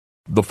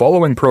The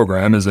following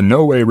program is in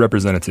no way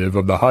representative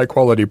of the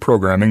high-quality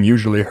programming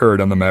usually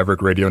heard on the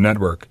Maverick Radio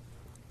Network.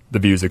 The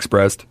views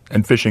expressed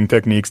and fishing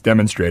techniques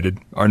demonstrated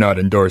are not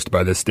endorsed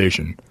by this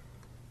station.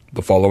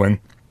 The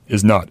following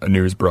is not a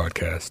news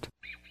broadcast.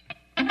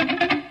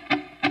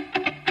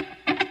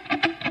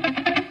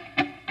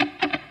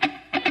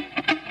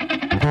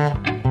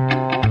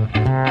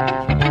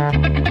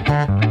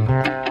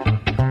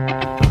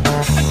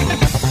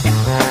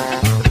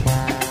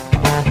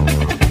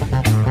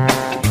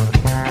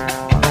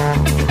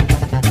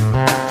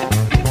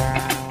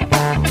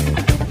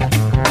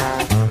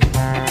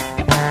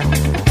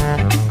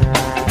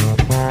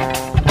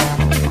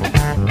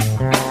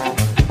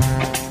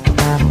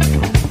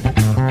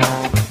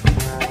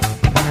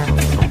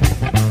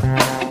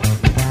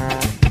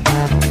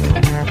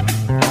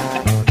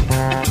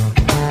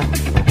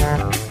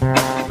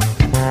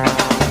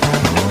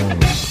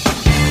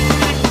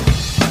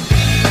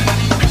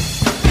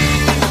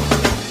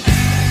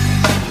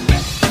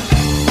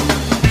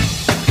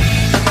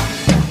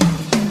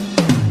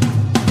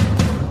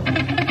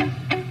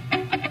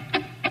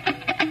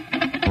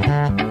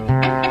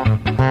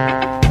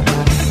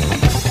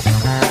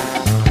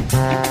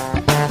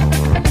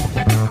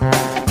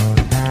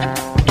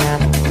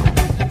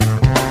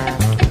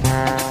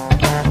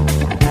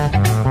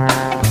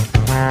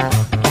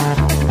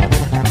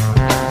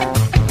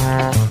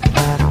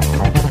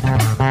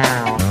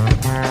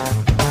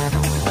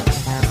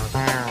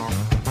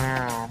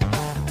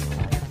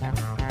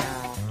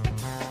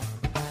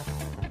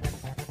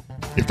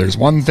 There's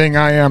one thing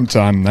I am,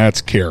 Ton,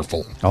 that's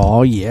careful.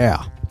 Oh,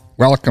 yeah.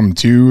 Welcome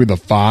to the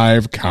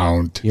 5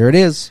 Count. Here it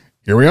is.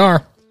 Here we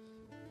are.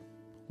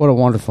 What a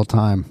wonderful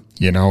time.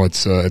 You know,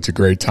 it's a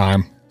great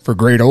time for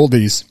great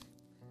oldies.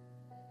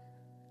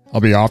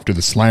 I'll be off to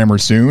the Slammer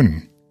soon,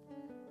 and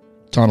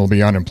Ton will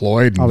be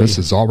unemployed, and this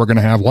is all we're going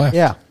to have left.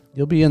 Yeah,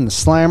 you'll be in the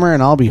Slammer,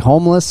 and I'll be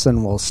homeless,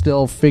 and we'll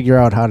still figure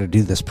out how to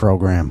do this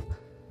program.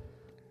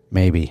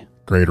 Maybe.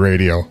 Great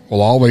radio.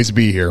 We'll always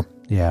be here.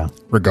 Yeah.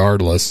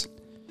 Regardless.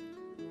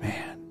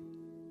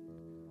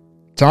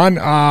 Ton,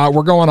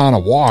 we're going on a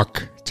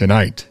walk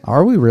tonight.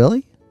 Are we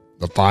really?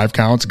 The 5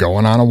 Count's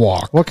going on a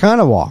walk. What kind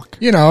of walk?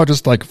 You know,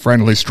 just like a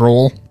friendly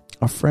stroll.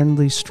 A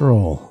friendly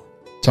stroll.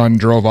 Ton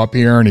drove up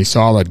here and he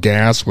saw that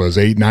gas was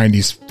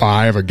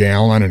 $8.95 a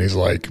gallon, and he's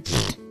like,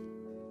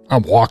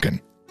 I'm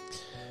walking.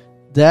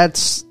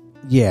 That's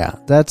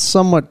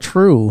somewhat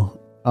true.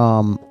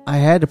 I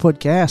had to put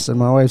gas in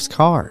my wife's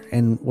car,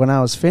 and when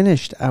I was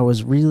finished, I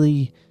was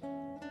really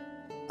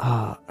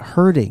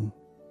hurting.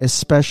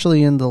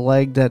 Especially in the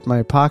leg that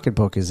my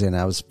pocketbook is in.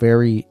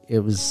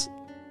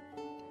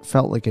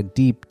 Felt like a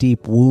deep,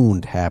 deep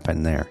wound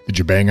happened there. Did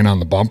you bang it on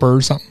the bumper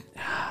or something?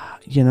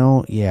 You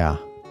know, yeah,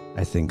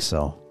 I think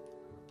so.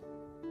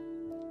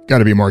 Got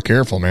to be more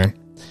careful, man.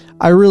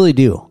 I really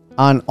do,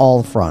 on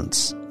all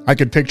fronts. I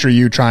could picture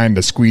you trying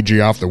to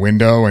squeegee off the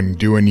window and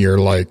doing your,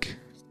 like,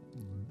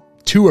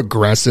 too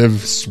aggressive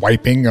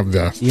swiping of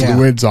the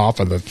fluids off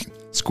of the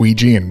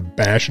squeegee and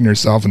bashing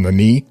yourself in the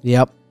knee.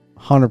 Yep.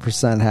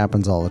 100%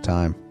 happens all the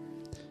time.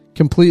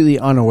 Completely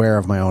unaware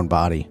of my own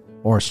body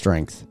or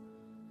strength.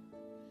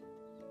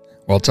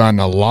 Well, Ton,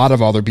 a lot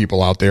of other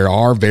people out there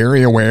are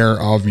very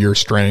aware of your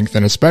strength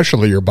and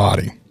especially your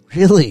body.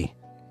 Really?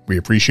 We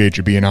appreciate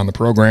you being on the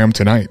program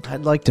tonight.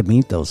 I'd like to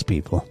meet those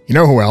people. You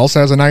know who else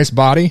has a nice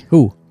body?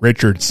 Who?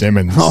 Richard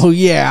Simmons. Oh,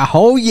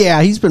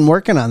 yeah. He's been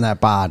working on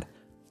that bod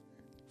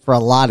for a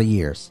lot of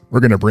years. We're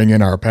going to bring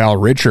in our pal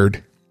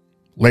Richard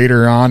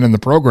later on in the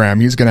program.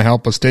 He's going to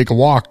help us take a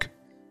walk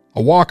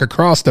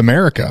across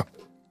America,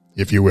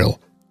 if you will.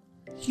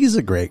 He's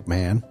a great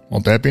man.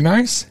 Won't that be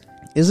nice?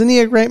 Isn't he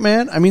a great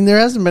man? I mean, there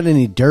hasn't been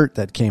any dirt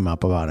that came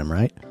up about him,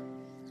 right?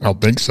 I don't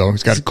think so.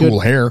 He's got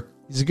cool hair.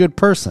 He's a good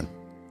person.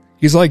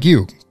 He's like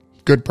you.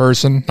 Good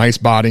person, nice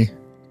body,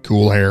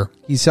 cool hair.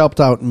 He's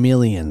helped out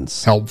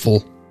millions.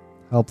 Helpful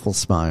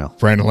smile.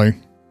 Friendly,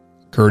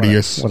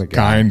 courteous, what a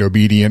guy. Kind,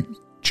 obedient,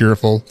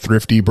 cheerful,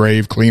 thrifty,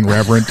 brave, clean,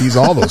 reverent. He's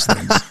all those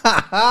things.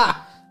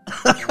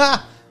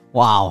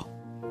 Wow.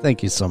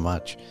 Thank you so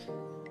much.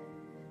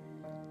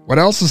 What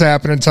else is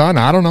happening, Ton?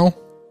 I don't know.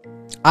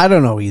 I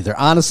don't know either.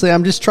 Honestly,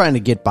 I'm just trying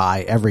to get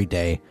by every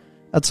day.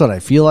 That's what I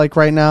feel like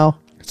right now.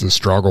 It's a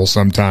struggle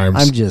sometimes.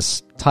 I'm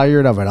just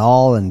tired of it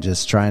all and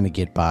just trying to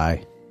get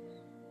by.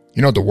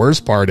 You know what the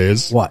worst part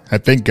is? What? I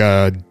think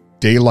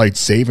daylight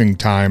saving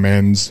time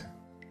ends.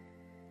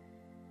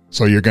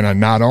 So you're going to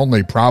not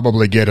only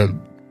probably get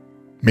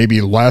maybe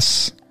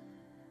less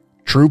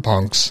true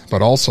punks,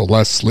 but also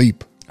less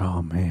sleep.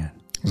 Oh, man.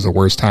 It's the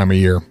worst time of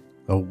year.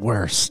 The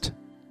worst.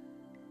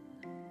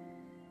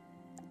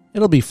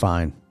 It'll be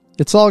fine.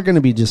 It's all going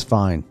to be just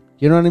fine.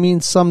 You know what I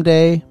mean?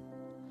 Someday,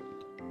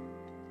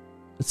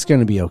 it's going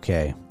to be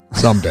okay.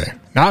 Someday.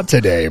 Not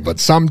today, but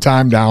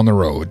sometime down the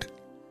road.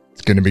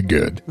 It's going to be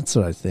good. That's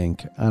what I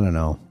think. I don't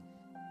know.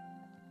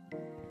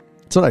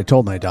 That's what I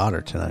told my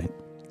daughter tonight.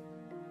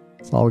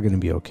 It's all going to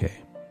be okay.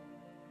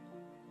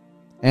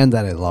 And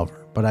that I love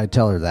her. But I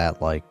tell her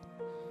that like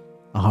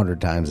 100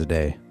 times a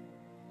day.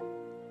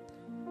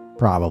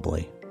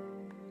 Probably.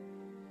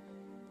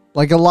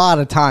 Like a lot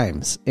of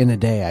times in a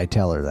day, I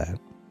tell her that.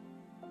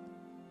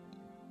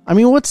 I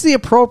mean, what's the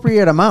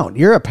appropriate amount?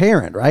 You're a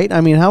parent, right?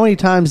 I mean, how many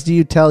times do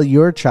you tell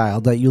your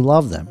child that you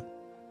love them?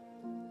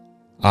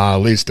 At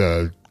least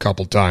a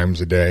couple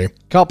times a day.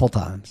 Couple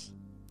times.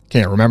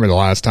 Can't remember the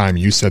last time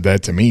you said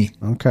that to me.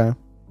 Okay.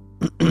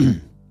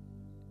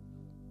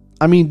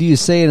 I mean, do you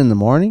say it in the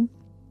morning?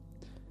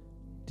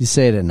 Do you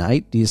say it at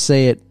night? Do you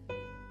say it...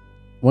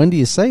 When do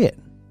you say it?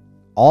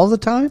 All the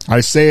time?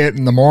 I say it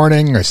in the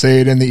morning. I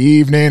say it in the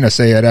evening. I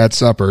say it at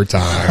supper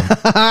time.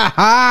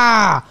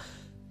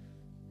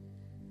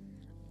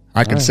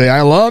 I can say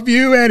I love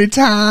you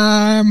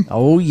anytime.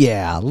 Oh,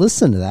 yeah.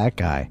 Listen to that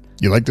guy.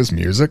 You like this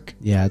music?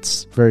 Yeah,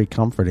 it's very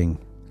comforting.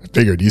 I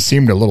figured you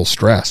seemed a little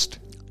stressed.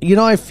 You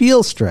know, I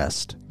feel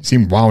stressed. You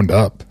seem wound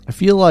up. I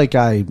feel like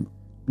I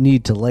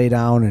need to lay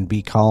down and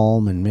be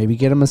calm and maybe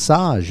get a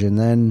massage and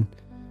then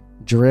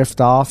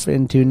drift off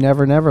into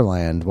Never Never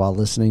Land while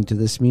listening to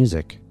this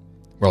music.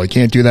 Well, you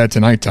can't do that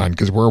tonight, Ton,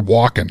 because we're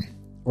walking.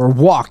 We're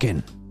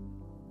walking.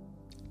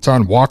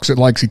 Ton walks it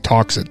like he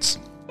talks it.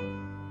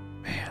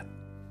 Man.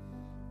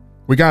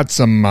 We got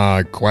some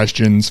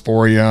questions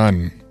for you,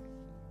 and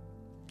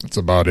that's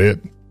about it.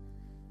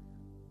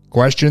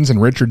 Questions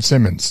and Richard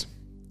Simmons.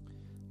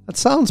 That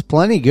sounds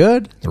plenty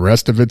good. The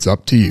rest of it's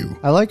up to you.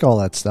 I like all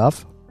that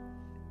stuff.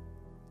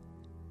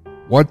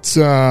 What's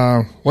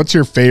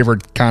your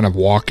favorite kind of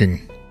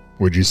walking,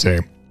 would you say?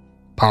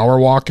 Power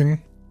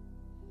walking?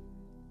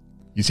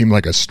 You seem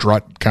like a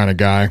strut kind of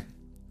guy.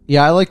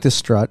 Yeah, I like to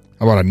strut.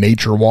 How about a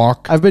nature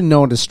walk? I've been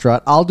known to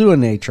strut. I'll do a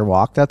nature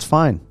walk. That's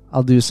fine.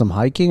 I'll do some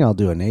hiking. I'll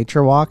do a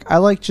nature walk. I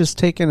like just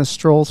taking a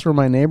stroll through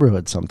my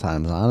neighborhood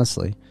sometimes,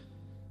 honestly.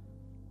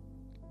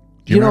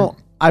 You know,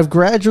 I've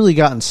gradually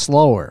gotten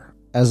slower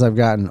as I've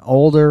gotten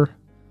older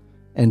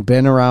and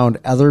been around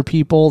other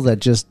people that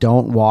just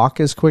don't walk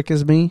as quick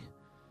as me.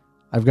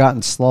 I've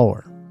gotten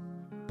slower.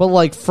 But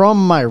like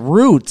from my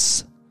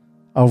roots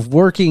of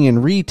working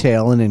in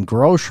retail and in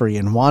grocery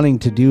and wanting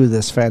to do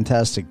this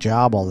fantastic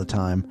job all the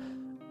time,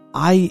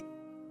 I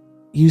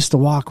used to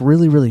walk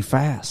really, really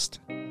fast.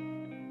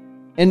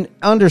 And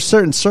under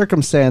certain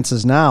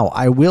circumstances now,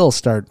 I will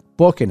start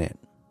booking it.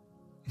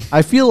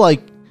 I feel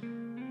like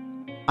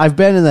I've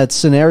been in that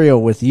scenario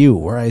with you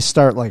where I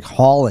start like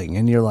hauling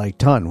and you're like,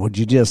 Ton, would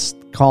you just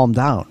calm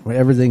down?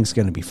 Everything's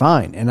going to be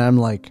fine. And I'm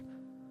like,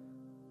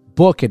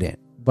 booking it,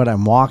 but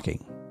I'm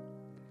walking.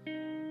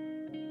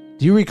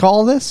 Do you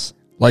recall this?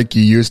 Like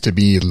you used to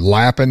be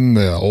lapping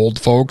the old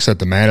folks at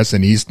the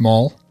Madison East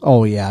Mall?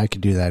 Oh, yeah, I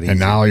could do that easy. And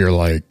now you're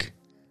like,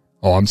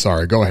 oh, I'm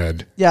sorry, go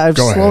ahead. Yeah, I've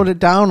slowed it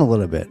down a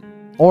little bit.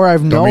 Or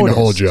I've noticed. Don't mean to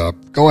hold you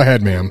up. Go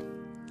ahead, ma'am.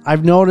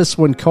 I've noticed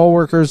when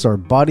coworkers or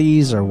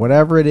buddies or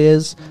whatever it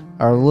is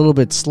are a little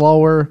bit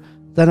slower,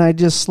 then I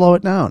just slow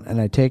it down and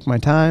I take my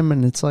time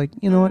and it's like,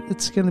 you know what?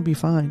 It's going to be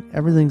fine.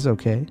 Everything's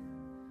okay.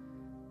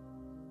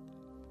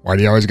 Why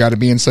do you always got to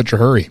be in such a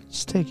hurry?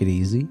 Just take it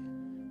easy.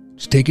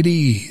 Just take it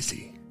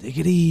easy. Take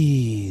it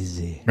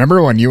easy.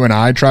 Remember when you and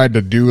I tried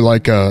to do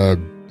like a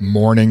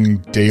morning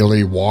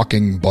daily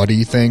walking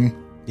buddy thing?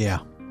 Yeah.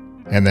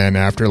 And then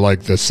after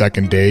like the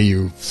second day,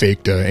 you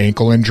faked an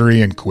ankle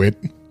injury and quit?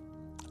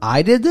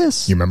 I did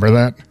this? You remember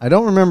that? I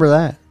don't remember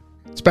that.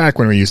 It's back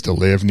when we used to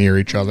live near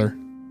each other.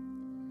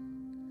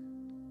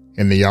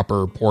 In the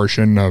upper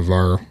portion of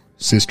our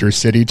sister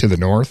city to the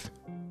north.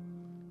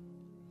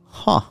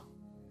 Huh.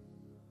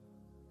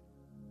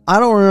 I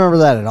don't remember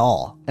that at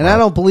all. And I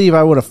don't believe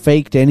I would have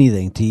faked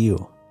anything to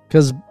you.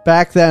 Because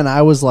back then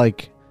I was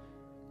like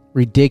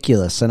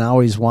ridiculous and I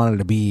always wanted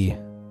to be...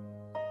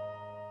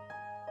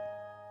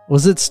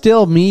 Was it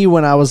still me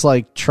when I was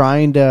like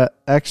trying to...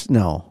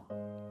 No.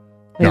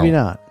 Maybe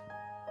not.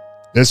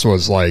 This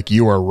was like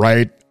you were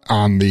right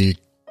on the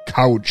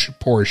couch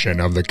portion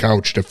of the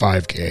couch to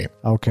 5K.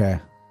 Okay.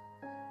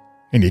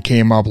 And you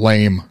came up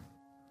lame.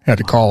 Had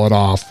to call it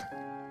off.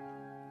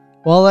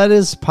 Well, that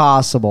is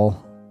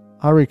possible.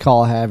 I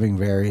recall having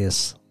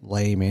various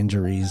lame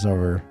injuries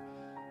over...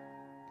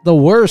 The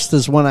worst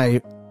is when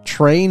I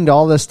trained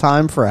all this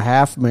time for a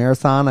half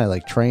marathon. I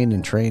like trained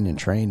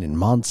in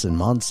months and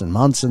months and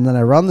months. And then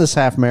I run this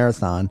half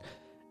marathon.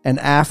 And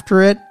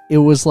after it, it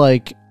was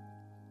like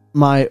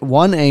my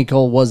one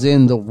ankle was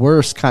in the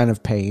worst kind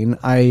of pain.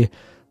 I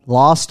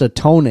lost a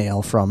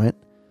toenail from it.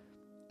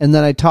 And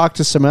then I talked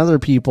to some other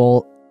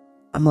people.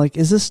 I'm like,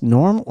 is this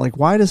normal? Like,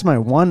 why does my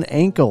one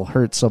ankle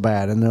hurt so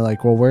bad? And they're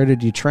like, well, where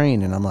did you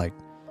train? And I'm like,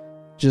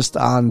 just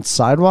on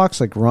sidewalks,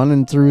 like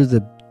running through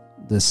the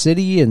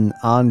city and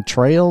on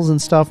trails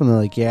and stuff. And they're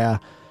like, yeah,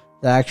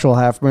 the actual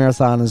half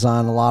marathon is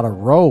on a lot of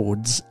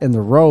roads and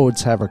the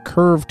roads have a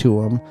curve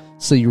to them.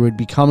 So you would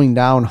be coming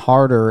down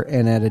harder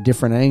and at a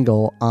different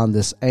angle on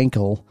this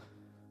ankle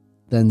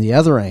than the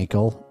other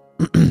ankle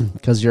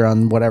because you're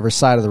on whatever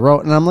side of the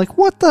road. And I'm like,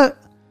 what the...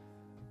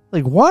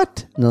 Like,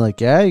 what? And they're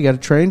like, yeah, you got to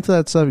train for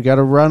that stuff. You got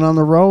to run on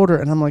the road.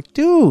 And I'm like,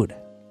 dude,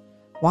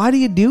 why do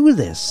you do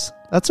this?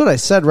 That's what I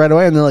said right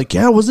away. And they're like,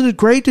 yeah, wasn't it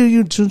great?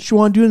 Since you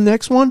want to do the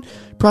next one,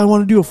 probably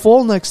want to do a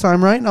full next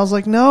time, right? And I was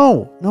like,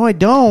 no, I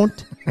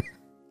don't.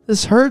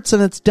 This hurts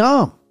and it's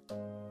dumb.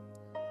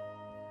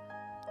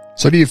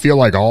 So do you feel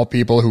like all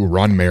people who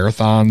run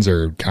marathons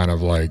are kind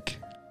of like,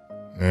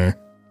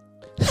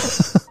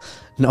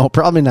 No,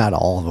 probably not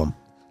all of them.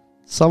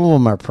 Some of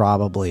them are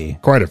probably,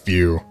 quite a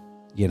few.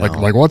 you know,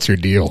 Like what's your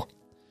deal?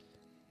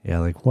 yeah,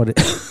 like what?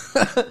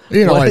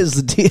 You know, What like, is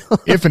the deal?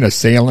 if an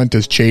assailant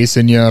is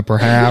chasing you,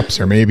 perhaps,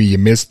 or maybe you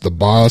missed the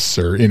bus,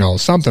 or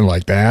something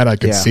like that, I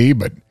could Yeah. see.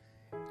 But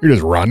you're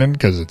just running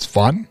because it's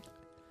fun.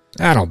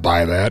 I don't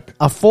buy that.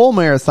 A full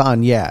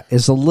marathon, yeah,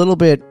 is a little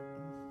bit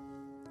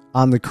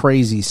on the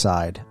crazy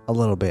side. A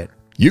little bit.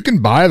 You can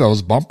buy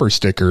those bumper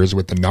stickers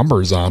with the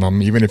numbers on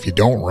them, even if you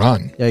don't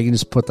run. Yeah, you can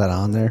just put that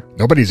on there.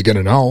 Nobody's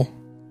gonna know.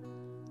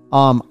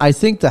 I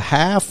think the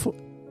half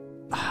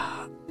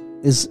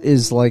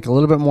is like a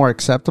little bit more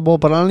acceptable,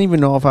 but I don't even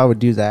know if I would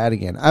do that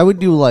again. I would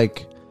do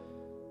like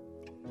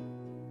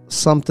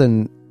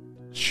something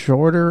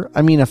shorter.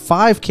 I mean, a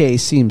 5K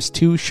seems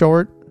too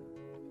short.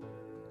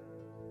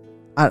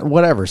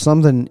 Whatever,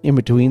 something in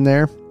between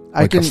there.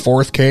 Like a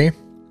 4th K.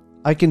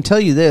 I can tell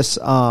you this.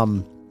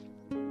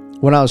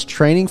 When I was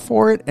training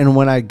for it, and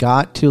when I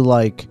got to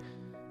like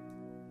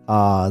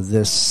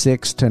this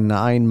 6 to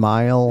 9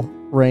 mile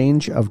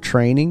range of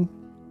training,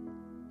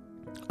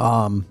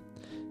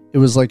 it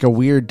was like a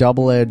weird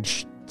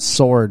double-edged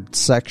sword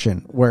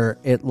section where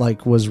it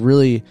like was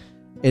really,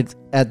 it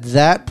at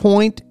that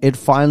point it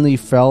finally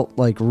felt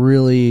like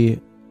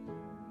really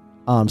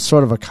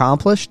sort of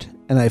accomplished,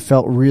 and I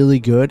felt really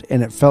good,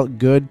 and it felt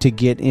good to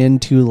get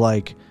into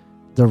like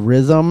the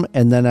rhythm.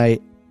 And then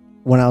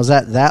when I was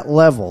at that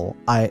level,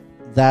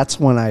 that's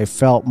when I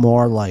felt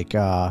more like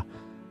I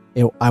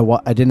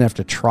didn't have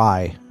to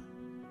try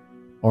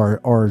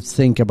or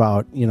think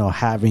about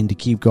having to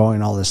keep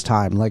going all this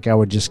time. Like I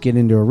would just get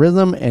into a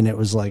rhythm, and it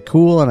was like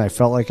cool, and I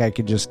felt like I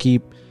could just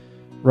keep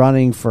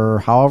running for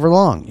however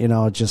long,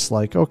 just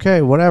like,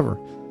 okay, whatever.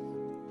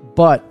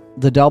 But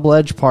the double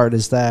edge part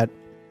is that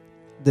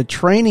the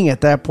training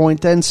at that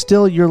point, then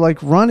still you're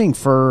like running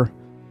for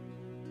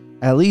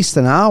at least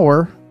an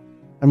hour.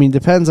 I mean,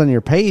 depends on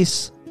your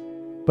pace,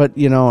 but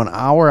an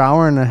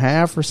hour and a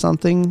half or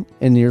something.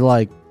 And you're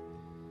like,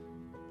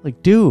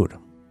 dude,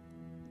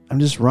 I'm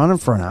just running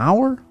for an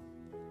hour.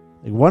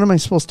 Like, what am I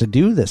supposed to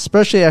do this?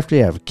 Especially after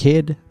you have a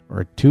kid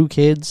or 2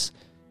 kids.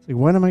 It's like,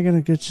 when am I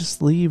going to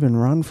just leave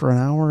and run for an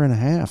hour and a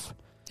half?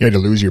 You had to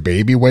lose your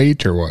baby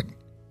weight or what?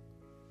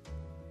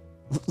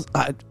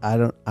 I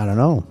don't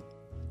know.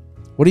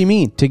 What do you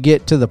mean? To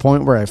get to the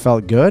point where I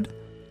felt good?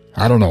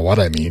 I don't know what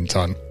I mean,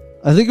 ton.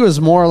 I think it was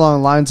more along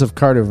the lines of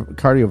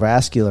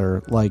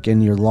cardiovascular, like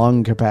in your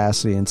lung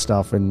capacity and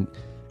stuff, and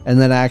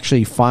then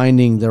actually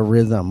finding the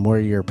rhythm where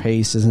your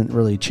pace isn't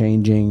really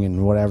changing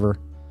and whatever.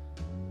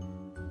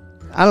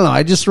 I don't know.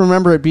 I just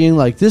remember it being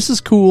like, this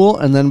is cool,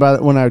 and then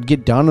when I would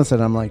get done with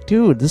it, I'm like,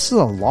 dude, this is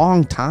a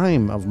long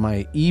time of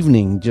my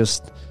evening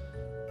just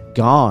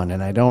gone,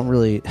 and I don't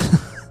really,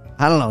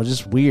 I don't know,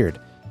 just weird.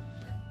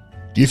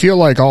 Do you feel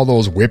like all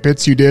those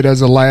whippets you did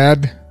as a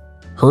lad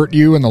hurt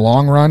you in the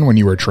long run when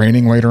you were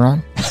training later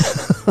on?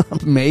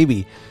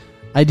 Maybe.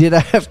 I did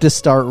have to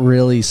start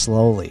really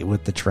slowly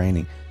with the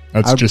training.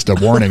 That's just a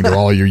warning to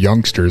all you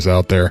youngsters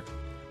out there.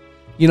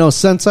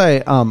 Since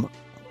I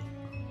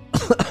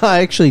I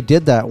actually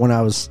did that when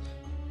I was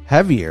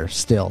heavier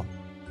still,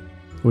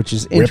 which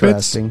is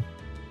interesting.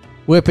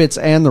 Whippets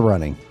and the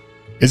running.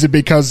 Is it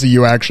because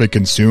you actually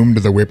consumed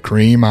the whipped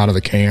cream out of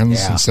the cans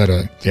Yeah. instead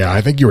of... Yeah,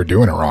 I think you were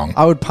doing it wrong.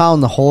 I would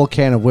pound the whole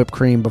can of whipped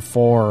cream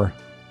before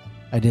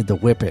I did the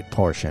whippet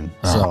portion.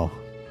 So,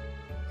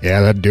 Yeah,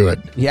 that'd do it.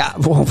 yeah,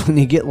 well, when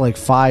you get like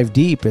 5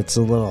 deep, it's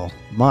a little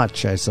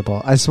much, I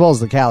suppose. I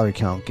suppose the calorie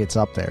count gets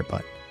up there,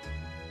 but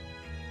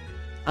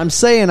I'm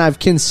saying I've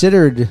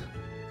considered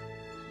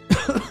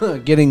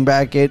getting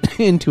back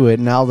into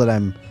it now that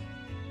I'm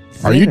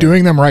thinner. Are you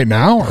doing them right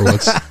now, or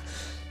what's...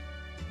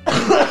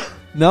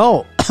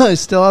 No, I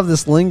still have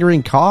this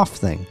lingering cough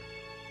thing.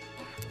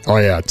 Oh,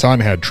 yeah, Ton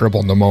had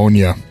triple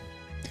pneumonia.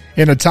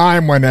 In a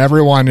time when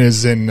everyone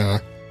is in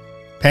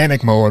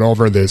panic mode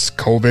over this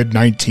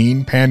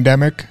COVID-19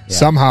 pandemic,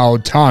 somehow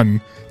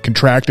Ton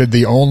contracted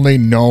the only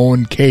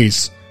known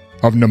case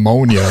of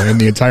pneumonia in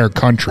the entire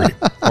country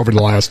over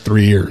the last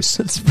 3 years.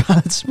 It's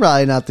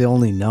probably not the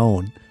only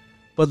known.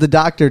 But the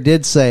doctor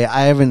did say,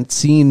 I haven't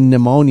seen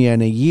pneumonia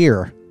in a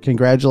year.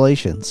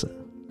 Congratulations.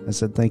 I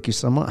said, thank you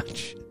so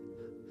much.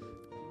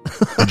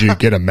 Did you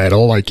get a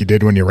medal like you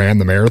did when you ran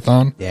the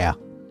marathon? Yeah,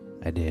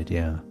 I did,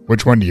 yeah.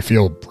 Which one do you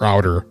feel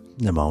prouder?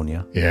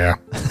 Pneumonia. Yeah.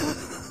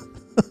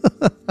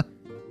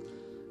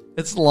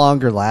 It's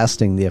longer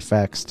lasting, the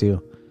effects,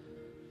 too.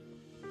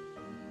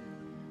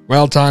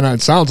 Well, Tana,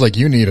 it sounds like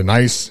you need a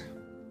nice,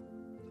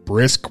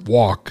 brisk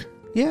walk.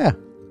 Yeah.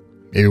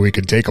 Maybe we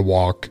could take a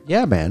walk.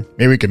 Yeah, man.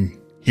 Maybe we can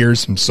hear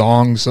some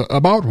songs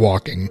about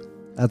walking.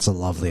 That's a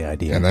lovely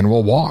idea. And then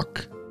we'll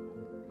walk.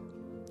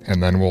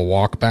 And then we'll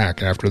walk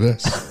back after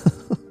this.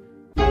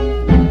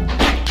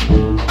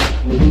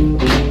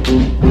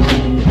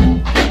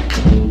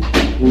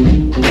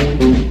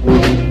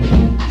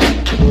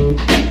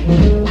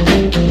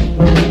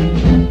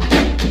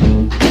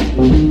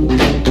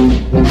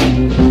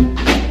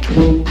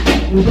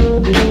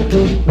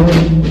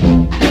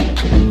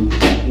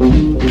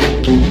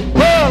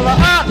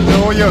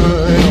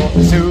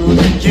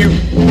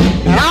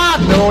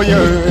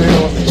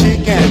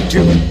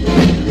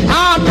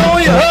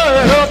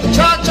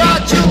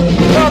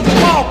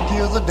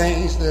 the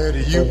things that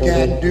you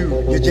can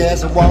do. You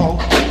just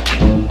walk.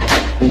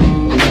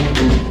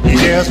 You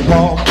just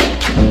walk.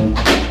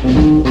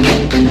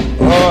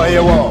 Oh,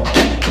 you walk.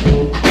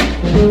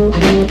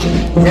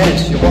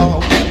 Yes, you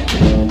walk.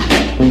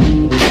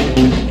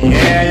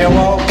 Yeah, you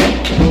walk.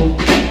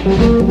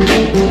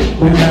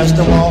 And that's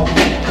the walk.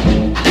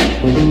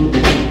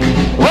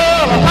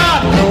 Well,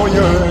 I know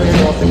you heard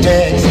of the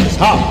Texas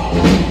hop.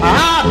 I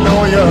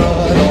know you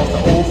heard of the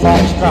old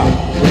foxtrot.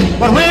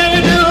 But when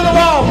you do the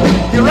walk,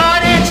 you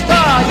ride in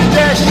style. You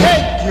just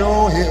shake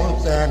your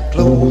hips and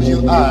close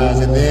your eyes,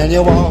 and then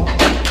you walk.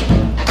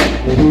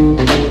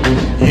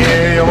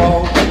 Yeah, you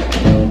walk.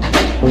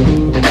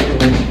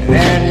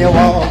 Then you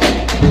walk.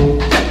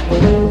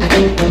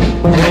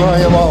 Oh,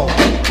 you walk.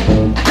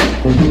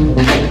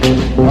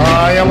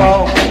 Oh, you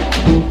walk.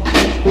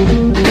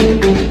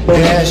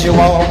 Yes, you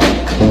walk.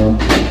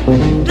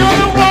 Do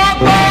you walk,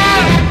 boy?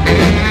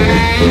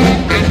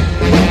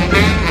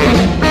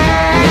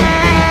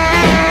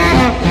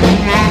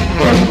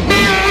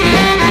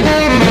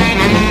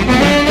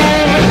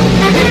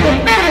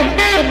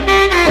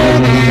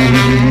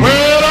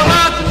 Well,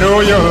 I know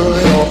you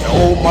heard of the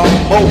old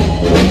mambo,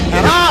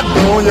 and I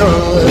know you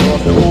heard of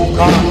the old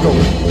Congo.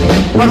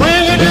 But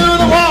when you do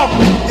the walk,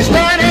 you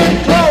stand in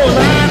close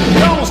and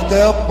don't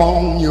step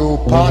on your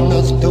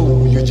partner's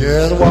toe. You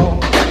just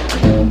walk.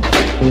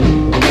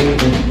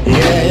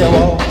 Yeah, you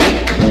walk.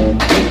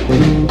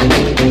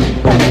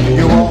 Oh,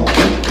 you walk.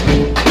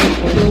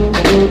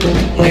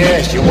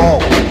 Yes, you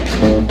walk.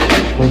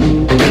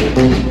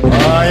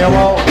 Oh, you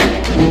walk.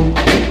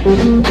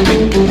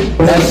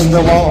 That's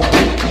the walk.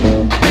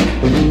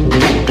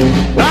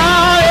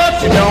 Now,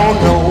 if you don't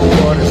know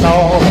what it's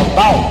all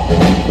about,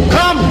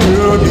 come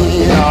to me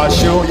and I'll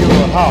show you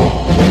how.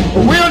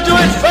 We'll do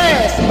it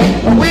fast,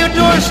 we'll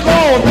do it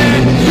slow,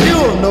 then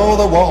you'll know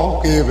the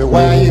walk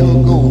everywhere you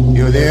go.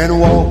 You then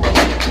walk,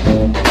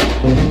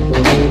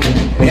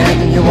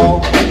 then you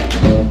walk.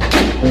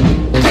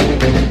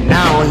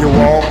 Now you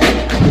walk.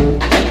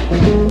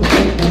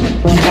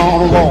 Keep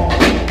on walking.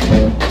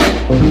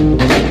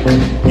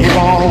 Keep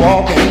on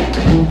walking.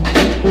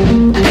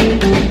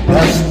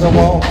 That's the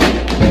walk.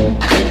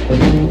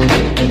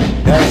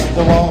 That's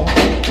the walk.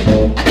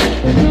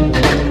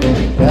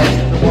 That's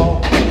the walk.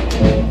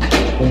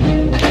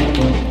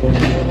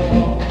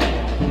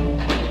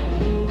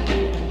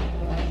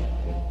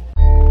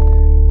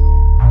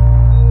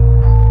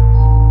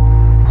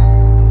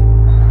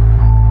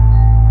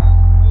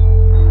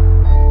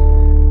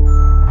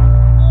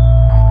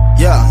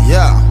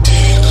 Yeah.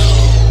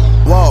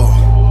 Whoa,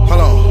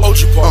 hold on.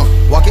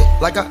 Walk it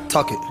like I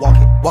talk it. Walk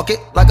it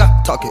like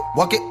I talk it.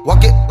 Walk it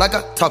like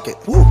I talk it.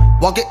 Woo.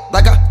 Walk it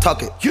like I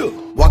talk it.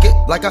 You. Walk it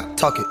like I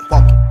talk it.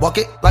 Walk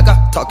it like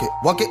I talk it.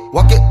 Walk it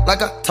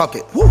like I talk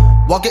it. Woo.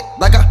 Walk it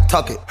like I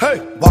talk it. Hey.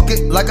 Walk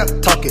it like I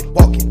talk it.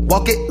 Walk it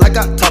like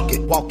I talk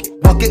it. Walk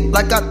it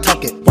like I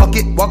talk it. Walk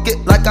it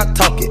like I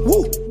talk it.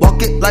 Woo.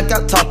 Walk it like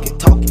I talk it.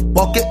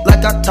 Walk it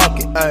like I talk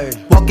it. Hey.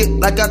 Walk it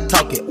like I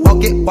talk it.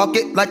 Walk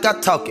it like I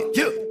talk it.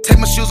 Yeah. Take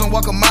my shoes and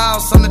walk a mile,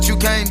 something that you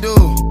can't do.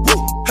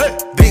 Woo. Hey.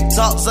 Big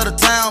talks of the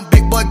town,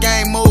 big boy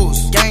gang moves.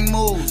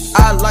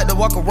 I like to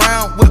walk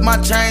around with my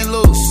chain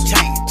loose.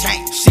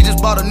 Chain. She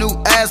just bought a new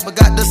ass, but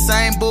got the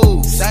same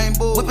booze.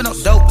 Whipping up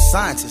dope with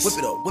scientists. Whip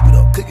it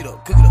up, cook it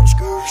up.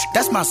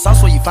 That's my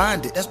sauce where you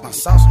find it. That's my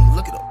sauce when you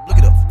look it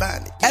up,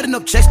 find it. Adding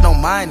up checks, no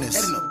minus.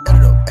 Add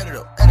it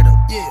up,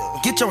 yeah.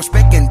 Get your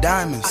respect in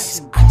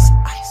diamonds. Ice.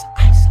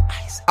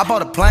 I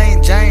bought a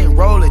plain Jane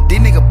roller, these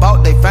niggas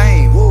bought they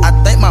fame. Woo. I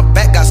think my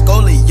back got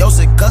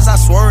scoliosis, cause I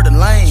swerved the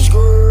lane.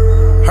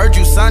 Heard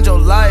you signed your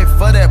life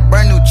for that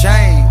brand new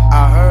chain.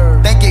 I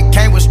heard. Think it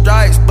came with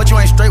stripes, but you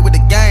ain't straight with the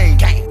game.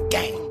 Gang.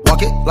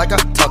 Walk it like I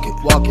talk it.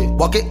 Walk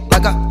it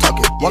like I talk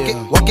it. Walk it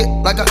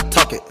like I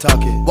talk it.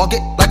 Walk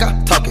it like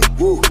I talk it.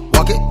 Woo.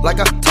 Walk it like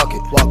I talk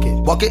it. Walk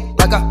it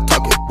like I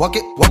talk it. Walk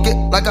it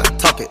like I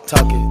talk it.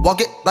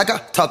 Walk it like I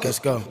talk it. Let's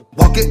go.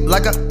 Walk it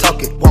like I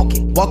talk it.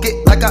 Walk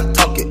it like I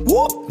talk it.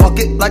 Woo. Walk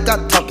it like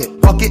I talk it.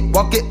 Walk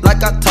it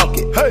like I talk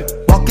it. Hey.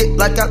 Walk it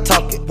like I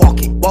talk it.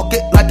 Walk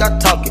it like I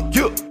talk it.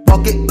 Yeah.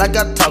 Walk it like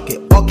I talk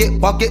it.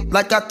 Walk it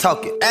like I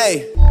talk it.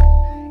 Hey,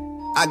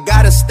 I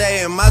gotta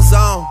stay in my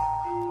zone.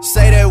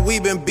 Say that we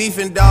been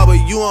beefing, dawg, but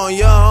you on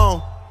your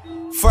own.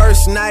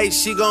 First night,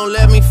 she gon'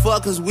 let me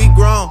fuck cause we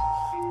grown.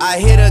 I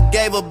hit her,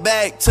 gave her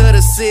back to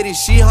the city,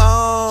 she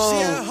home.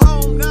 She at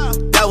home now.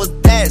 That was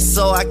that,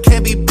 so I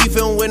can't be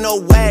beefing with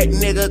no whack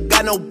nigga,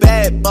 got no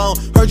backbone.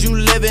 Heard you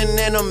living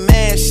in a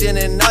mansion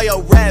and all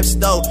your raps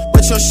though.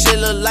 But your shit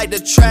look like the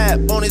trap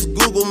on his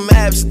Google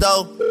Maps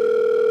though.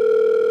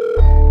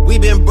 We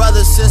been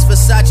brothers since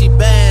Versace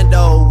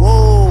Bando,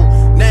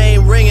 whoa.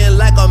 Name ringing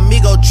like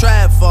Amigo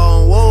trap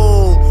phone,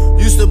 whoa.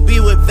 Used to be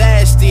with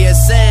Vashti at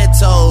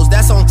Santos,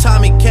 that's on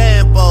Tommy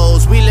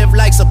Campos. We live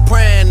like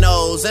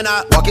Sopranos, and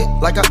I walk it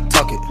like I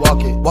talk it.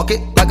 Walk it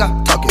like I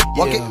talk it.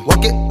 Walk it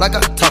like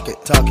I talk it.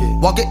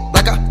 Walk it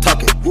like I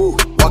talk it. Woo.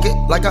 Walk it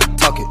like I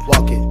talk it.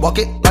 Walk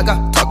it like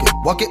I talk it.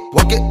 Walk it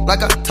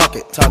like I talk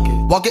it.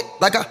 Walk it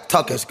like I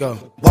talk it. Let's go.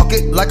 Walk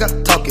it like I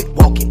talk it.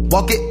 Walk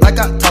it like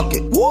I talk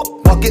it.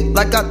 Walk it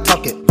like I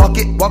talk it. Walk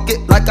it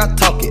like I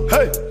talk it.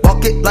 Hey,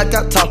 walk it like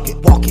I talk it.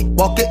 Walk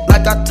it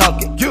like I talk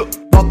it. You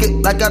walk it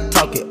like I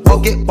talk it.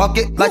 Walk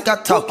it like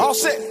I talk it. All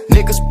set.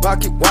 Niggas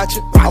pocket watch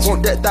it. I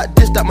want that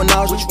dish, that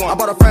menage. Which one? I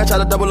bought a franchise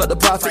to double up the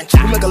profit.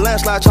 We make a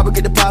landslide, chopper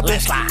get the poppin'.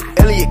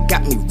 Elliot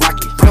got me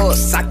rocket. Blood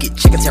socket,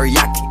 chicken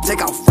teriyaki.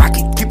 Take off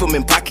rocket, keep them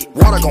in pocket.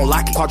 Water gon'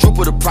 lock it,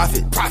 quadruple the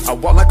profit. I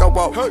walk like I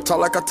walk, talk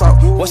like I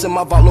talk. What's in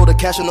my vault, load of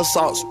cash and the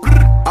sauce.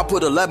 I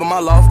put a lab in my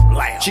loft.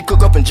 She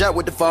cook up and jack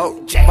with the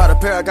fault. By the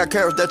pair, I got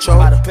carrots that choke.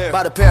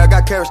 By the pair, I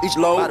got carrots each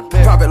load.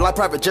 Private life,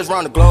 private just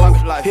round the globe.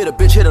 Hit a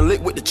bitch, hit a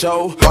lick with the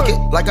cho. Walk it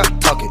like I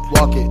talk it.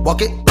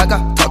 Walk it like I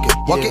talk it.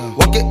 Walk it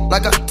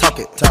like I talk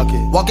it.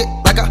 Walk it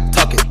like I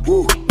talk it.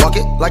 Walk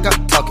it like I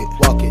talk it.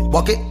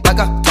 Walk it like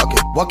I talk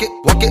it. Walk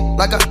it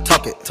like I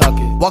talk it.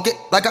 Walk it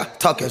like I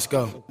talk it. Let's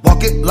go.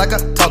 Walk it like I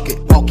talk it.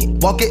 Walk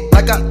it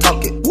like I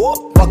talk it.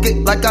 Walk it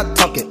like I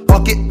talk it.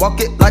 Walk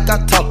it like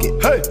I talk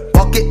it. Hey,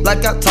 walk it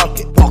like I talk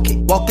it. Walk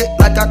it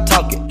like I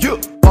talk it. You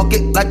walk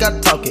it like I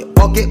talk it.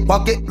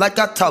 Walk it like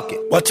I talk it.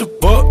 Watch your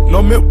buck,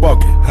 no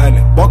Milwaukee,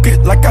 honey. Walk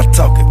it like I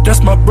talk it.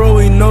 That's my bro,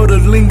 he know the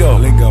lingo.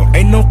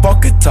 Ain't no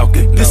fucking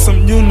talking. This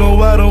some you know,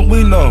 why don't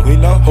we know?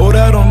 Hold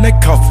out on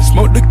that coffin,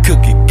 smoke the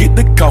cookie, get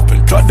the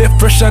coffin. Drop that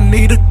fresh, I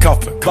need a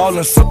coffin.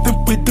 Callin' something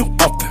we do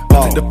often.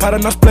 Take the pot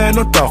and I'm playing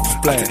no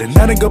dolphin. Then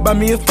now they go buy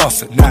me a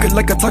faucet. Walk it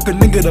like I talk a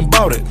nigga done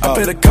bought it. I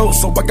pay the coat,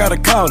 so I gotta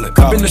call it.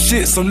 Up in the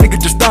shit, so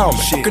nigga just down me.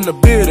 Walk in the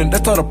building,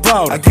 that's all the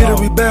problem. I get a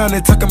rebound,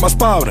 they talking my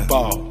spouting.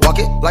 Walk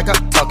it like I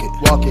talk it.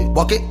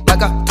 Walk it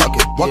like I talk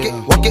it. Walk it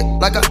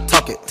like I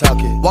talk it.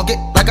 Walk it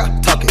like I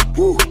talk it.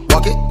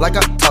 Walk it like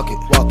I talk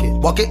it.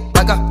 Walk it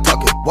like I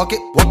talk it. Walk it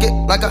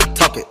like I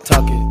talk it.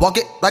 Walk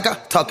it like I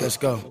talk it. Let's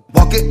go.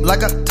 Walk it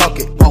like I talk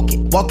it. Walk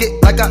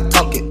it like I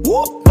talk it.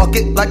 Walk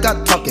it like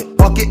I talk it.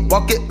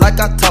 Walk it like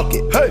I talk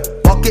it. Hey,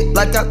 walk it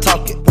like I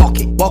talk it. Walk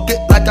it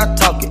like I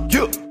talk it.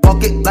 You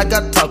walk it like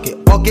I talk it.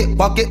 Walk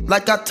it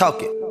like I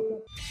talk it.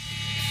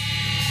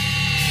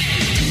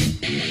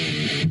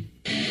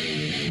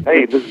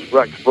 Hey, this is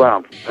Rex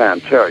Brown from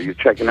Pantera. You're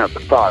checking out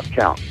the 5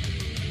 Count.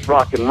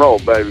 Rock and roll,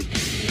 baby.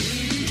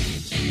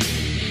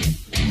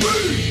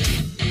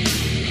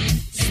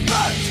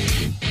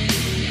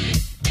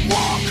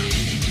 Walk.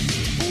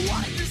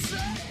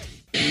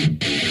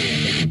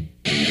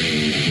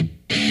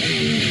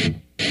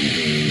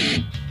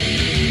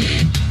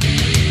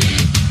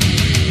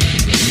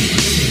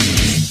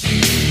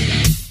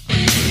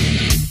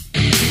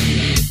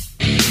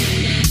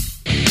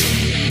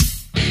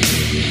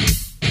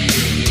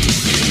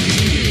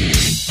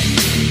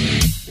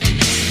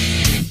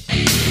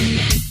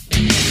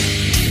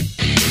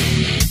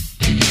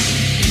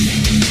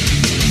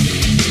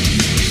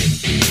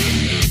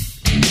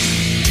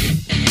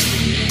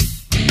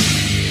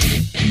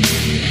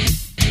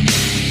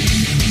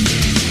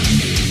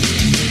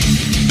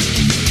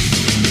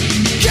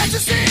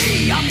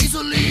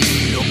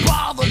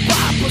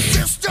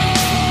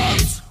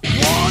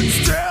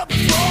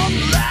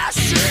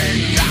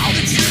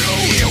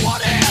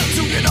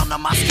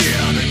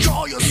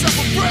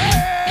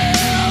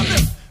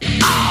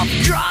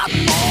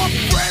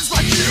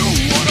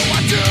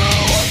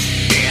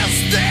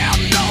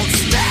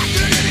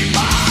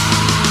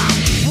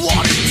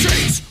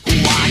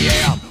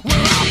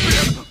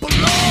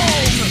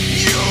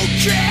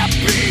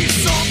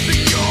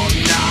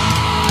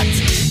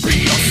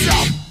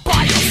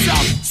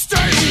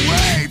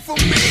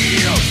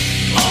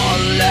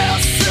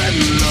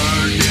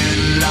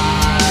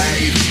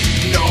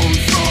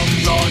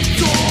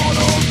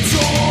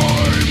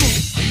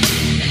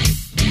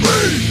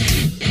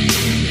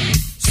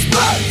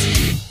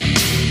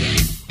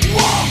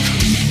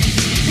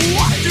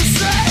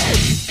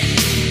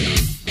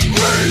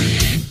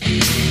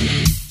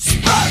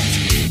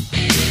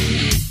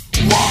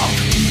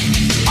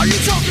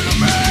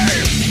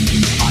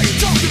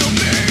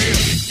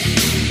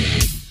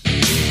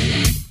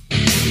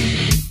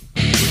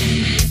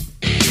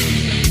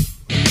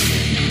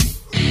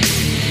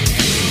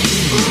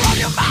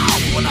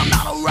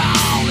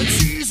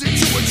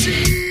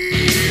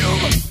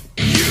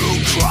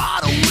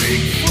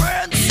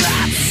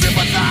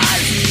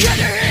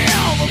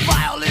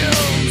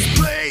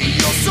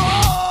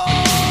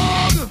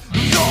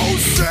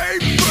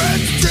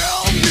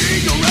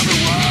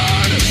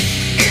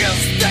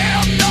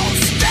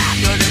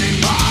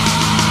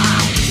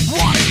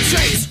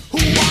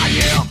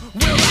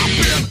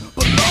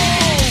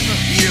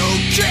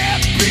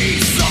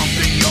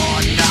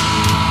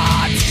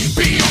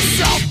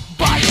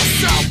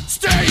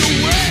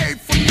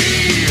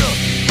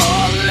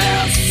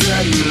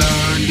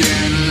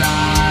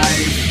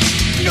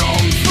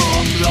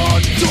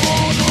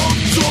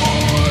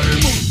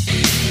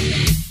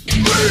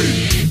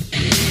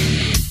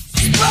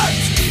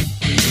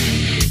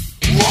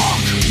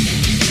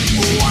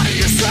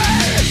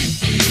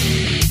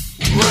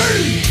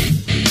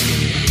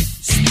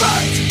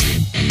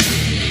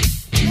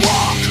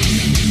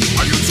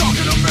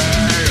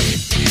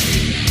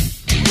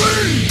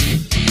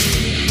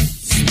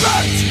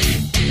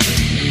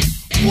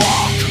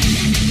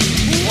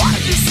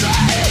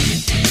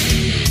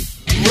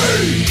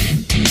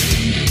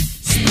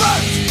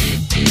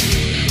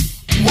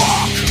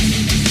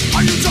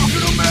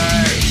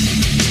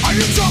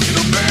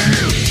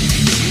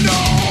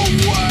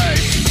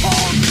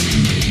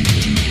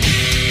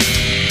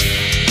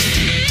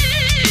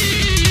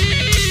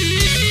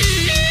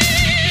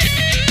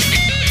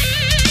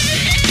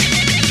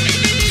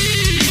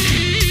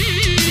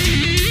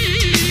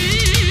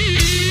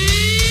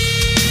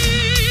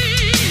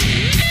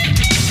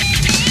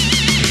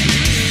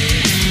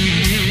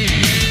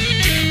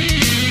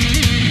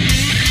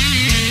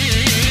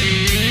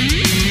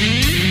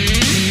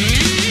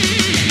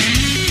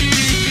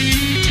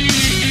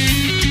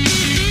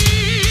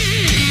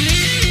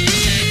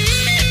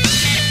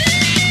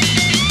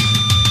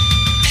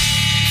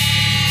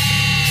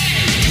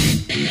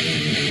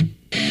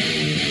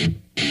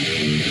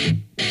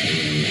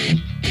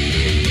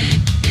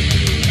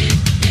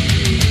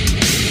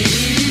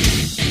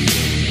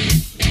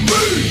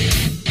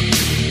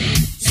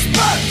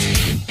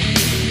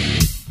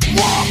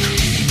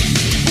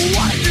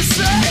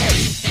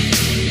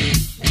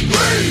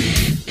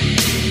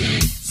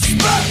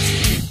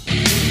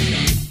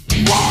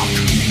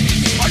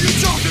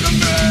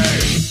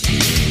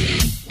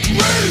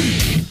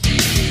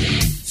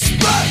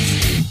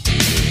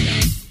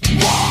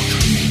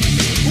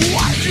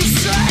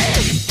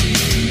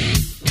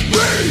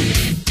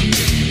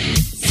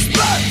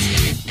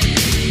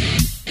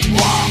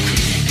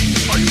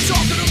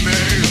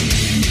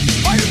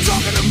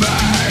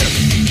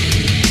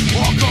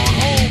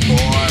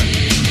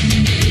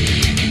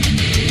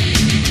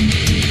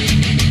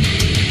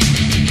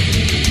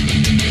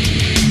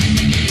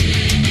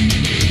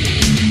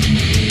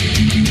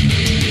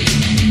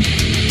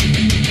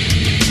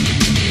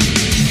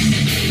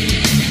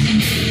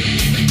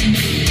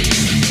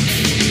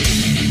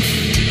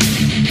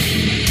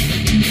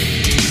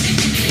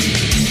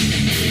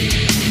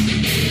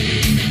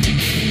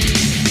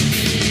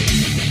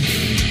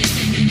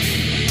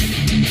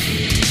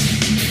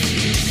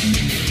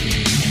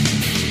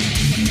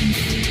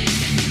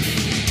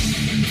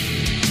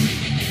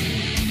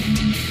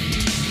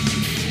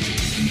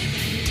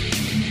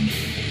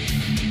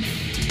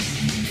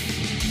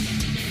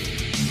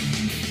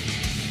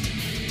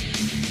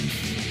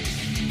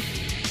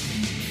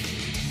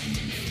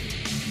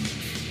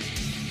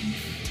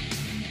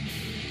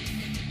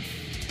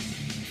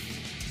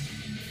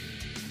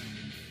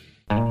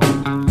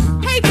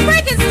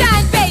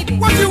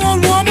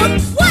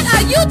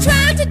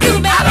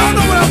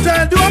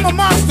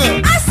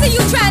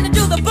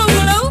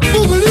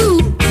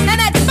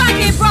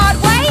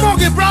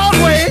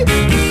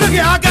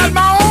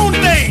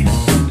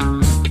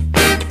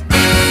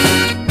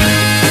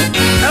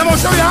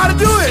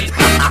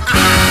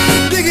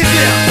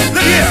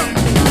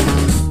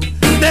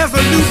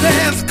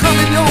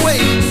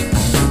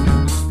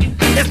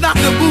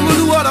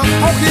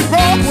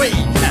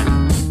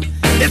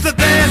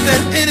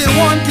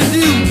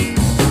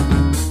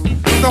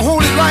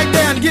 hold it right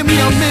there and give me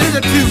a minute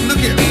or two. Look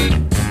here.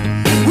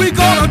 We're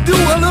gonna do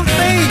a little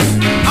thing.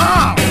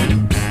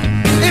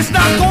 It's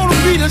not gonna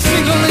be the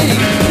sing-a-ling,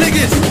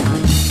 niggas.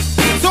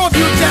 So if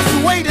you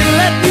just wait and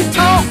let me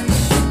talk.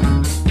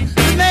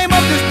 The name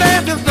of this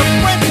dance is the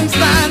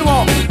Frankenstein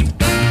Walk.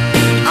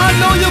 I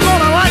know you're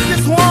gonna like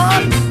this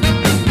one.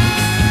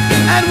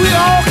 And we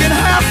all can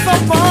have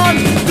some fun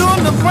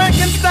doing the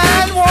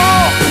Frankenstein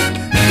Walk.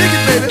 Dig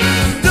it, baby.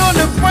 Doing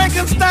the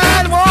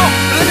Frankenstein Walk.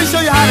 Let me show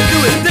you how to do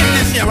it. Dig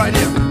this here, right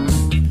here.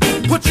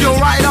 Put your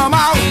right arm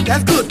out.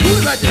 That's good. Do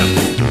it right there.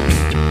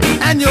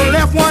 And your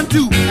left one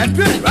too. That's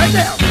pretty, right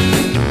there.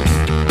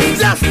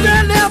 Just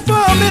stand there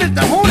for a minute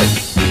to hold it.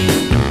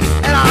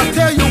 And I'll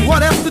tell you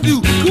what else to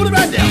do. Do it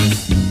right there.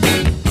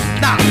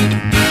 Now,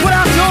 put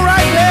out your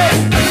right leg.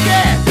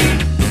 Again.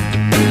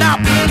 Now,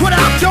 put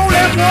out your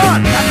left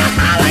one.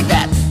 Like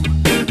that.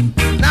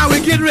 Now we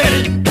get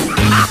ready.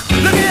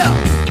 Look here.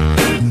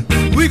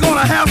 We're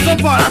gonna have some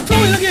fun. I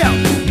told you, look here.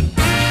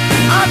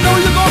 I know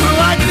you're gonna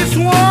like this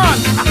one.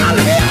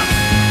 Look here.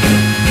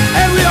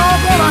 And we all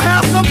gonna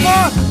have some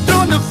fun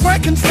doing the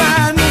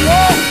Frankenstein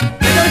walk.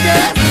 You got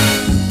again?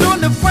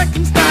 Doing the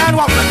Frankenstein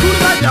walk. Now do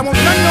it right there. I'm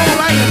gonna turn you on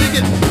right here. Dig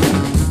it.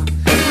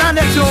 Now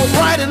that your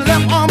right and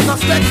left arms are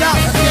stretched out.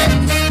 That's it.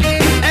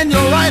 And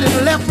your right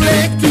and left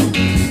leg too.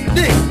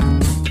 Dig.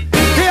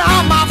 Here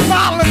are my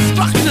final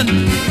instructions.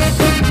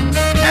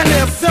 And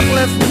they're simple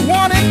as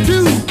 1 and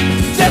 2.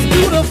 Just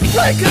do the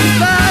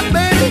Frankenstein,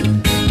 baby.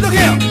 Look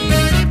here.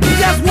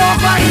 Just walk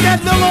like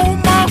that little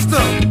old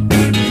monster.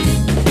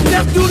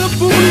 Just do the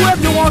booty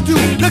whatever you want to.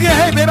 Look here,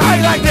 hey baby, how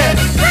you like that?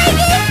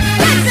 Frankie,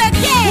 that's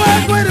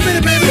okay. Wait a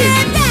minute, baby.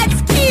 Yeah,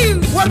 that's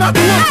cute. What about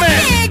the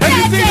Wolfman? Have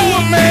you seen the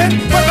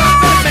Wolfman? What about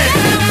Batman?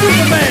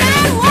 Superman?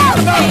 What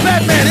about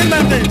Batman? Isn't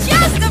that thing?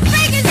 Just the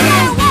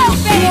Frankenstein walk,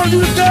 baby. You want to do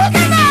the stuff?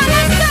 Come on,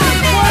 let's go,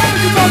 baby. What are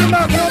you talking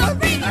about, brother?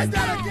 I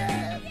got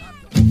again.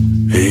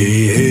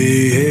 Hey,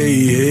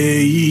 hey, hey,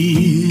 hey.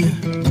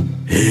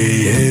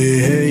 Hey,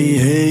 hey, hey,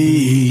 hey.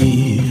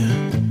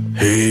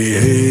 Hey,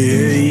 hey,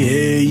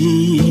 hey,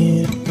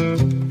 hey.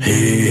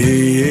 Hey,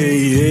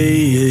 hey,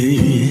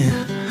 hey.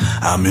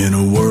 I'm in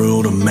a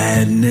world of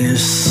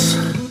madness.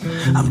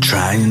 I'm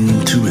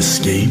trying to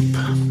escape.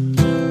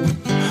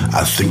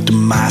 I think to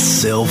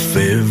myself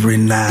every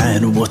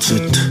night, what's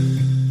it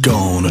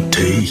gonna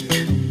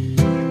take?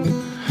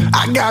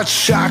 I got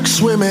sharks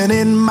swimming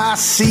in my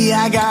sea.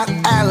 I got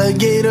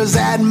alligators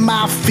at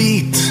my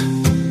feet.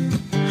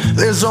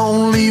 There's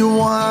only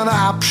one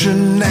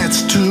option,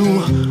 that's to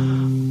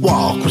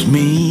walk with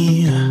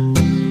me.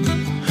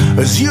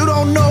 'Cause you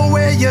don't know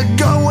where you're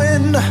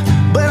going,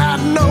 but I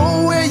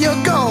know where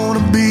you're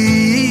gonna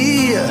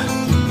be.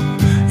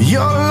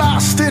 You're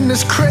lost in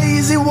this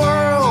crazy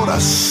world,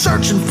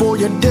 searching for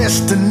your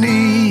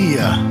destiny.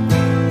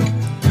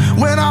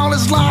 When all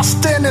is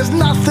lost and there's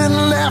nothing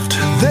left,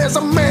 there's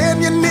a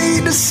man you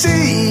need to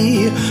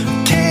see.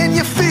 Can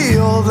you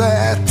feel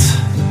that?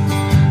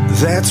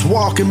 That's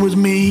walking with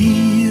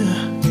me.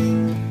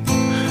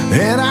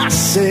 And I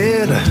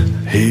said,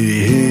 hey,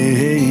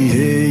 hey,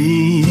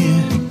 hey,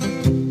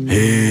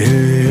 hey,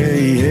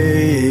 hey,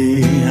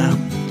 hey,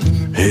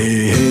 hey,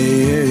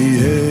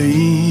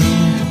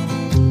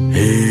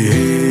 hey,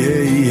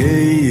 hey,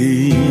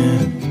 hey.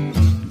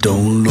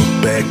 Don't look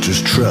back,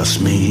 just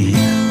trust me.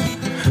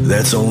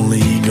 That's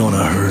only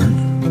gonna hurt.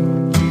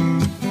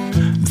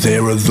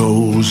 There are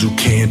those who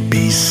can't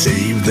be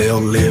saved. They'll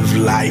live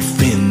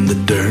life in the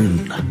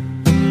dirt.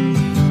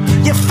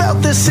 You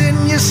felt this in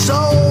your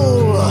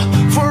soul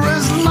for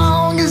as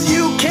long as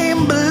you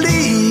can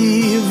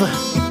believe.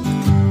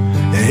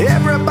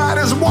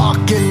 Everybody's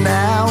walking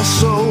now,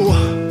 so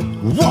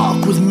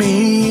walk with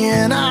me.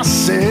 And I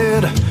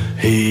said,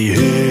 hey,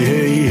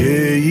 hey,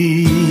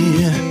 hey,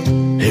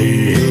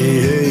 hey.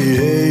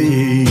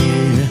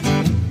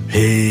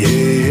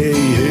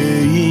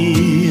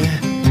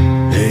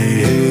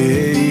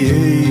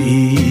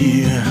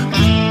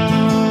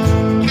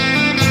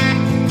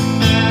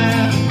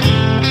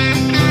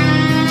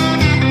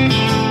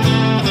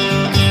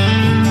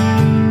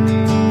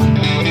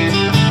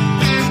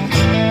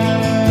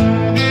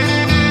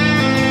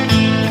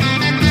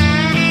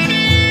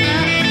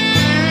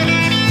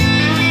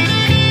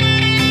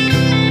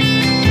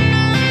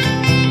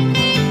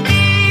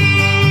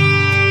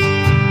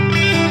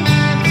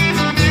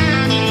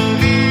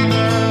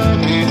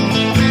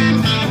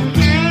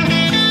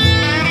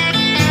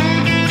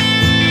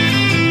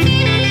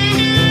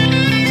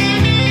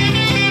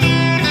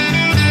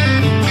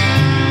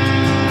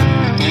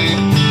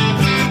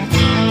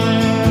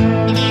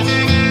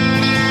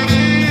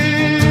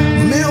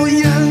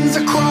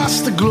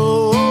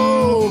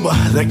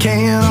 They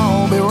can't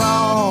all be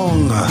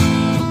wrong.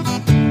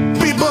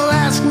 People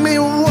ask me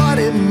what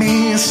it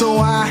means, so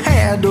I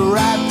had to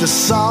write the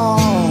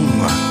song.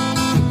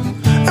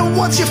 And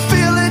once you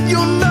feel it,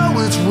 you'll know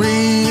it's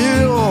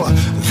real.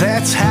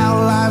 That's how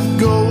life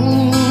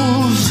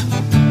goes.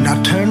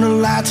 Now turn the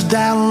lights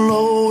down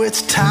low,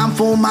 it's time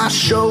for my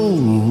show.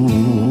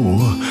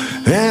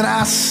 And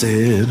I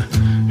said,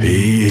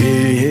 hey,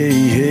 hey,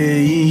 hey,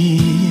 hey.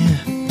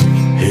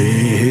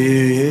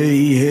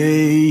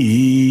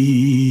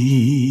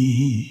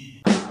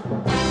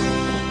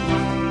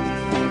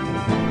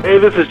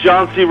 this is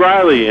John C.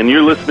 Reilly, and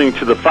you're listening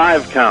to The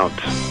 5 Count.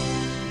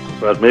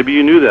 But maybe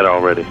you knew that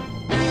already.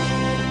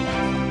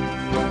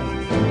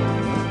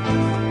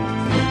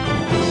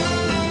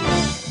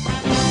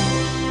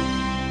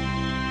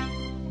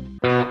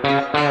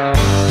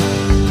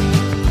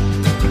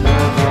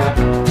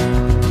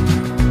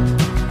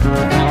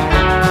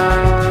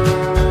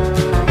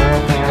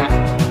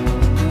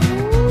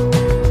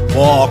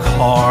 Walk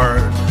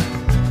hard,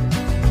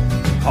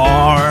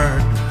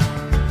 hard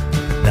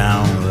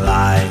down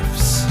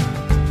life's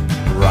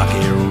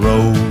rocky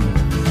road.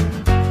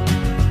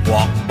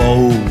 Walk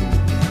bold,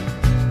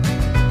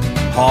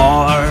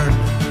 hard,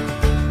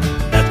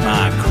 that's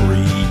my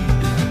creed,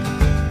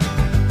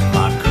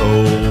 my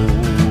code.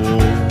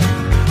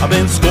 I've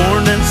been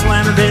scorned and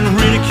slandered and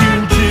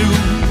ridiculed too.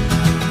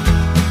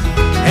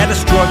 Had to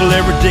struggle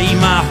every day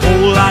my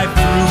whole life through.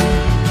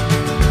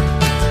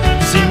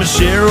 Seen my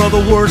share of the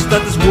worst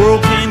that this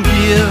world can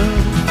give,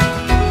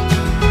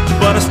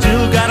 but I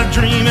still got a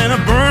dream and a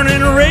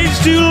burning rage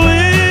to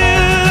live.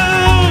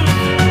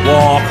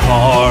 Walk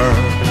hard,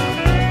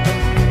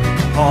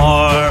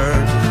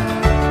 hard,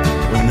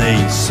 when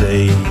they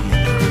say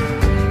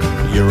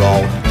you're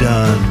all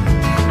done.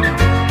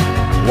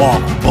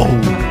 Walk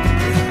bold,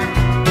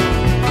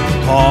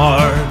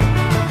 hard,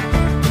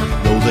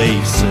 though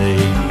they say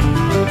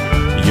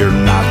you're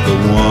not the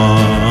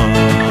one.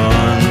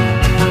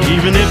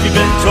 Even if you've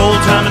been told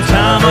time and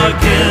time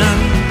again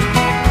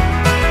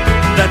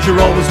that you're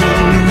always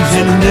gonna lose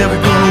and never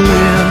gonna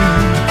win,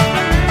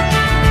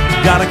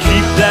 gotta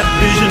keep that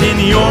vision in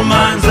your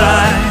mind's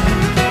eye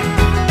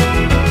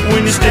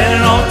when you're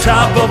standing on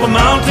top of a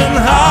mountain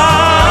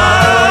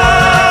high.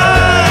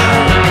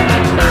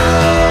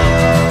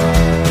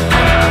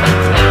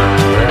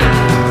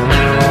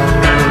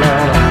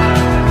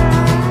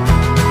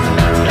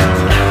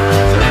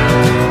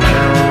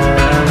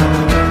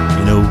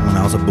 You know, when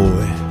I was a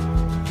boy,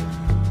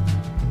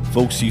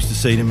 folks used to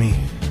say to me,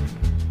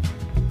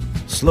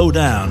 slow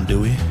down,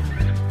 Dewey.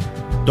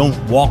 Don't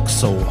walk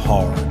so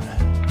hard.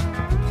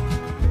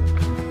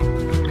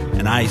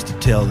 And I used to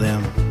tell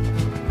them,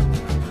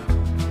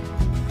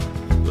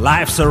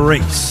 life's a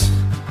race,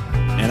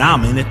 and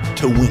I'm in it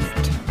to win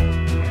it.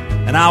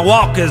 And I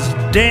walk as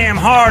damn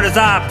hard as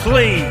I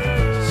please.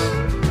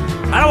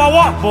 How do I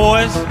walk,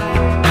 boys?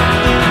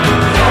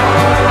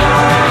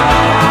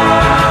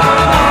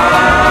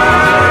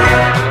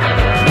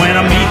 When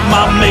I meet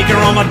my maker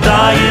on my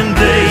dying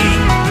day,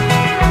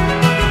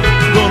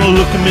 gonna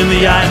look him in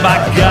the eye and by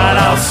God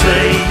I'll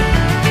say,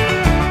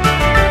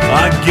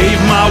 I gave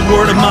my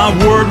word and my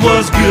word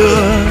was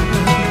good.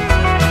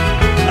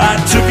 I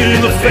took it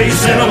in the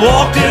face and I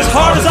walked as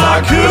hard as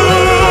I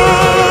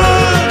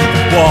could.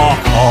 Walk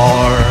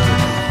hard,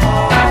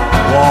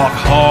 walk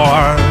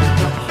hard,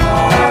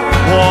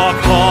 walk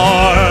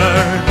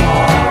hard,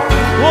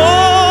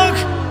 walk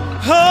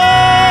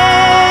hard.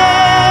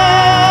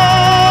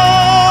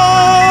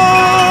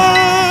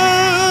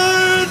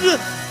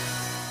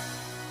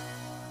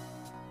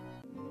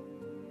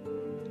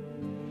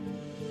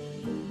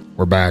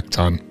 We're back,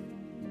 Ton.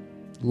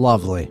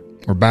 Lovely.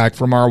 We're back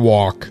from our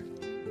walk.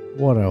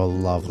 What a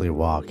lovely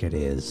walk it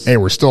is. Hey,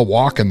 we're still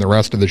walking the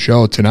rest of the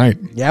show tonight.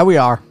 Yeah, we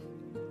are.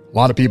 A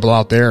lot of people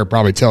out there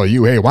probably tell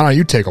you, hey, why don't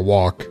you take a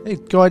walk? Hey,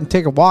 go ahead and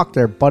take a walk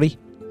there, buddy.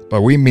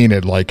 But we mean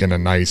it like in a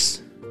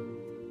nice,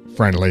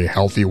 friendly,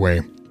 healthy way.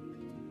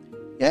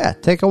 Yeah,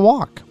 take a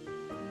walk.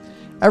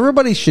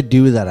 Everybody should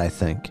do that, I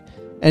think.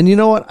 And you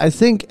know what? I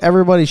think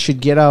everybody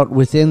should get out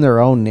within their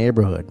own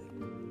neighborhood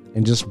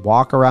and just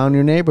walk around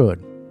your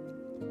neighborhood.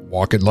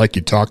 Walk it like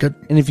you talk it.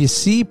 And if you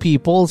see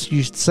people,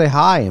 you should say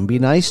hi and be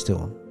nice to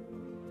them.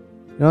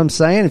 You know what I'm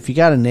saying? If you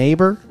got a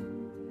neighbor,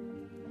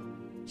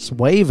 just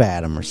wave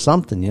at them or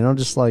something, you know,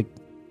 just like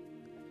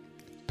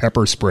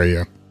pepper spray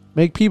you.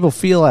 Make people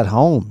feel at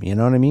home, you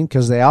know what I mean?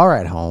 Because they are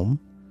at home.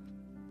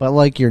 But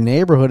like your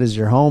neighborhood is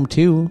your home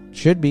too.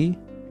 Should be.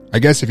 I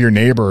guess if your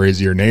neighbor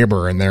is your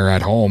neighbor and they're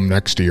at home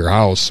next to your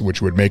house,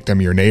 which would make them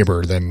your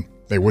neighbor, then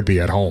they would be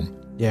at home.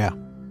 Yeah.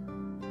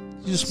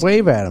 You just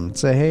wave at them and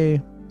say,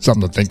 hey.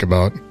 Something to think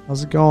about.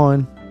 How's it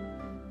going?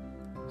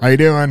 How you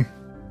doing?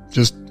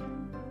 Just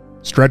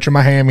stretching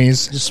my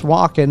hammies. Just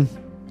walking.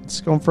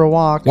 Just going for a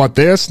walk. What,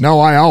 this? No,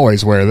 I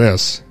always wear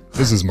this.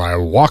 This is my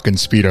walking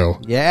Speedo.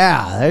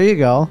 Yeah, there you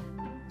go.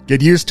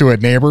 Get used to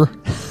it, neighbor.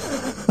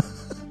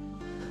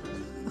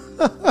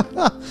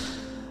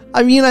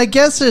 I mean, I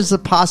guess there's a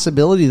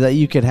possibility that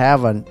you could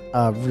have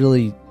a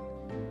really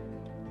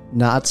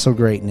not so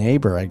great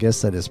neighbor. I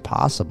guess that is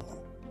possible.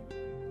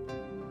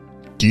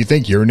 Do you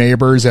think your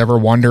neighbors ever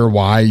wonder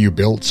why you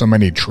built so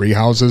many tree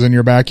houses in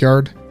your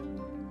backyard?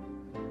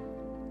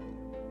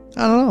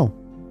 I don't know.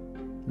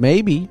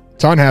 Maybe.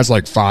 Ton has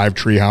like 5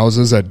 tree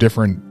houses at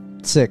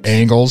different 6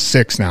 angles.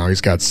 6 now.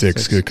 He's got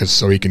 6 because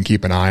so he can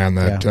keep an eye on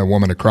that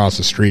woman across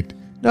the street.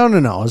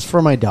 No. It's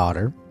for my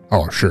daughter.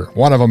 Oh, sure.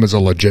 One of them is a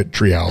legit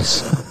tree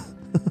house.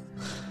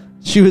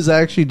 She was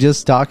actually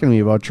just talking to me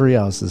about tree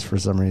houses for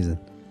some reason.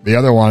 The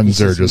other ones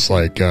are just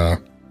like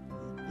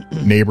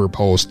neighbor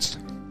posts.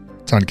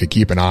 Ton could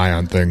keep an eye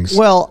on things.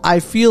 Well, I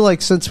feel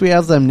like since we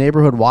have them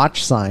neighborhood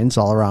watch signs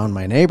all around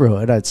my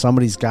neighborhood,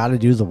 somebody's got to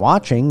do the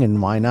watching,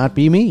 and why not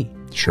be me?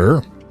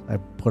 Sure. I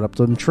put up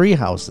them tree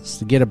houses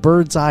to get a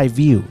bird's eye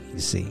view, you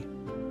see.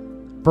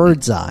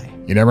 Bird's eye.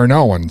 You never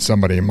know when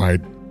somebody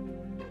might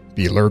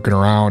be lurking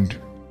around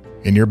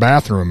in your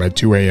bathroom at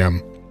 2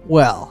 a.m.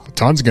 Well,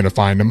 Ton's going to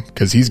find him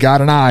because he's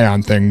got an eye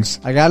on things.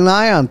 I got an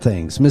eye on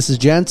things. Mrs.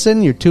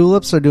 Jensen, your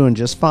tulips are doing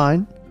just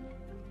fine.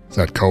 Is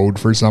that code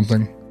for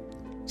something?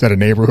 Is that a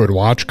neighborhood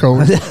watch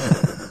code?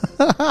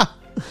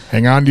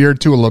 Hang on to your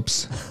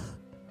tulips.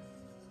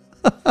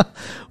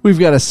 We've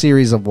got a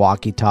series of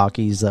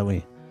walkie-talkies that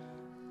we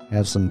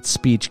have some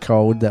speech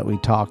code that we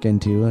talk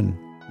into and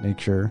make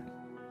sure.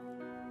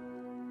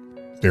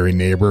 Very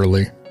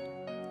neighborly.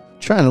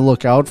 Trying to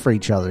look out for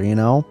each other, you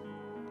know?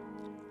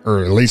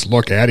 Or at least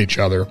look at each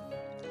other.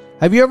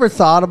 Have you ever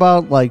thought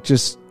about, like,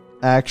 just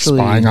actually...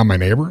 spying on my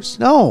neighbors?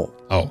 No.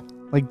 Oh.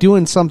 Like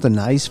doing something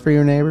nice for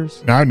your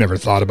neighbors? No, I've never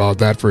thought about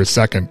that for a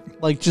second.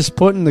 Like just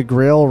putting the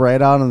grill right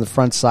out on the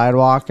front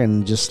sidewalk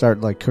and just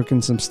start, like,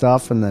 cooking some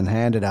stuff and then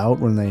hand it out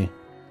when they...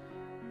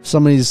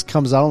 Somebody just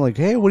comes out like,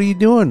 hey, what are you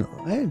doing?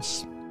 Hey,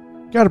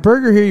 got a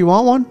burger here. You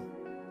want one?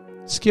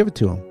 Just give it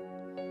to them.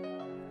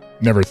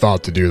 Never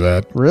thought to do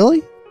that.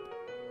 Really?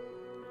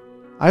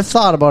 I've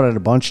thought about it a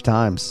bunch of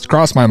times. It's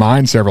crossed my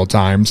mind several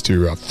times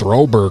to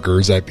throw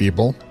burgers at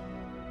people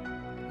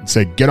and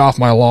say, get off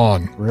my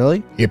lawn.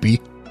 Really?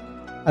 Hippie.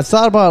 I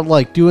thought about,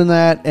 like, doing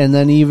that and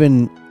then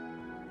even,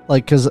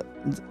 like, because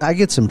I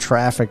get some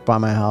traffic by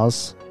my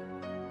house.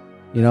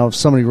 You know, if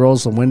somebody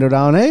rolls the window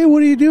down, hey,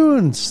 what are you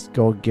doing? Just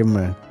go give them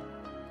a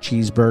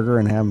cheeseburger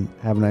and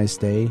have a nice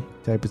day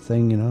type of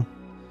thing, you know?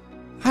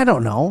 I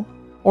don't know.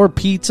 Or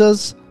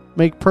pizzas.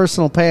 Make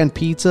personal pan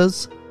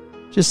pizzas.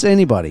 Just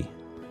anybody.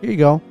 Here you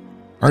go.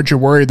 Aren't you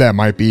worried that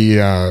might be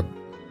kind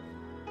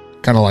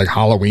of like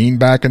Halloween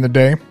back in the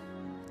day?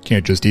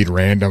 Can't just eat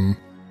random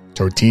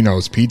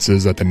Totino's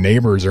pizzas that the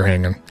neighbors are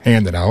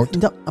handing out.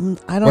 No,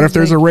 I don't. What if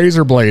there's a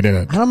razor blade in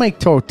it? I don't make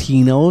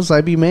Totino's.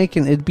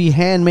 It'd be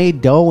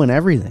handmade dough and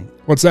everything.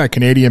 What's that,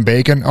 Canadian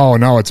bacon? Oh,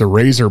 no, it's a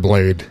razor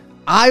blade.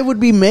 I would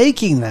be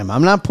making them.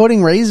 I'm not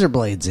putting razor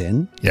blades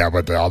in. Yeah,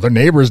 but the other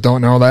neighbors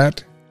don't know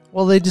that.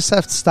 Well, they just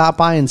have to stop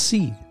by and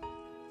see.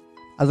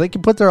 They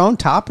can put their own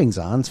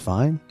toppings on. It's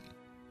fine.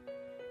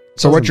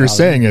 So what you're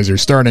saying is you're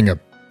starting a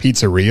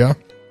pizzeria?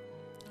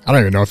 I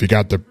don't even know if you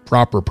got the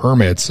proper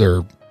permits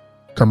or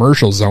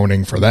commercial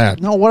zoning for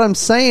that. No, what I'm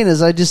saying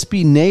is I just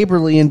be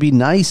neighborly and be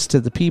nice to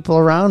the people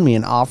around me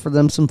and offer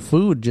them some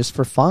food just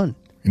for fun.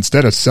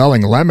 Instead of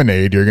selling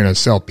lemonade, you're going to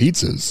sell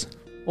pizzas.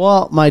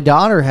 Well, my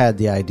daughter had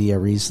the idea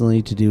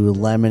recently to do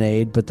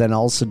lemonade, but then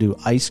also do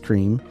ice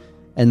cream.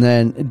 And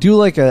then do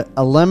like a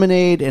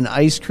lemonade and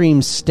ice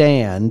cream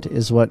stand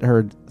is what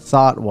her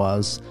thought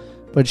was.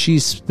 But she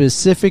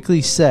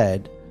specifically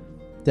said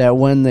that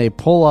when they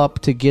pull up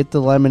to get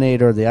the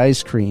lemonade or the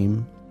ice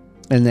cream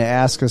and they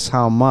ask us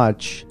how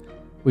much,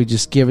 we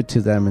just give it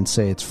to them and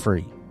say it's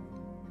free.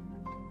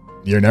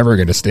 You're never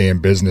going to stay in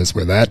business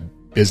with that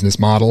business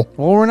model.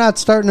 Well, we're not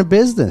starting a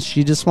business.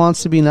 She just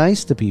wants to be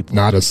nice to people.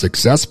 Not a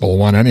successful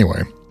one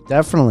anyway.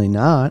 Definitely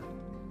not.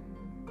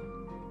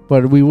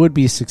 But we would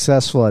be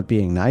successful at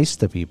being nice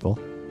to people.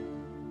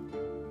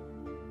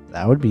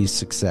 That would be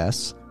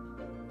success.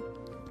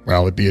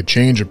 Well, it'd be a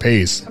change of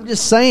pace. I'm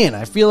just saying,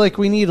 I feel like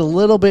we need a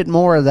little bit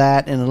more of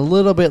that and a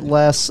little bit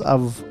less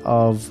of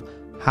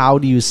how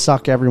do you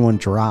suck everyone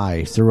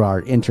dry through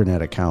our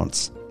internet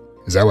accounts.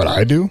 Is that what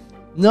I do?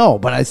 No,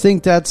 but I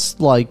think that's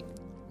like...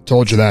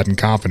 Told you that in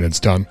confidence,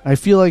 Ton. I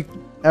feel like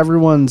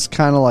everyone's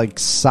kind of like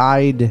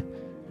side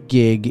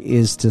gig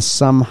is to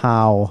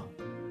somehow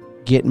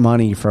get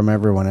money from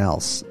everyone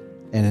else.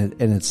 And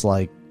it's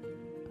like,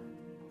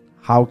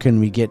 how can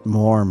we get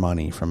more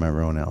money from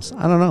everyone else?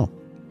 I don't know.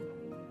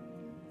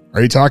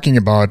 Are you talking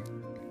about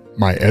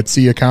my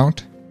Etsy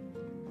account?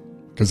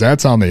 Because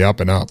that's on the up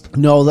and up.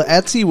 No, the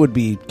Etsy would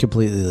be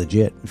completely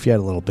legit if you had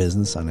a little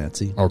business on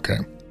Etsy. Okay.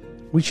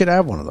 We should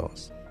have one of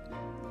those.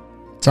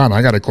 Ton,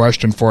 I got a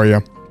question for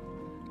you.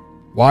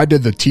 Why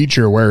did the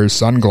teacher wear his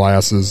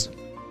sunglasses?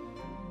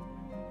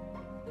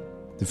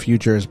 The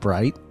future is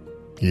bright?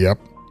 Yep.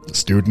 The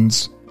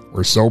students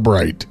were so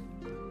bright.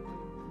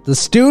 The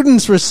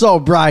students were so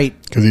bright.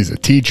 Because he's a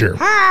teacher.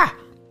 Ha!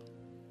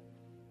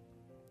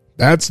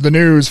 That's the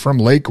news from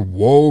Lake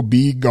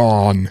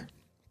Wobegon.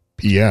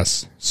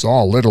 P.S.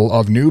 Saw little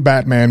of new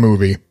Batman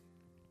movie.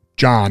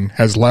 John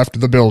has left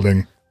the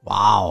building.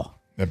 Wow.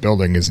 That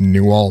building is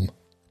New Ulm.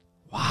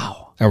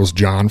 Wow. That was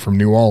John from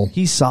New Ulm.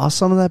 He saw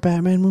some of that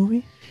Batman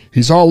movie?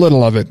 He saw a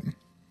little of it.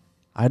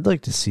 I'd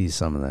like to see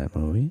some of that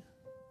movie.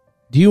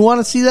 Do you want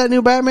to see that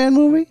new Batman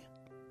movie?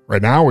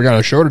 Right now, we got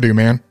a show to do,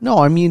 man. No,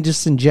 I mean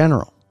just in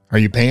general. Are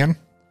you paying?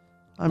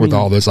 I With mean,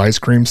 all this ice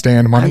cream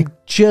stand money? I'm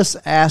just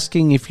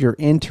asking if you're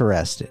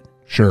interested.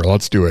 Sure,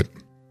 let's do it.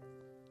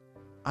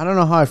 I don't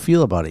know how I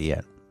feel about it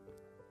yet.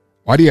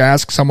 Why do you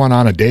ask someone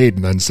on a date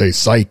and then say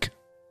psych?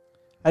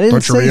 I didn't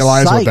Don't you say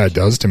realize psych. what that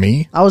does to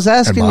me? I was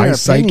asking and my your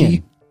psyche?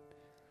 opinion.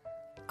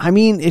 I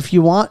mean, if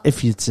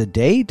it's a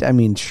date, I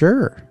mean,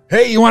 sure.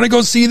 Hey, you want to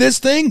go see this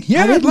thing?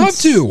 Yeah, I'd love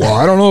to. Well,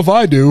 I don't know if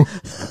I do.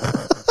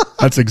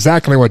 That's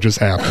exactly what just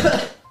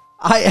happened.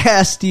 I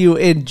asked you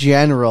in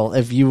general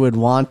if you would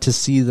want to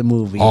see the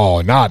movie.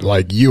 Oh, not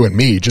like you and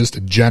me, just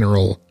a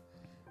general,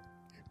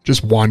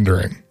 just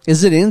wondering.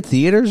 Is it in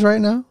theaters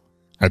right now?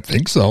 I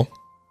think so.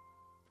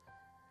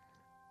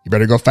 You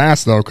better go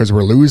fast, though, because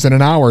we're losing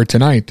an hour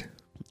tonight.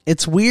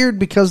 It's weird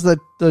because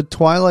the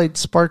Twilight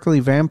sparkly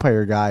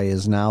vampire guy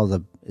is now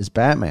is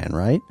Batman,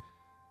 right?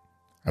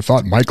 I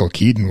thought Michael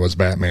Keaton was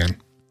Batman.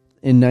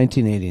 In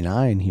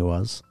 1989, he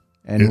was.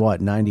 And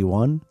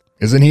 91?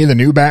 Isn't he the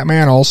new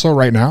Batman also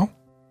right now?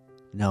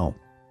 No.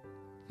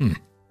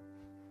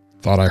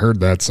 Thought I heard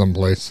that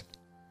someplace.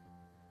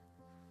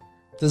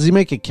 Does he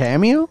make a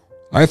cameo?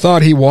 I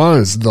thought he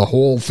was the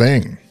whole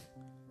thing.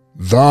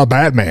 The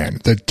Batman,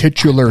 the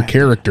titular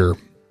character.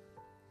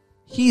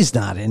 He's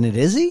not in it,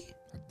 is he?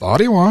 I thought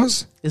he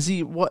was. Is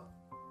he what?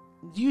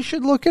 You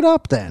should look it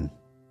up then.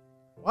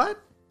 What?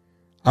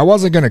 I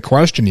wasn't going to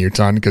question you,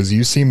 Ton, because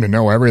you seem to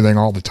know everything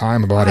all the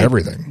time about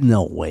everything.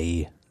 No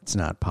way. It's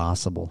not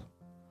possible.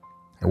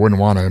 I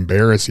wouldn't want to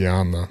embarrass you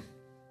on the...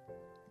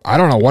 I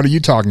don't know. What are you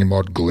talking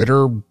about?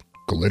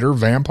 Glitter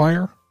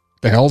vampire?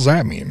 The hell's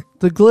that mean?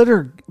 The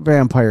glitter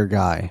vampire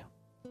guy.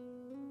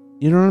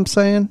 You know what I'm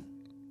saying?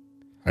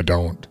 I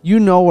don't. You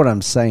know what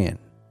I'm saying.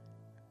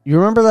 You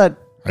remember that?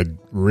 I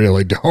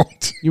really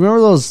don't. You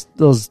remember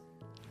those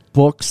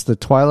books, the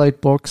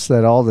Twilight books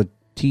that all the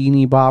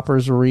teeny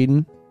boppers were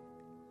reading?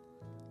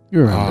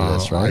 You remember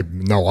this, right? I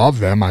know of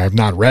them. I have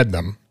not read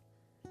them.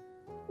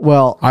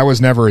 Well, I was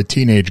never a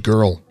teenage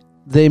girl.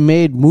 They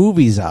made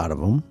movies out of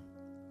them.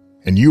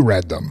 And you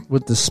read them.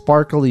 With the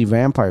sparkly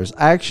vampires.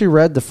 I actually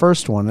read the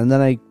first one, and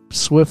then I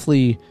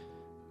swiftly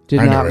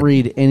did not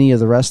read any of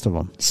the rest of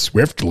them.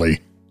 Swiftly?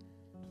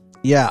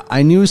 Yeah,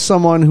 I knew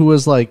someone who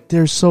was like,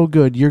 they're so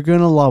good. You're going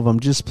to love them.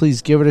 Just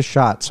please give it a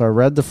shot. So I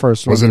read the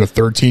first one. Was it a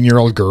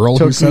 13-year-old girl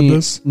who said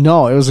this?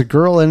 No, it was a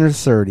girl in her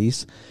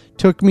 30s.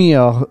 Took me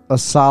a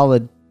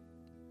solid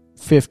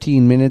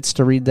 15 minutes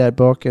to read that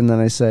book, and then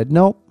I said,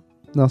 nope,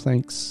 no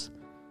thanks.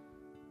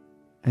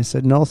 I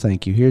said, no,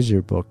 thank you. Here's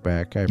your book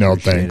back. I No,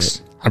 appreciate thanks.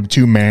 it. I'm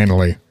too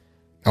manly.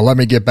 Now let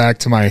me get back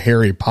to my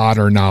Harry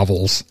Potter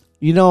novels.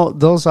 You know,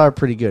 those are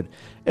pretty good.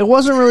 It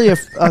wasn't really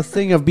a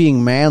thing of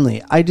being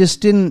manly. I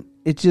just didn't,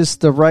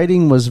 the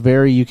writing was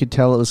very, you could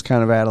tell it was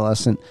kind of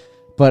adolescent.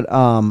 But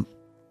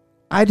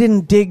I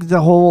didn't dig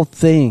the whole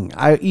thing.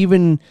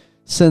 Even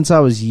since I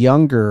was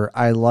younger,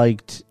 I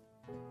liked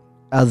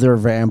other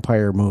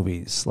vampire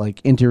movies, like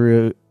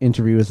Interview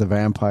with a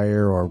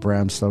Vampire or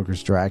Bram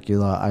Stoker's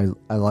Dracula.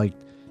 I liked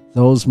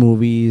those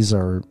movies,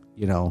 or,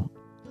 you know,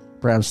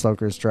 Bram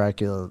Stoker's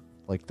Dracula,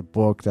 like the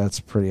book,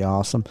 that's pretty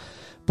awesome.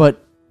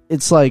 But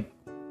it's like,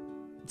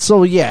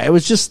 so yeah, it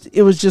was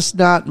just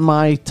not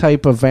my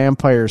type of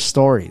vampire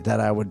story that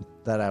I would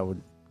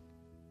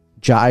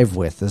jive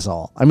with, is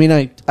all. I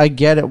mean, I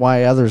get it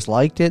why others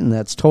liked it, and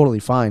that's totally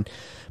fine.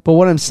 But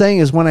what I'm saying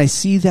is, when I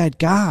see that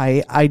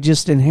guy, I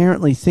just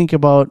inherently think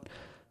about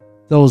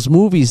those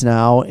movies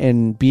now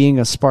and being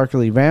a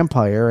sparkly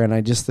vampire, and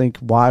I just think,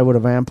 why would a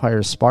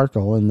vampire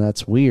sparkle? And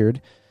that's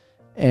weird.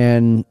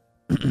 And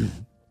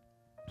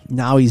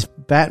now he's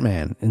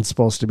Batman and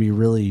supposed to be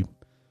really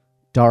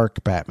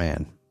dark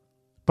Batman.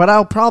 But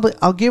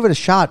I'll give it a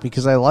shot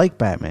because I like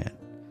Batman.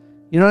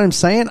 You know what I'm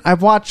saying?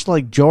 I've watched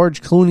like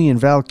George Clooney and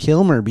Val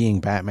Kilmer being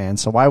Batman,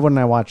 so why wouldn't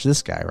I watch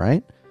this guy,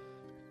 right?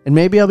 And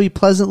maybe I'll be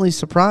pleasantly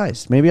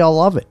surprised. Maybe I'll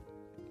love it.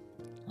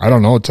 I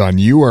don't know, Ton.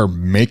 You are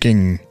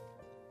making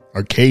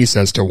a case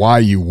as to why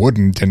you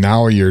wouldn't, and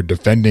now you're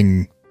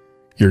defending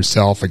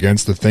yourself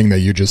against the thing that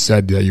you just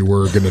said that you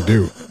were going to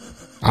do.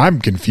 I'm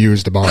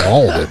confused about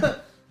all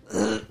of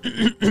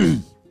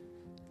it.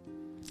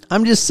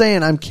 I'm just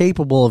saying I'm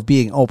capable of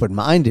being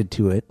open-minded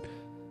to it.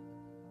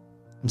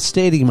 I'm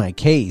stating my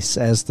case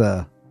as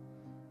to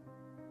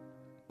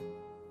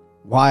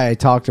why I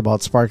talked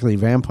about sparkly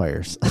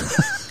vampires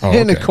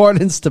in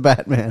accordance to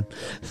Batman.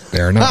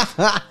 Fair enough.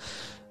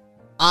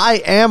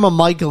 I am a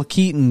Michael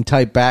Keaton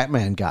type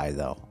Batman guy,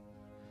 though.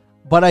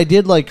 But I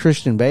did like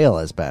Christian Bale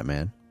as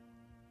Batman.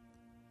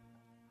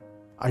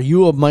 Are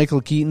you a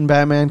Michael Keaton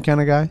Batman kind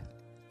of guy?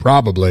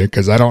 Probably,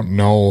 because I don't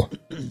know.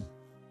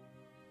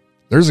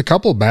 There's a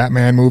couple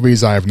Batman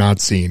movies I have not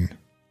seen.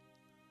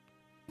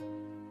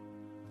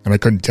 And I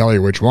couldn't tell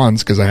you which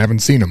ones because I haven't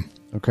seen them.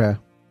 Okay.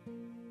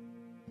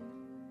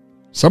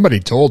 Somebody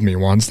told me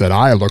once that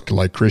I looked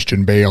like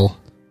Christian Bale.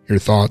 Your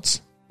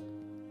thoughts?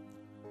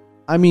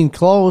 I mean,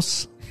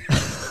 close.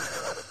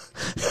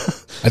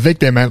 I think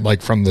they meant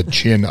like from the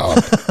chin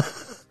up.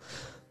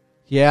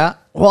 Yeah.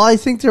 Well, I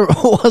think there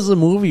was a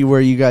movie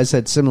where you guys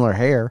had similar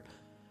hair,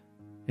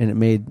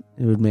 and it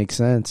would make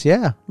sense.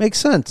 Yeah, makes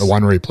sense. The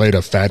one where he played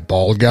a fat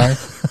bald guy?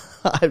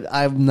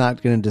 I'm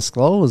not going to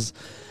disclose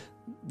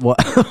what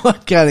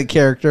kind of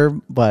character,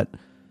 but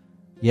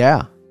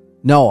yeah.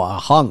 No, a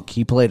hunk.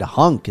 He played a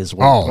hunk is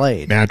what he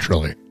played.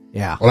 Naturally.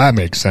 Yeah. Well, that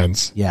makes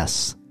sense.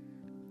 Yes.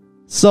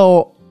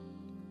 So,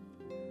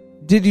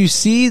 Did you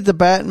see the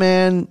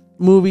Batman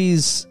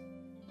movies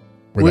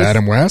With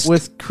Adam West?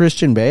 with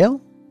Christian Bale?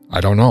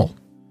 I don't know.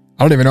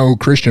 I don't even know who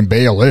Christian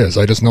Bale is.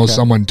 I just know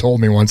someone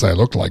told me once I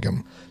looked like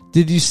him.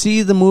 Did you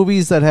see the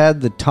movies that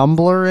had the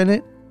tumbler in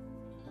it?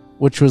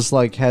 Which was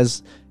like,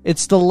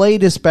 it's the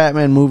latest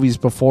Batman movies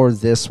before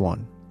this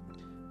one.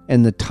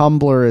 And the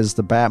tumbler is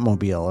the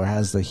Batmobile, or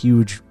has the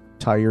huge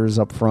tires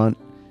up front.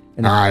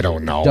 And I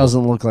don't know. It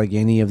doesn't look like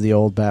any of the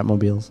old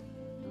Batmobiles.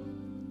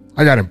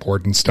 I got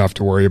important stuff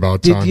to worry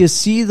about, Did son. you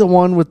see the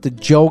one with the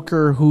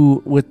Joker,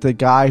 with the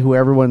guy who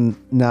everyone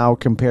now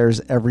compares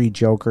every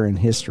Joker in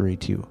history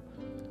to?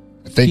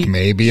 I think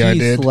maybe I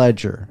did.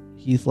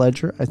 Heath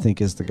Ledger, I think,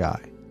 is the guy.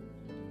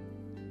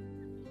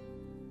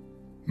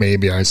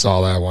 Maybe I saw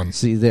that one.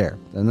 See there.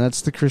 And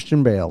that's the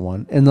Christian Bale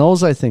one. And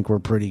those, I think, were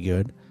pretty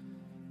good.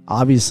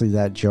 Obviously,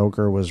 that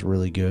Joker was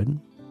really good.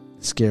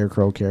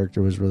 Scarecrow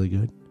character was really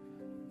good.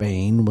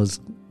 Bane was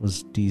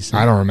decent.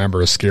 I don't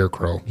remember a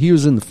Scarecrow. He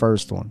was in the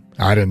first one.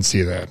 I didn't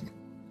see that.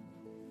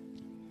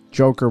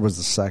 Joker was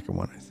the second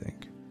one, I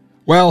think.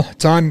 Well,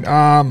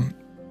 Ton,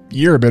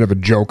 you're a bit of a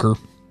joker.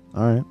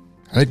 All right.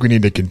 I think we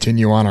need to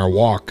continue on our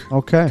walk.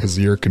 Okay. Because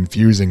you're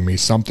confusing me.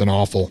 Something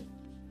awful.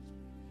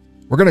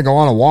 We're going to go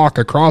on a walk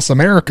across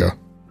America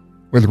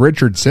with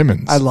Richard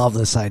Simmons. I love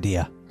this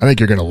idea. I think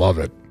you're going to love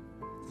it.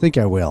 I think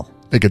I will.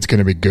 I think it's going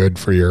to be good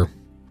for your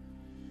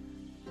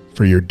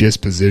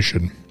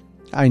disposition.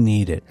 I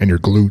need it. And your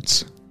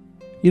glutes.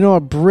 You know, a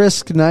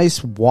brisk,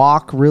 nice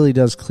walk really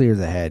does clear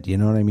the head. You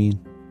know what I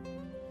mean?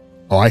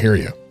 Oh, I hear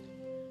you.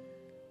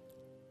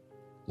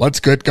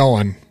 Let's get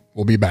going.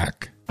 We'll be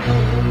back.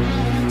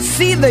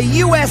 See the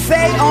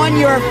USA on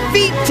your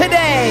feet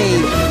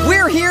today.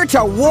 We're here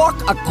to walk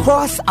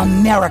across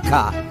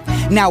America.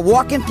 Now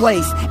walk in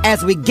place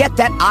as we get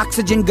that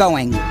oxygen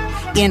going.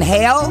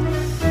 Inhale.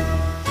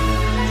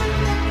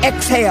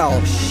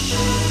 Exhale.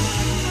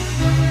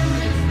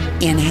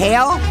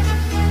 Inhale.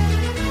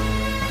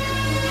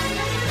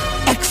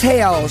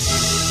 Exhale.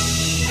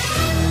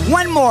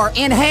 One more.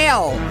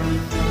 Inhale.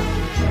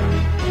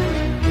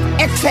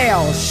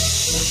 Exhale.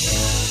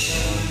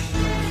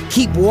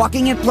 Keep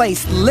walking in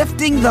place,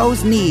 lifting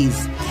those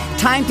knees.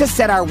 Time to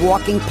set our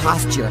walking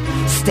posture.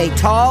 Stay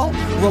tall,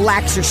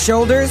 relax your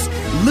shoulders,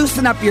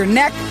 loosen up your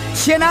neck,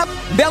 chin up,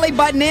 belly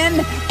button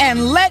in,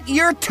 and let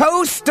your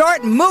toes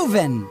start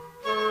moving.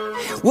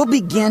 We'll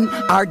begin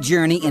our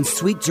journey in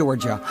sweet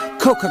Georgia.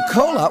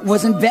 Coca-Cola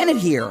was invented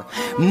here.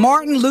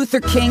 Martin Luther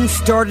King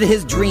started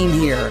his dream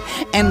here.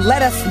 And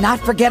let us not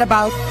forget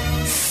about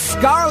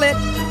Scarlet.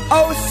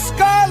 Oh,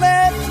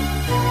 Scarlet!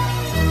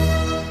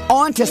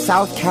 On to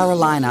South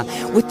Carolina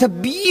with the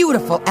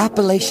beautiful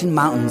Appalachian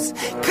Mountains.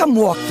 Come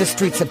walk the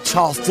streets of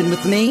Charleston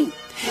with me.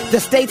 The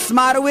state's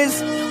motto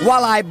is,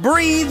 while I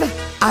breathe,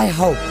 I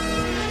hope.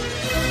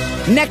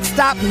 Next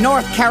stop,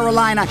 North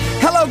Carolina.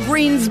 Hello,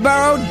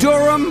 Greensboro,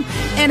 Durham,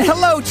 and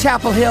hello,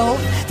 Chapel Hill.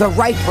 The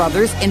Wright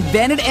brothers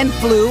invented and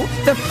flew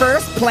the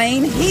first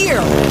plane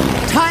here.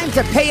 Time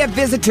to pay a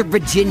visit to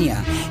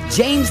Virginia.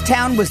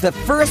 Jamestown was the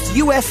first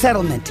U.S.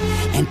 settlement,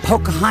 and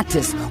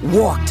Pocahontas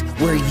walked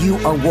where you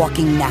are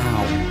walking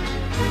now.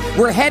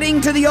 We're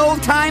heading to the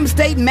old-time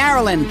state,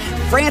 Maryland.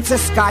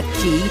 Francis Scott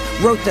Key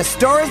wrote the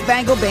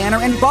Star-Spangled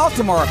Banner in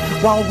Baltimore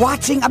while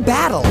watching a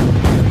battle.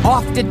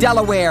 Off to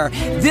Delaware.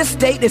 This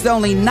state is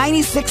only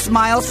 96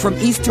 miles from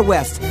east to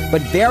west,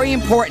 but very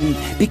important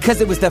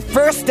because it was the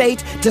first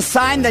state to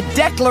sign the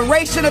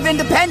Declaration of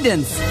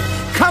Independence.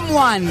 Come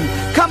one,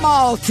 come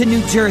all to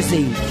New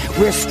Jersey.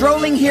 We're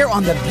strolling here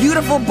on the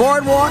beautiful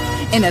boardwalk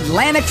in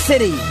Atlantic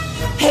City.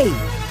 Hey,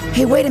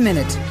 wait a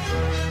minute.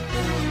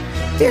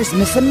 There's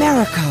Miss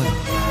America.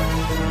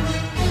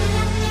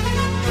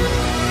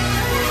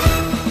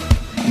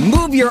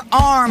 Move your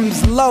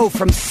arms low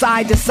from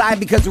side to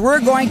side because we're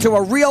going to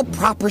a real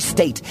proper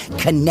state,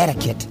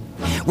 Connecticut.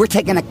 We're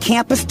taking a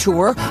campus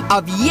tour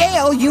of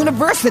Yale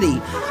University.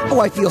 Oh,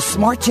 I feel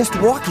smart just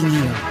walking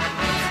here.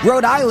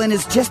 Rhode Island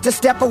is just a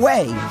step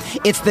away.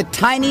 It's the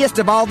tiniest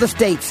of all the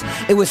states.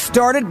 It was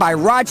started by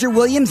Roger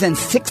Williams in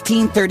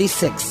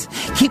 1636.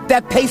 Keep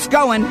that pace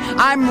going.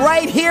 I'm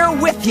right here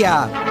with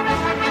ya.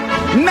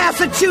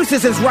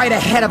 Massachusetts is right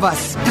ahead of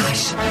us.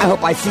 Gosh, I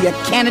hope I see a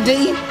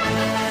Kennedy.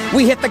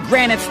 We hit the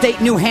Granite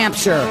State, New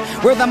Hampshire,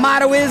 where the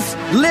motto is,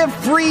 live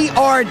free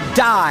or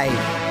die.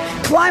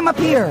 Climb up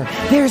here.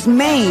 There's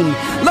Maine.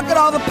 Look at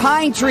all the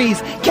pine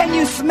trees. Can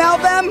you smell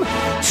them?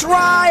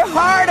 Try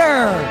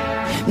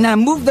harder. Now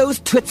move those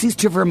tootsies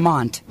to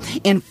Vermont.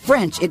 In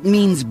French, it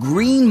means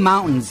green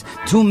mountains.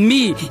 To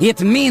me, it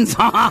means,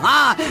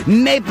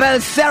 maple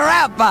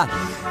syrup.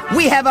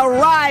 We have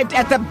arrived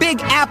at the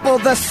Big Apple,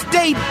 the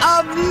state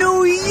of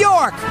New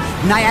York.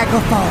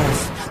 Niagara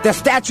Falls, the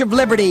Statue of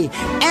Liberty,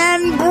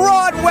 and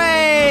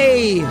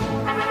Broadway.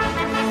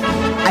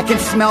 I can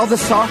smell the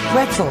soft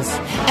pretzels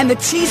and the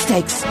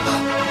cheesesteaks.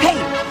 Hey,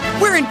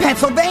 we're in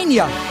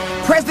Pennsylvania.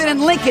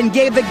 President Lincoln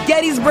gave the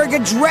Gettysburg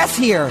Address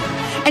here.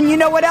 And you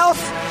know what else?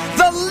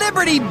 The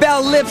Liberty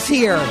Bell lives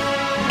here.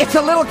 It's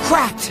a little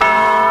cracked,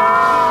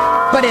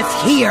 but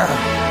it's here.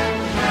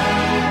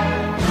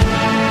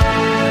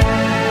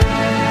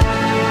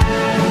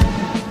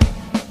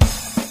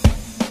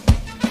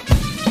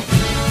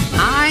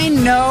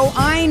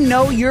 I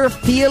know you're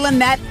feeling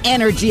that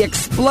energy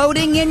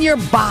exploding in your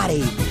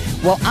body.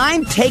 Well,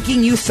 I'm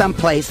taking you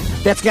someplace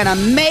that's gonna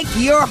make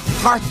your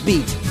heart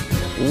beat.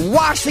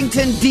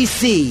 Washington,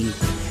 D.C.,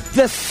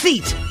 the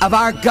seat of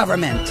our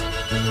government.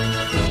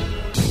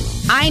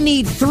 I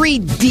need 3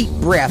 deep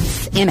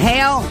breaths.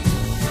 Inhale.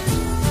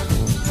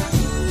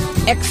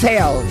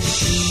 Exhale.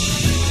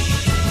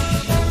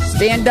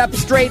 Stand up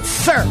straight,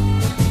 sir.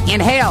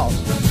 Inhale.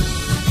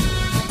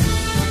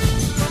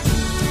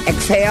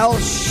 Exhale.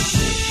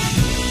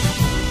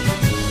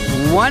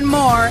 One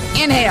more.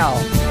 Inhale.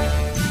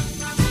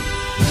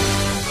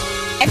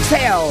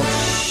 Exhale.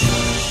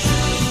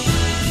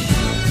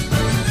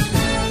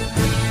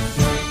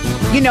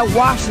 You know,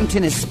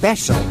 Washington is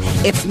special.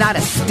 It's not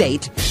a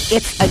state,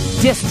 it's a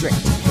district,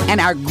 and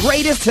our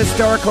greatest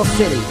historical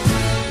city.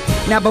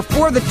 Now,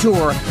 before the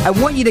tour, I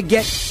want you to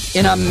get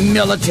in a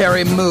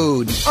military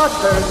mood. I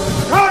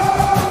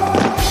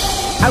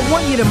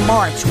want you to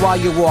march while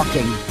you're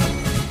walking.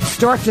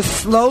 Start to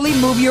slowly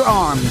move your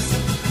arms.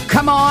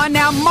 Come on,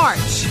 now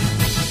march.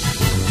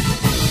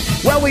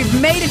 Well, we've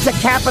made it to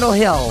Capitol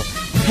Hill.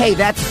 Hey,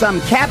 that's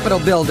some Capitol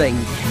building.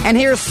 And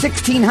here's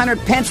 1600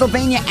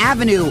 Pennsylvania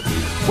Avenue,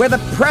 where the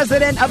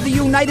President of the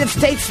United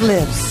States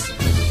lives.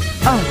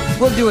 Oh,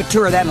 we'll do a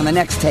tour of that on the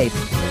next tape.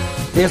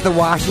 There's the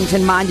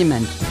Washington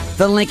Monument,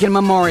 the Lincoln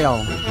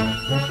Memorial.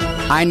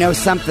 I know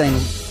something.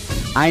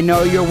 I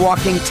know you're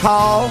walking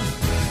tall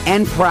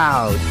and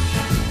proud.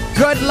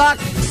 Good luck,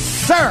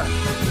 sir.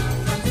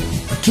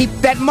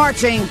 Keep that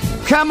marching.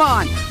 Come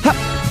on. Hup,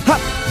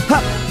 hup,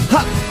 hup,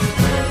 hup.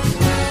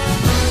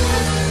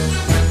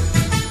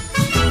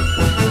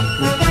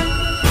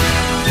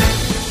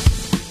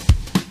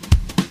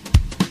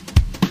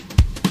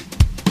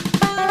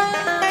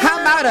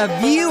 A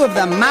view of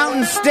the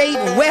mountain state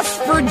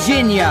West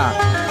Virginia.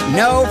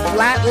 No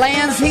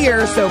flatlands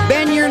here, so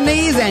bend your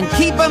knees and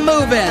keep 'em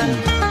moving.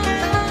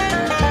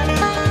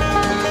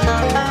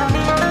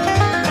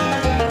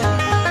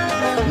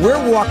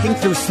 We're walking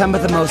through some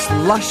of the most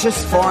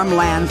luscious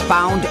farmland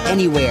found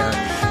anywhere.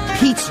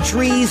 Peach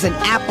trees and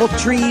apple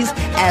trees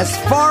as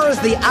far as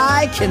the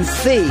eye can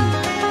see.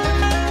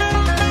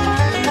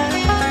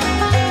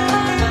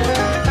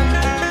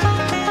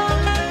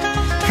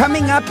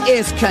 Coming up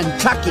is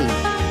Kentucky.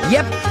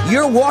 Yep,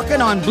 you're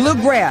walking on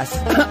bluegrass.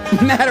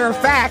 Matter of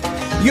fact,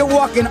 you're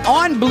walking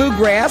on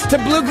bluegrass to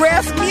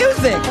bluegrass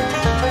music.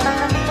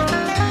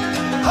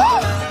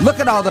 Look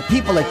at all the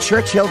people at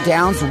Churchill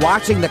Downs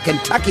watching the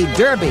Kentucky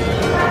Derby.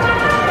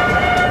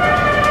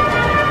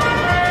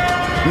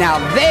 Now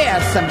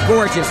there's some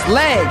gorgeous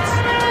legs.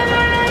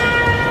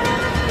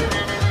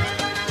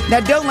 Now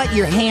don't let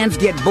your hands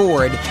get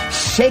bored.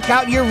 Shake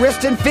out your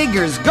wrist and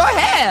fingers. Go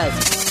ahead.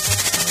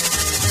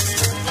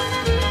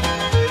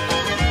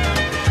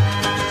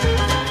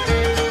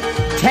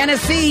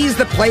 Tennessee's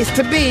the place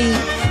to be.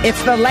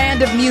 It's the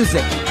land of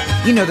music.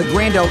 You know, the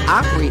Grand Ole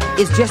Opry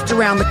is just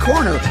around the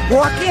corner.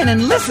 Walk in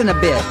and listen a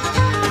bit.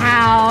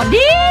 Howdy!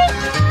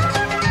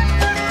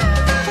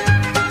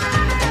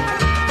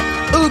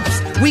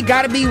 Oops, we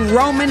gotta be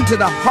roaming to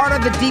the heart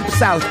of the Deep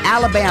South,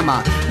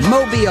 Alabama,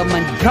 Mobile,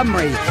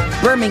 Montgomery,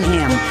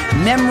 Birmingham.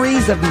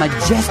 Memories of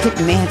majestic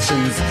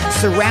mansions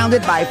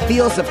surrounded by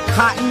fields of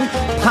cotton,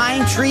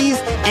 pine trees,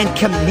 and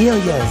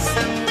camellias.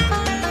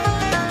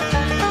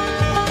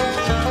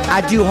 I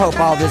do hope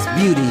all this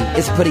beauty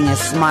is putting a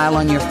smile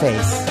on your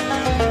face.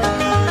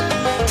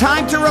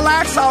 Time to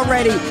relax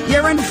already.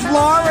 You're in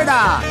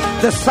Florida,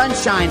 the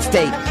Sunshine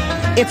State.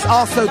 It's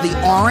also the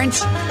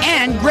Orange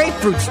and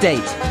Grapefruit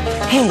State.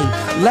 Hey,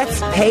 let's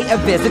pay a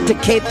visit to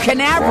Cape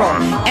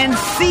Canaveral and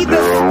see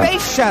the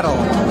space shuttle.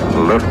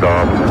 Lift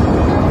off.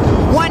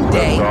 One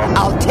day,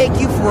 I'll take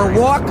you for a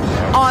walk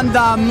on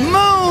the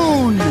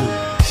moon.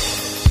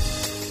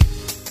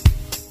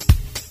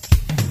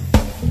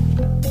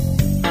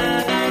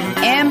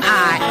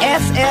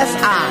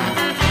 M-I-S-S-I.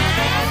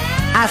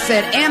 I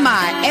said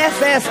M-I-S-S-I-S-S-I-P-P-I.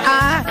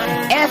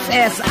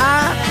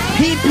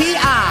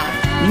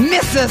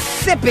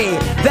 Mississippi,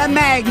 the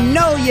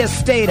Magnolia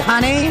State,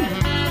 honey.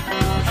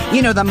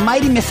 You know, the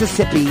mighty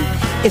Mississippi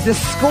is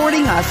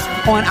escorting us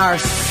on our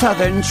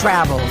southern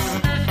travels.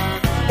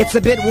 It's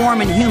a bit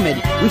warm and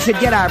humid. We should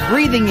get our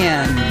breathing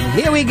in.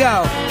 Here we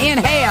go.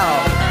 Inhale.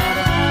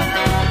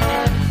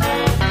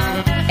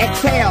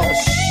 Exhale.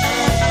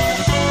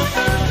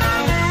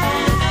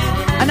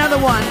 Another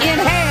one.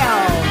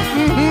 Inhale.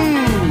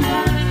 Mm-hmm.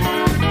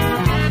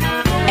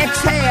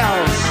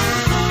 Exhale.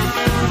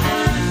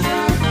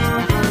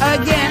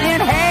 Again.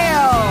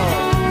 Inhale.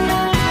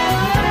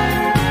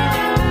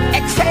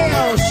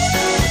 Exhale.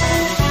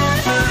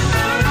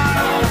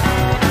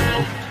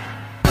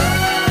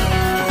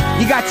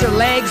 You got your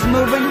legs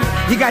moving.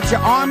 You got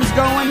your arms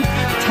going.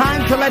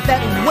 Time to let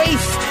that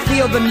waist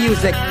feel the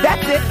music.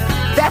 That's it.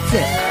 That's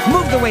it.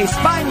 Move the waist.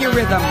 Find your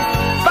rhythm.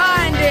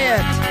 Find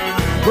it.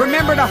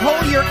 Remember to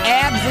hold your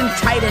abs in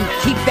tight and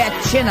keep that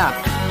chin up.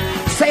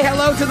 Say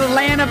hello to the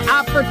land of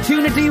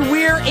opportunity.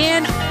 We're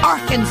in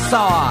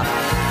Arkansas.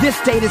 This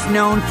state is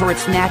known for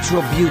its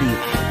natural beauty.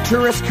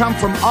 tourists come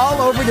from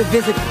all over to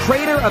visit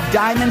Crater of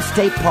Diamond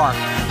State Park,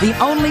 the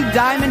only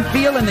diamond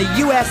field in the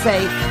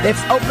USA that's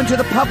open to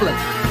the public.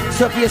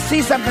 So if you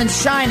see something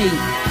shiny,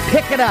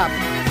 pick it up.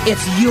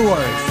 It's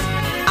yours.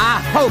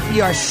 I hope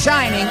you're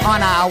shining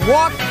on our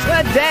walk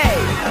today.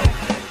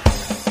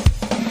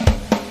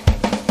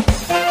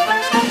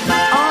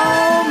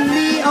 Oh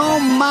me, oh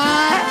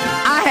my,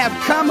 I have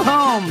come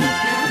home.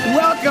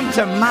 Welcome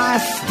to my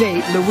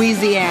state,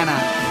 Louisiana.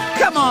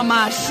 Come on,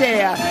 my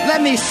share.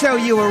 Let me show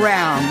you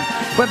around.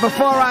 But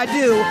before I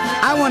do,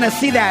 I want to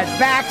see that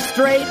back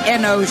straight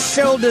and those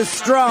shoulders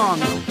strong.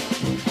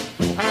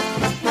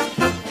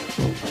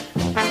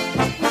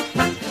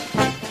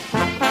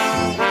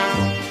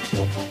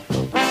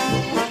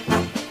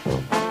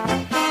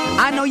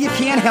 I know you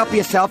can't help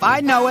yourself.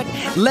 I know it.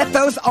 Let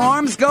those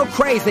arms go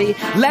crazy.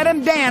 Let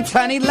them dance,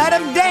 honey. Let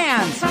them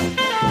dance.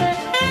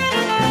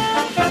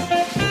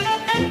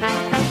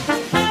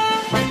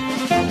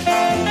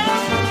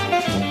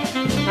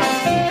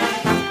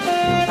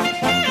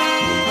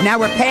 Now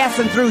we're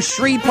passing through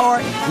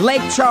Shreveport,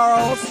 Lake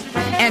Charles,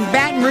 and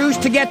Baton Rouge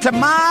to get to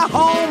my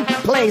home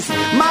place,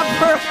 my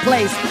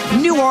birthplace,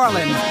 New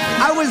Orleans.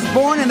 I was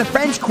born in the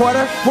French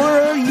Quarter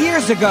 4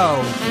 years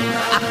ago.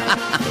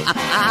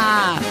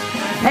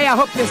 Hey, I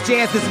hope this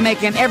jazz is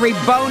making every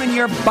bone in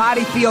your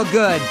body feel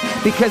good,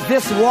 because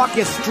this walk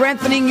is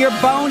strengthening your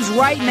bones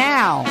right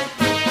now.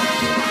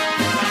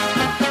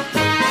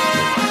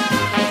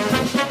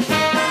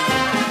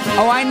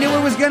 Oh, I knew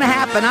it was going to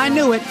happen. I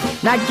knew it.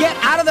 Now get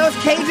out of those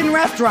Cajun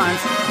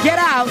restaurants. Get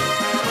out.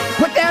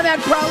 Put down that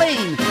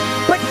praline.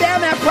 Put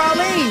down that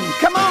praline.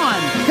 Come on.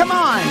 Come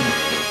on.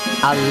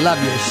 I love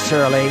you,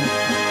 Shirley.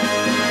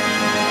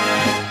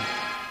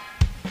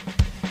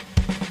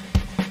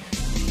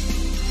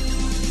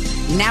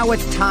 Now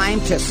it's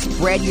time to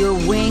spread your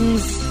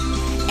wings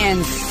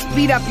and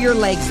speed up your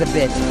legs a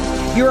bit.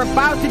 You're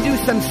about to do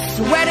some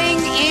sweating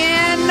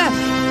in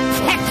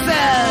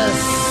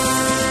Texas.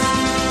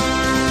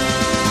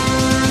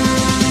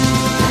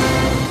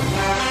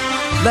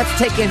 Let's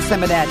take in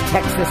some of that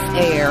Texas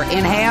air.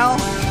 Inhale.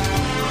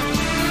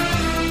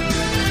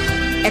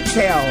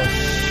 Exhale.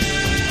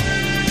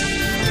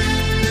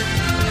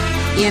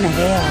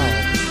 Inhale.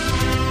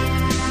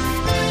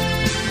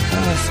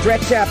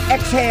 Stretch up.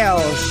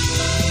 Exhale.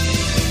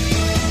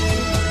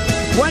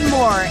 One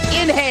more.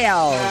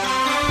 Inhale.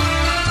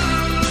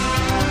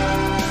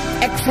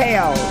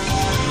 Exhale.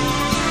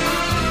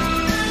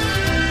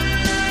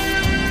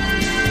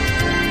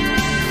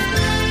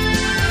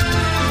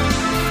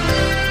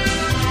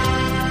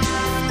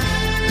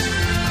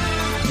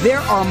 There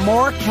are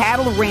more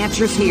cattle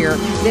ranchers here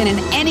than in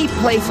any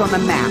place on the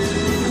map.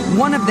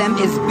 One of them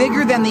is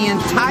bigger than the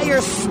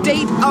entire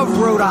state of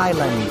Rhode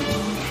Island.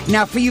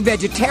 Now, for you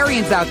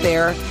vegetarians out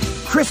there,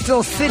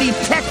 Crystal City,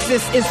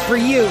 Texas is for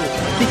you,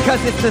 because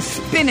it's the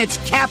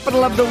spinach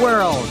capital of the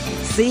world.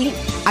 See?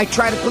 I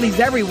try to please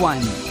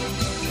everyone.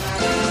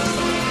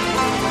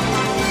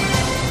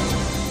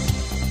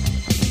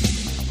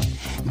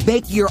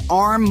 Make your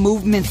arm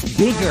movements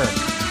bigger.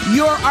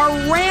 You're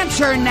a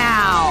rancher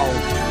now.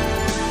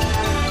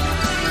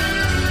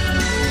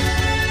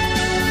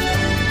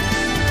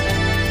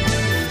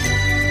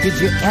 Did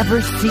you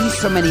ever see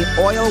so many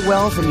oil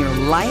wells in your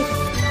life?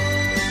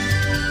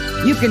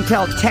 You can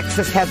tell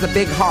Texas has a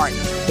big heart.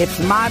 Its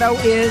motto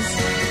is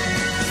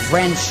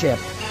friendship.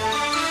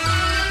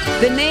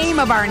 The name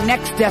of our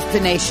next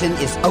destination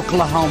is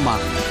Oklahoma.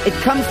 It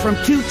comes from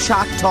two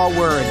Choctaw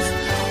words.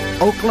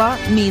 Okla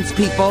means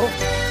people,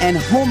 and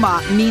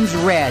Homa means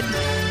red.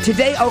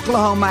 Today,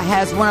 Oklahoma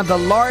has one of the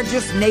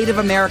largest Native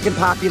American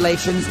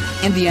populations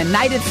in the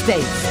United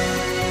States.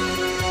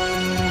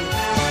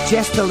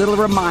 Just a little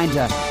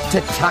reminder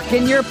to tuck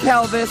in your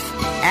pelvis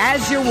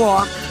as you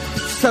walk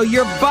so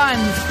your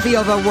buns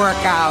feel the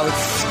workout.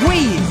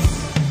 Squeeze.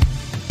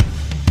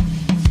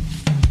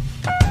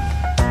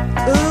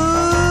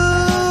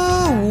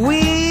 Ooh,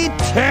 we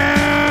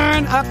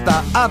turn up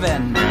the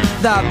oven.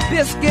 The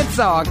biscuits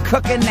are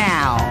cooking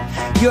now.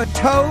 Your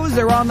toes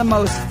are on the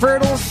most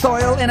fertile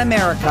soil in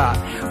America.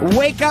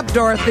 Wake up,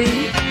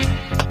 Dorothy.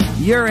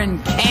 You're in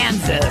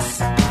Kansas.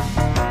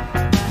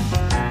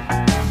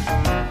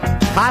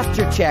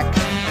 Posture check.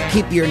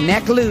 Keep your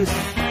neck loose.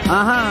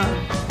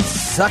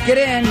 Suck it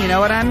in, you know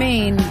what I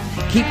mean.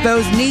 Keep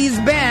those knees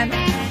bent.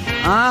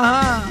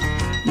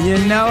 You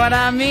know what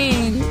I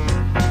mean.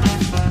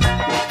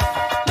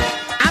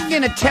 I'm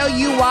going to tell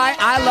you why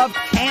I love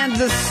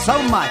Kansas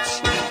so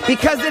much.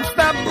 Because it's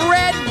the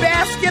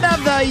breadbasket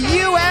of the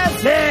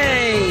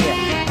USA.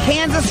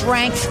 Kansas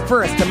ranks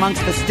first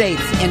amongst the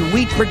states in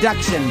wheat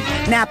production.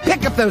 Now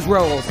pick up those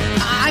rolls.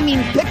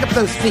 Pick up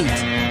those feet.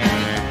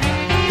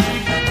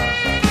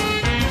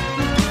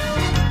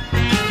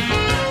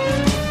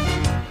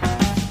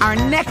 Our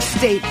next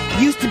state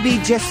used to be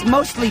just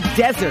mostly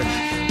desert,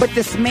 but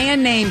this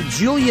man named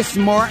Julius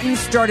Martin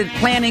started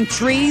planting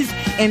trees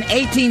in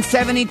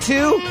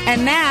 1872,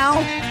 and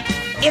now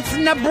it's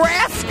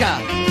Nebraska.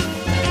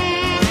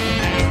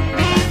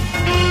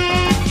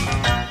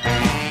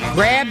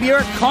 Grab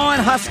your corn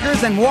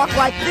huskers and walk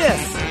like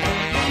this.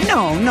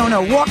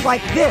 No, walk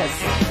like this.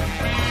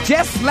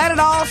 Just let it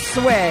all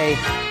sway.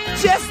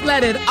 Just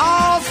let it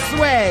all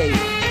sway.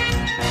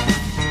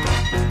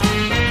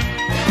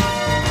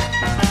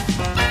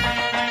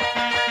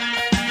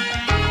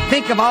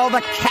 Think of all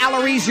the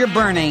calories you're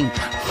burning.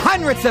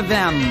 Hundreds of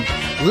them.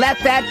 Let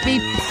that be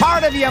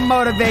part of your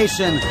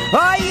motivation.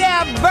 Oh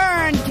yeah,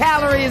 burn,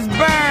 calories,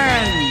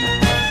 burn.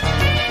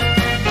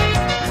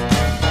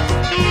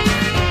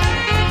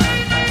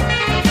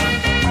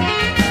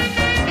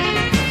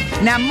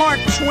 Now, Mark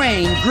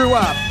Twain grew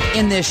up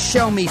in this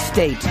show-me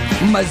state,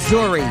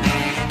 Missouri.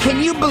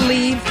 Can you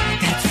believe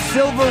that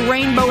silver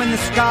rainbow in the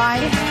sky?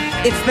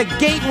 It's the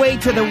gateway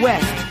to the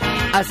West,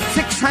 a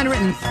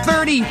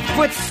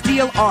 630-foot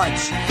steel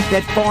arch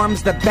that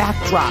forms the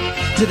backdrop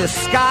to the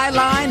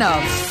skyline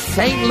of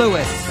St.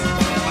 Louis.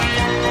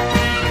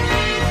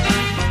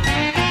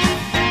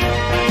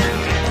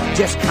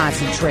 Just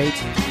concentrate.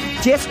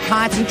 Just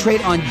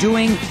concentrate on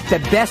doing the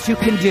best you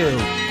can do.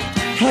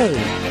 Hey,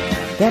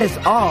 that is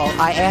all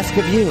I ask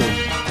of you.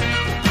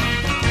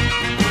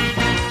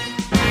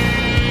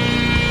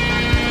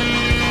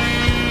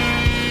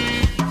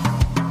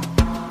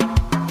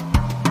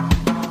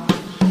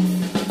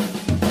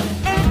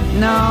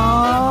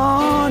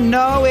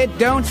 No, it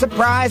don't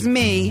surprise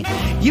me.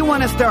 You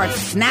want to start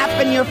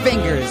snapping your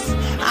fingers.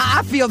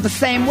 I feel the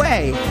same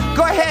way.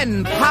 Go ahead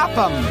and pop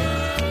them.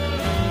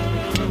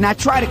 Now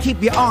try to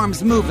keep your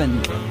arms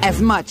moving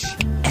as much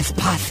as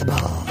possible.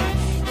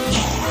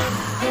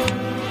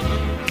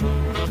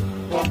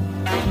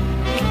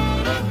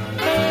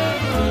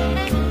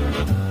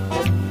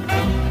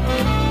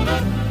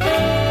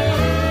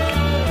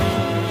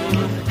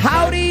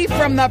 Howdy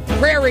from the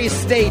Prairie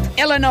State,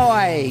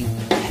 Illinois.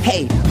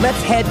 Hey,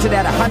 let's head to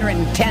that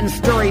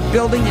 110-story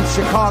building in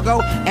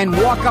Chicago and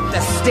walk up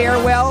the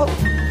stairwell.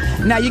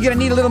 Now you're going to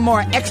need a little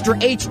more extra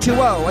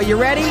H2O. Are you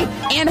ready?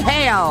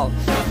 Inhale.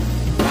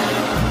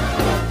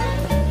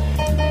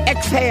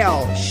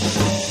 Exhale.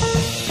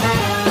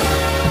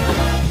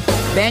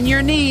 Bend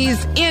your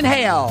knees.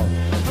 Inhale.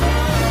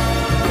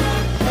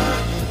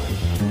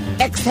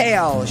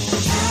 Exhale.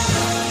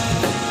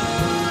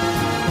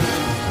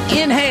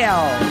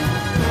 Inhale.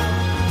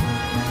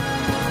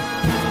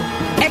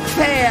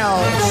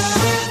 Exhale.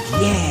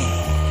 Yeah.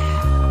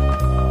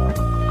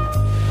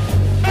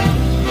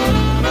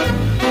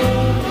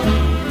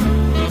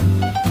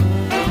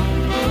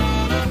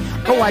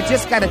 Oh, I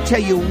just got to tell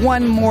you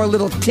one more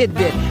little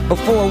tidbit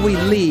before we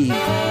leave.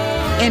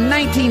 In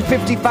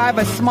 1955,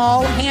 a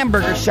small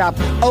hamburger shop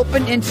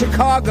opened in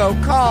Chicago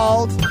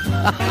called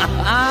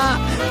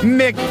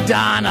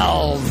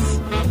McDonald's.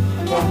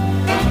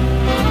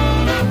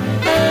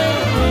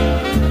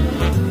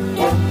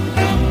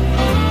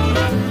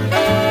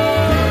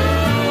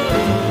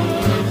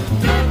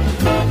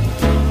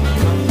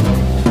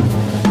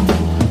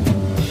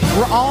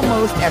 We're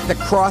almost at the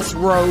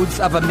crossroads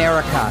of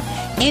America.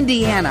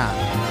 Indiana.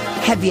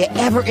 Have you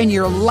ever in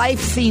your life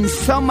seen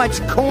so much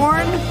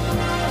corn?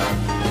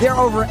 There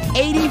are over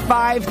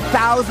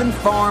 85,000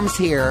 farms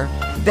here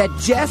that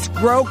just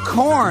grow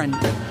corn.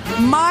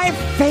 My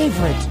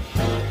favorite.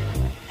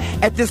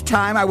 At this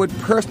time, I would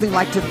personally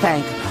like to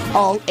thank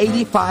all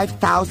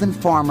 85,000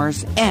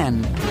 farmers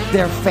and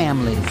their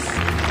families.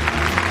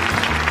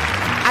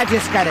 I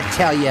just got to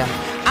tell you,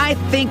 I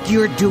think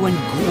you're doing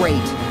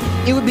great.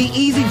 It would be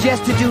easy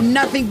just to do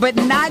nothing, but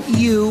not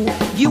you.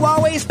 You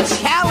always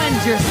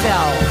challenge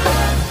yourself.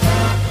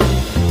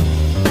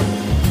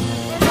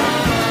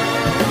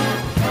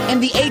 In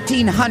the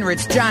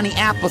 1800s, Johnny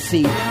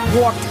Appleseed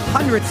walked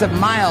hundreds of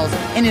miles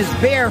in his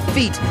bare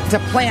feet to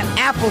plant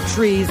apple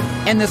trees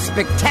in the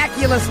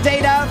spectacular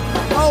state of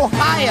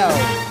Ohio.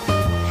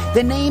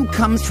 The name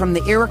comes from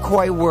the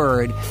Iroquois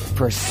word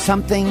for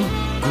something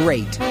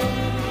great.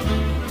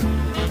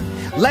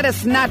 Let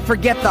us not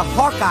forget the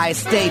Hawkeye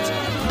State,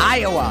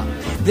 Iowa.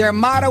 Their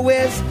motto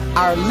is,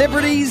 our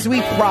liberties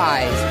we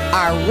prize,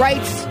 our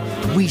rights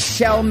we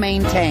shall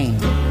maintain.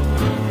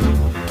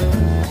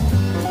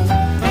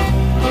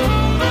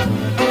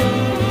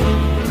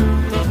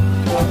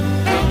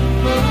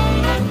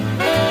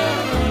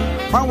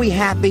 Aren't we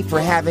happy for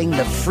having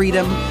the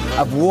freedom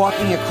of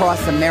walking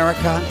across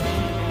America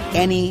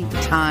any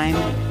time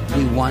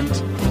we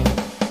want?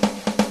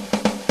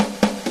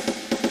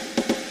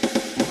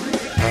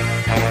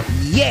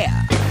 Yeah.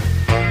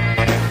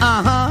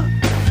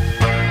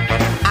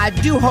 I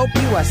do hope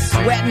you are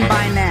sweating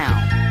by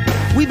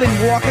now. We've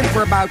been walking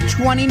for about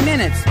 20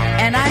 minutes,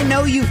 and I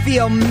know you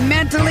feel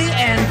mentally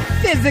and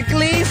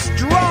physically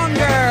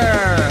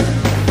stronger.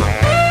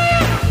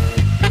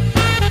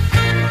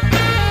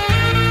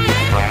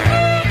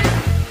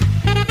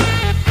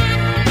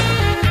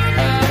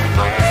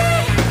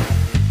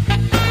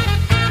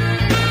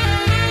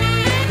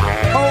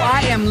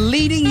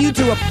 Leading you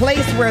to a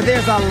place where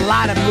there's a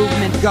lot of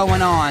movement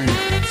going on.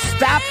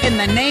 Stop in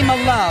the name of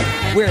love.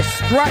 We're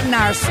strutting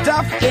our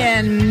stuff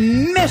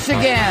in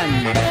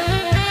Michigan.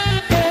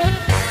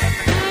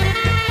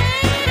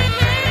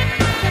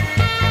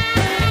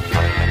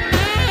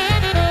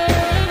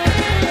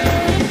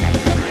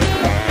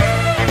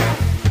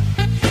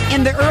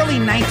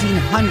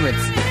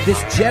 1900s,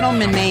 this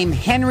gentleman named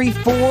Henry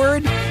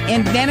Ford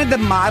invented the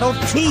Model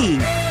T,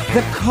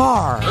 the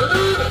car.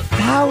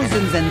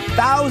 Thousands and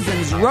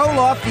thousands roll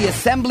off the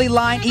assembly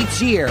line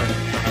each year.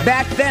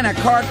 Back then, a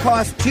car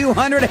cost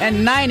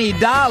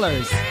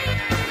 $290.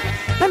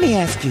 Let me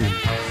ask you,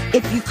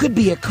 if you could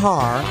be a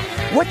car,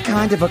 what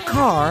kind of a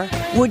car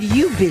would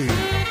you be?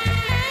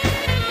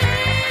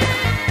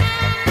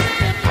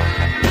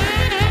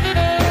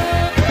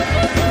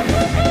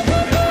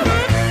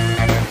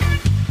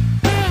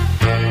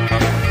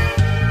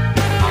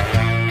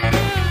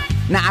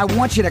 Now, I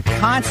want you to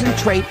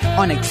concentrate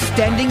on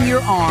extending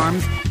your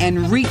arms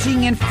and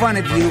reaching in front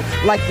of you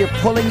like you're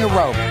pulling a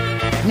rope.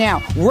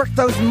 Now, work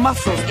those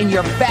muscles in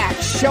your back,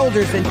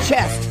 shoulders, and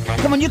chest.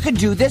 Come on, you can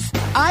do this.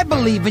 I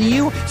believe in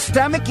you.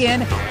 Stomach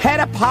in, head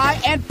up high,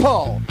 and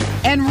pull.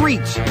 And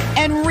reach,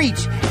 and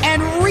reach,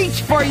 and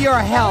reach for your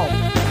help.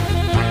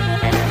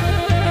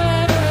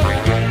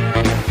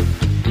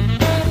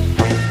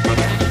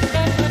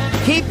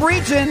 Keep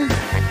reaching.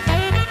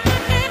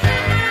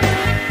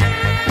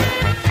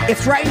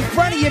 It's right in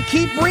front of you.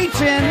 Keep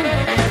reaching.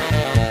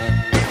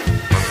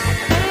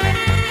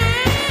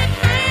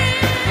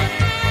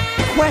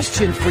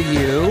 Question for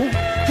you.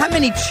 How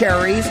many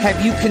cherries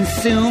have you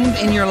consumed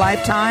in your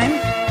lifetime?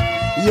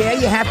 Yeah,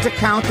 you have to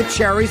count the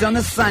cherries on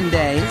the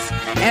sundaes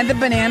and the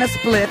banana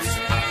splits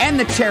and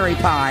the cherry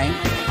pie.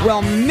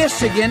 Well,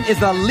 Michigan is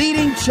the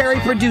leading cherry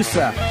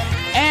producer.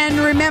 And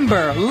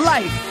remember,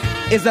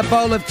 life is a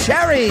bowl of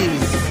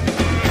cherries.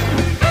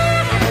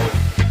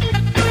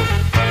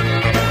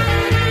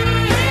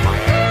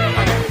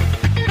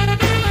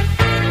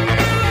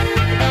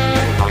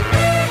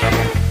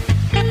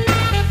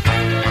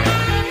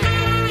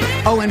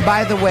 Oh, and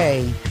by the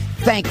way,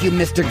 thank you,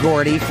 Mr.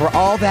 Gordy, for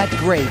all that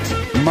great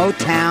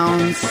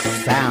Motown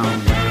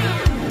sound.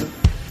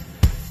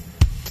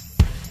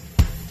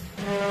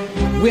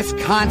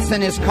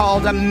 Wisconsin is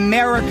called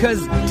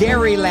America's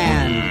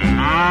Dairyland,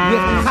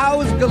 with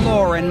cows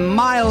galore and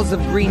miles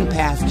of green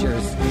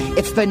pastures.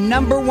 It's the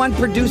 #1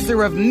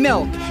 producer of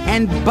milk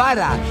and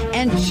butter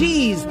and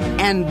cheese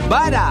and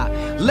butter.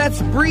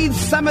 Let's breathe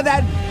some of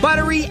that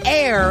buttery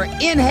air.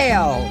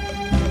 Inhale.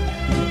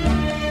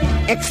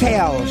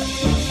 Exhale.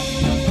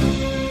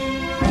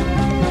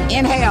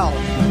 Inhale.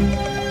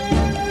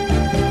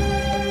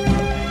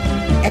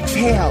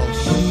 Exhale.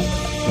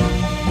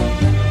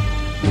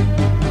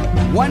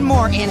 One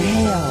more.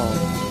 Inhale.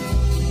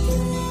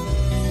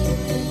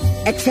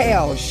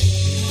 Exhale.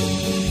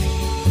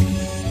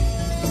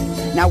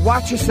 Now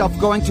watch yourself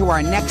going to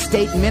our next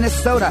state,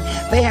 Minnesota.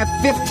 They have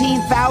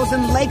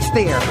 15,000 lakes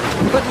there.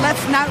 But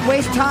let's not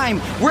waste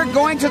time. We're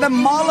going to the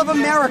Mall of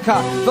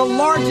America, the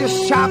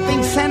largest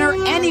shopping center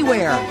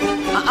anywhere.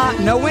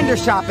 No window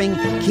shopping.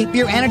 Keep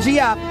your energy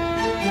up.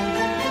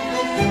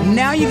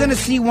 Now you're going to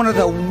see one of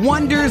the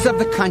wonders of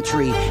the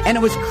country, and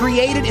it was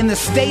created in the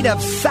state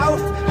of South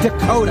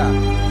Dakota.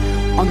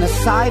 On the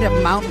side of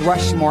Mount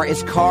Rushmore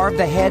is carved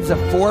the heads of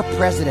 4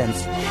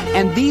 presidents,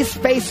 and these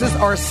faces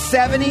are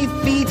 70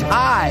 feet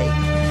high.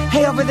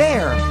 Hey, over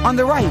there, on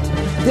the right,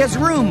 there's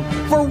room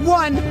for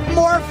one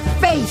more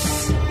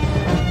face.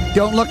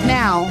 Don't look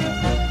now.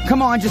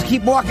 Come on, just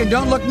keep walking.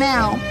 Don't look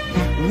now.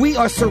 We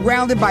are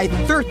surrounded by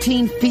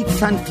 13 feet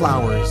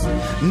sunflowers.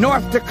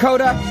 North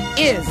Dakota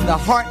is the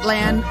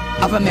heartland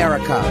of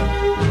America.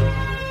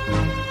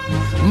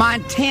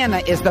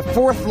 Montana is the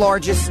 4th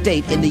largest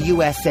state in the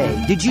USA.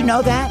 Did you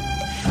know that?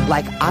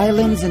 Like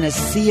islands in a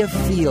sea of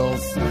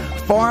fields,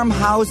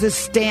 farmhouses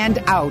stand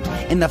out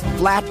in the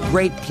flat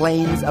Great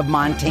Plains of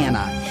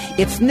Montana.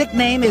 Its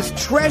nickname is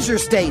Treasure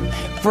State,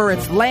 for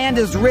its land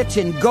is rich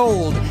in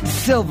gold,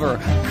 silver,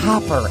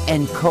 copper,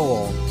 and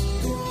coal.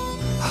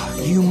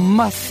 You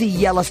must see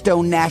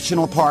Yellowstone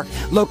National Park,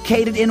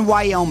 located in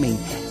Wyoming.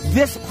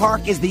 This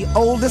park is the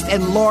oldest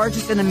and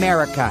largest in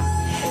America,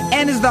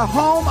 and is the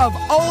home of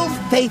Old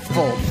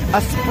Faithful,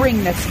 a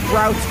spring that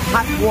sprouts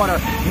hot water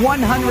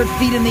 100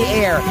 feet in the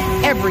air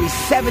every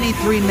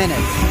 73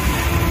 minutes.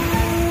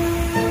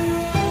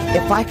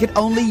 If I could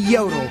only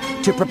yodel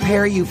to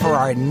prepare you for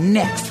our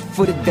next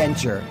foot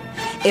adventure.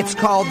 It's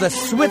called the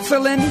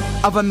Switzerland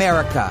of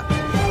America.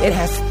 It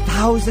has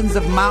thousands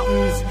of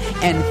mountains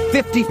and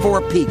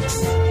 54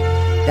 peaks.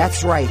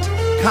 That's right,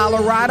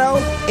 Colorado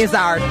is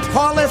our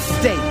tallest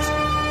state.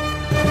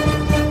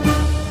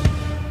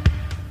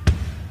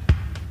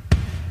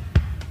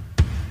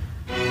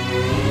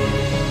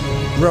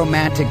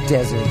 Romantic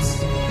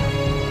deserts,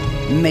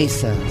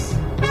 mesas,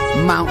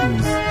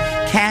 mountains,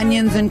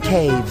 canyons, and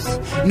caves.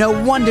 No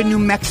wonder New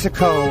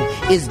Mexico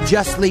is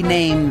justly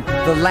named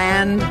the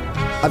land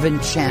of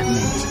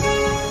enchantment.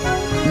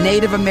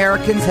 Native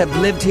Americans have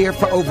lived here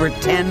for over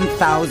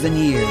 10,000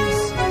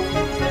 years.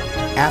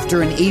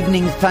 After an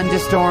evening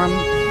thunderstorm,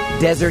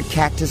 desert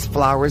cactus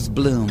flowers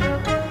bloom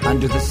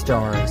under the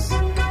stars.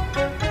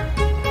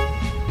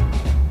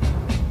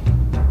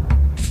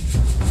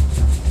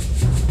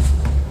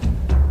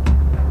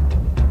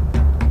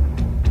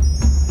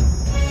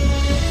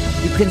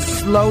 You can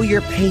slow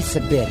your pace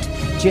a bit.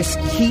 Just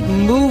keep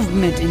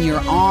movement in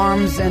your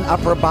arms and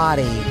upper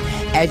body.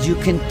 as you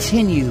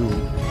continue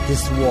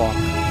this walk.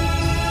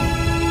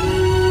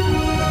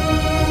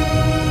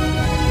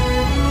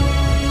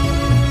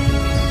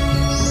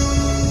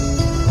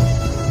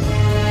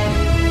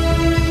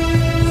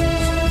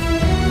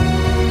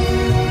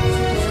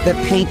 The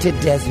painted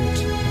desert,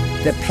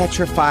 the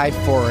petrified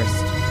forest,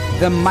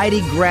 the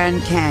mighty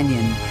Grand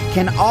Canyon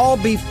can all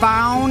be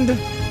found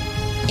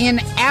in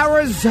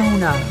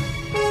Arizona.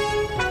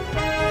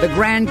 The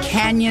Grand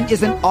Canyon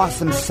is an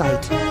awesome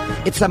sight.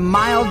 It's a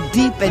mile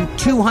deep and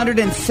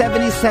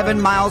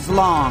 277 miles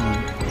long.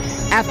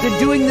 After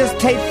doing this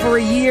tape for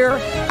a year,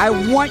 I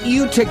want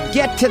you to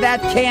get to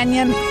that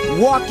canyon,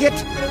 walk it,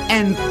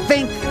 and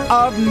think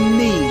of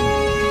me.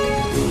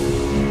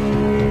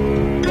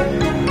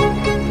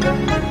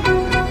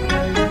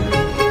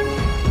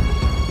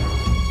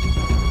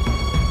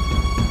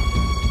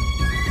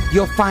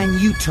 You'll find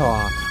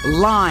Utah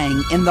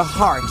lying in the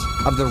heart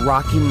of the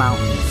Rocky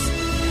Mountains.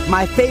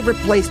 My favorite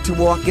place to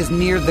walk is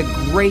near the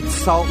Great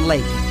Salt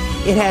Lake.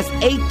 It has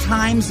 8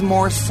 times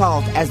more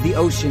salt as the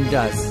ocean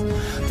does.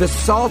 The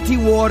salty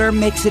water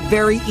makes it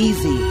very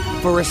easy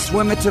for a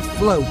swimmer to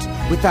float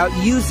without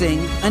using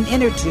an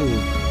inner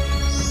tube.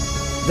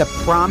 The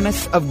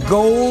promise of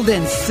gold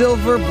and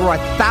silver brought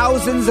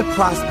thousands of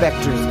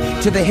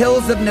prospectors to the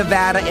hills of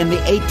Nevada in the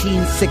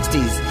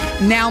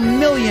 1860s. Now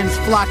millions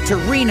flock to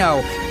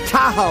Reno,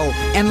 Tahoe,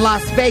 and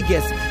Las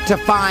Vegas to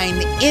find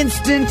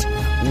instant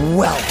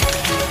wealth.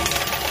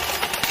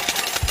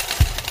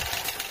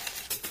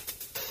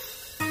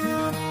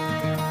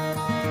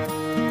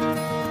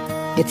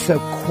 It's so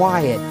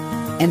quiet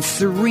and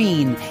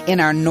serene in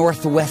our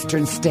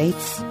northwestern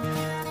states.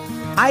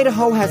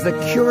 Idaho has a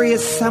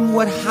curious,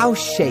 somewhat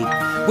house shape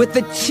with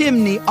the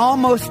chimney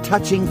almost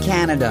touching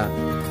Canada.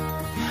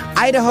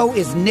 Idaho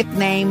is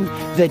nicknamed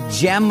the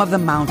Gem of the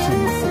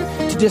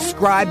Mountains to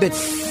describe its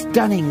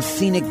stunning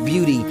scenic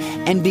beauty,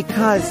 and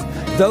because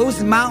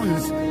those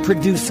mountains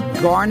produce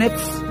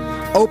garnets,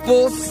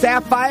 opals,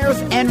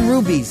 sapphires, and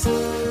rubies.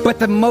 But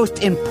the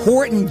most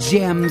important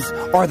gems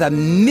are the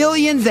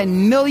millions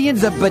and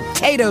millions of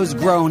potatoes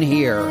grown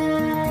here.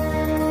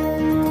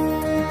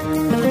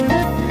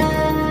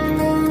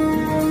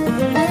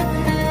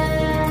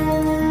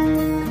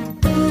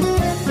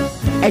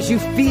 As you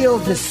feel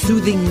the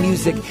soothing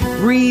music,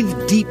 breathe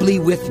deeply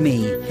with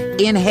me.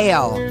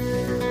 Inhale.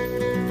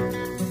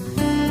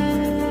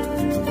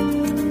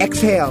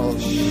 Exhale.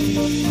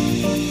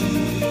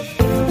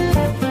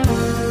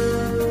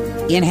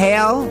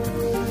 Inhale.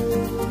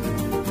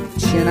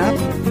 Chin up.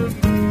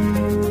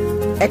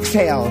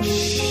 Exhale.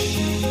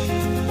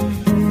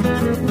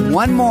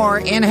 One more.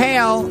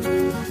 Inhale.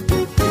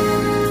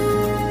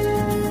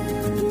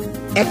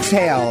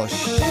 Exhale.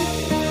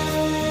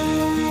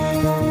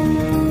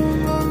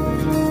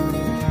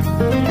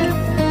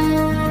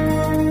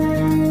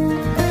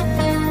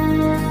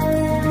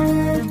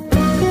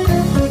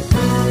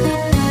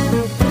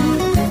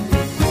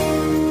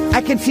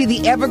 I can see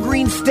the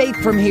evergreen state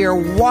from here,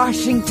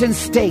 Washington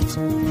State.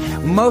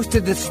 Most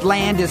of this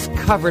land is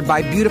covered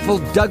by beautiful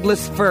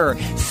Douglas fir,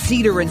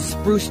 cedar and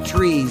spruce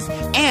trees,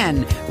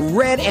 and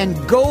red and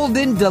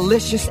golden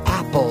delicious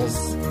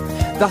apples.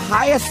 The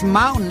highest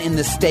mountain in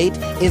the state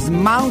is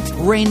Mount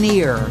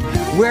Rainier,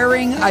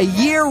 wearing a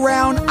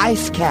year-round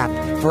ice cap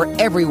for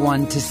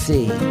everyone to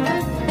see.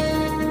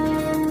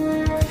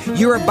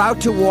 You're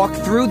about to walk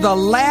through the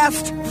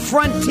last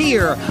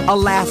frontier,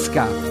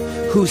 Alaska,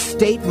 whose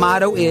state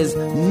motto is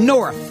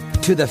North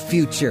to the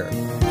Future.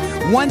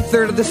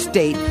 1/3 of the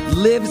state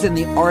lives in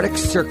the Arctic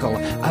Circle,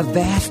 a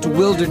vast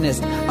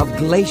wilderness of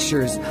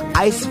glaciers,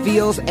 ice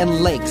fields,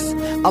 and lakes.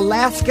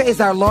 Alaska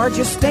is our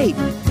largest state,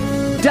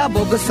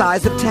 double the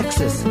size of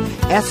Texas.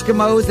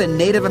 Eskimos and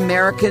Native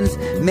Americans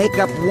make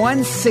up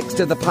 1/6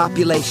 of the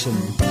population.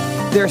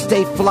 Their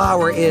state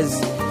flower is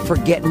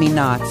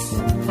forget-me-nots.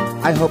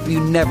 I hope you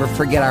never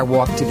forget our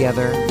walk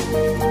together.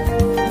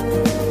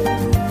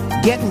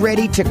 Get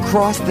ready to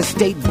cross the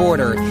state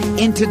border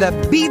into the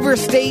Beaver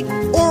State,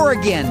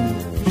 Oregon.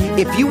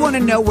 If you want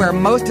to know where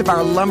most of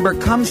our lumber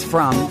comes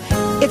from,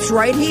 it's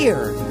right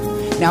here.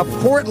 Now,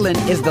 Portland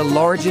is the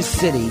largest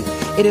city.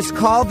 It is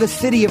called the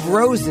City of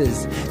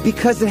Roses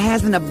because it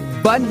has an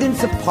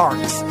abundance of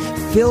parks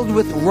filled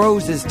with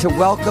roses to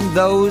welcome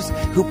those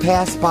who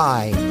pass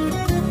by.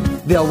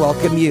 They'll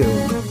welcome you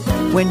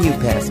when you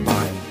pass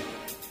by.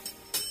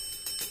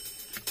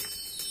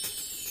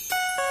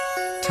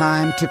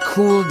 Time to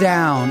cool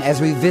down as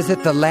we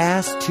visit the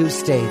last 2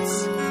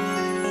 states.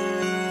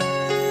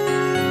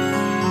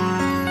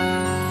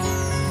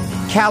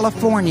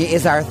 California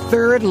is our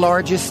 3rd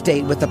largest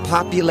state with a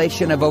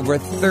population of over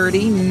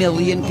 30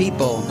 million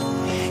people.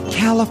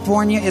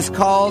 California is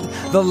called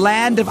the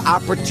land of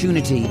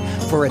opportunity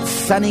for its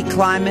sunny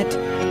climate,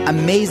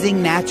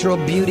 amazing natural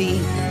beauty,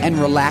 and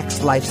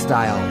relaxed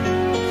lifestyle.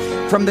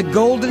 From the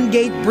Golden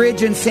Gate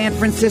Bridge in San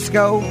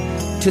Francisco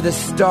to the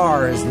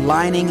stars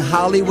lining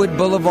Hollywood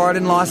Boulevard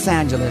in Los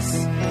Angeles,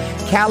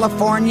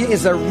 California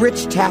is a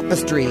rich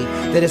tapestry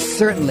that is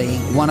certainly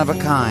one of a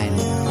kind.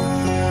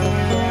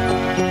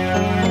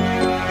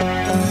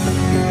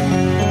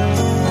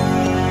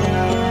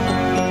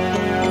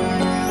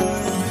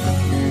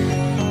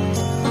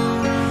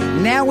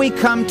 Now we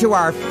come to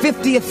our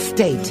 50th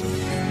state,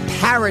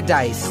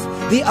 paradise,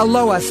 the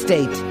Aloha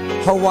State,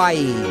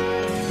 Hawaii.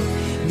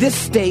 This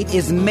state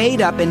is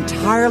made up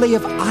entirely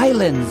of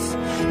islands.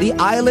 The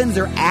islands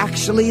are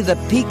actually the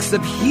peaks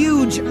of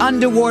huge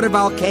underwater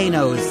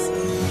volcanoes.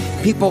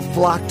 People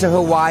flock to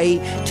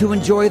Hawaii to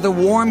enjoy the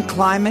warm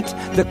climate,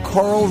 the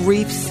coral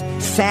reefs,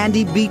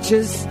 sandy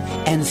beaches,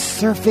 and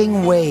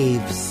surfing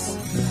waves.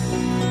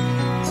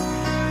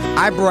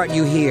 I brought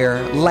you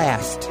here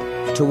last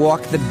to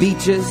walk the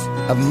beaches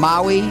of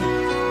Maui,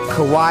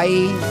 Kauai,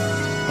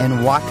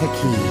 and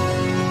Waikiki.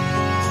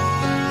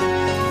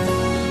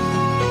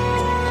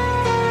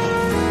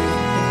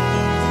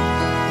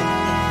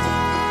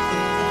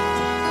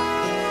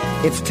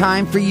 It's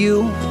time for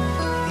you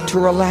to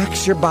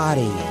relax your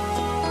body,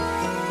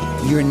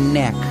 your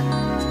neck,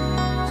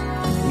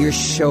 your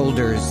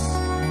shoulders,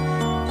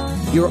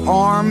 your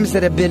arms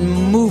that have been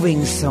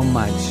moving so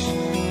much.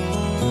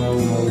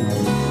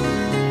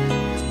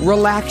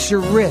 Relax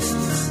your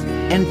wrists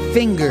and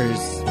fingers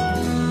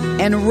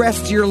and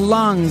rest your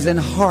lungs and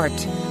heart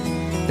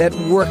that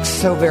work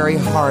so very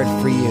hard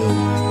for you.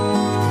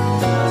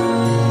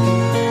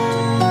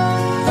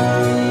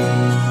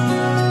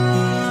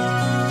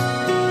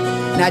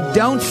 Now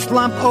don't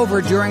slump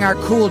over during our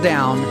cool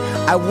down.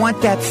 I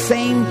want that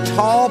same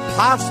tall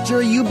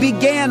posture you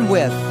began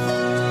with.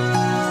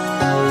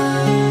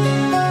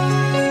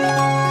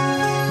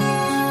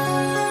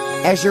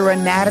 As your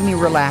anatomy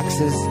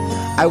relaxes,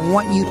 I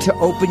want you to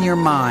open your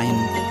mind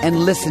and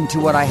listen to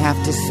what I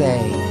have to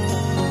say.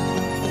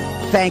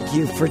 Thank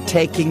you for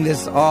taking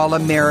this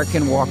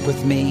all-American walk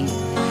with me.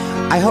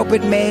 I hope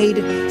it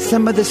made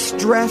some of the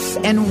stress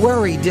and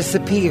worry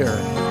disappear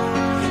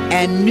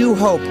and new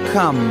hope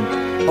come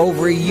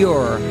over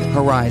your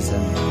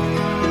horizon.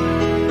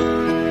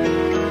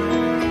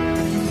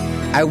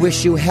 I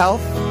wish you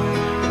health.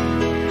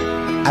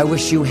 I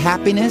wish you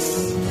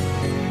happiness.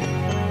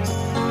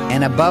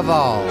 And above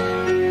all,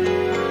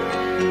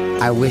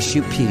 I wish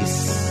you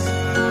peace.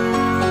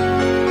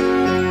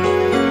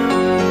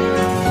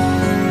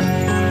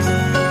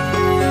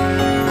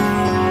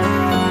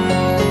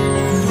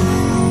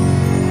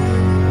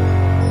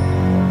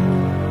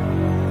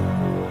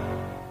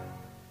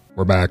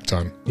 We're back,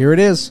 Ton. Here it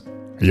is.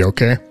 Are you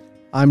okay?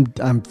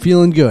 I'm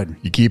feeling good.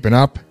 You keeping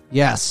up?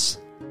 Yes.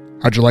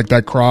 How'd you like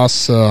that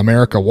cross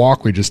America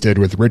walk we just did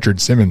with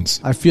Richard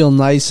Simmons? I feel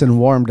nice and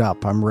warmed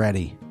up. I'm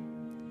ready.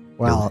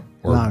 Well,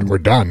 we're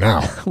done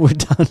now. We're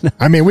done now.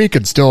 I mean, we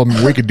could do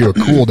a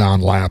cool down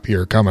lap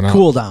here coming up.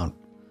 Cool down.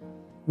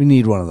 We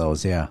need one of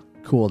those, yeah.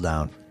 Cool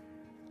down.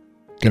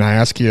 Can I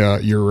ask you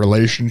your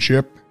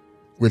relationship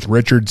with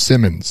Richard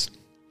Simmons?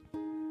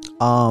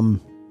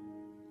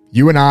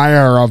 You and I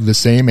are of the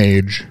same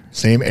age,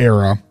 same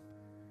era,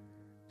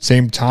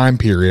 same time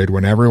period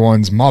when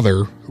everyone's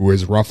mother, who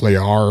is roughly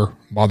our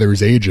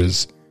mother's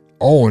ages,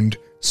 owned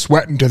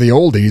Sweatin' to the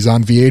Oldies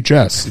on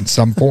VHS in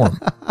some form.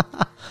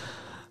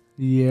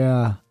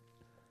 Yeah.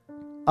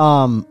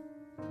 I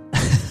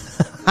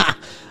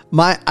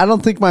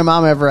don't think my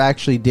mom ever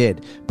actually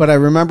did, but I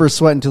remember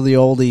Sweatin' to the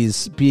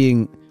Oldies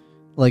being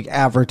like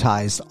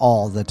advertised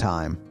all the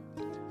time.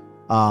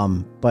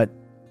 But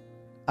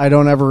I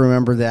don't ever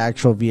remember the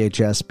actual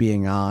VHS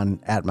being on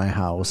at my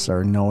house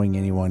or knowing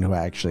anyone who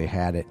actually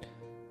had it.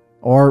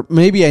 Or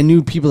maybe I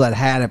knew people that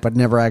had it but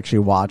never actually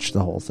watched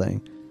the whole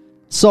thing.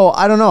 So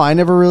I don't know. I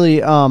never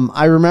really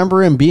I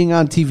remember him being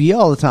on TV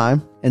all the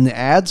time and the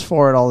ads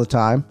for it all the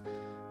time,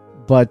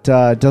 but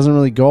it doesn't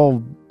really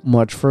go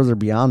much further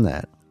beyond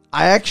that.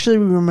 I actually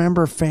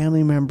remember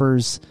family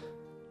members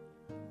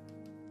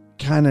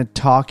kind of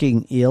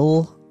talking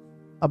ill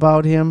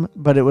about him,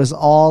 but it was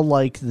all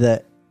like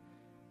that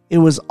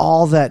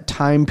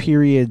time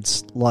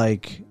period's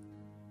like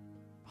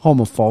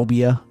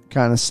homophobia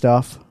kind of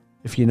stuff,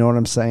 if you know what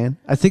I'm saying.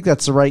 I think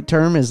that's the right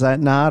term. Is that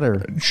not?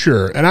 Or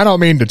sure. And I don't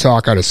mean to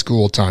talk out of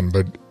school, Ton,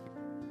 but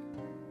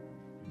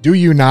do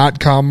you not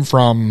come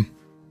from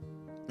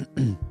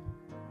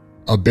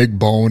a big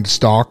boned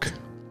stock?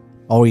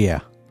 Oh,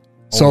 yeah.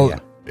 So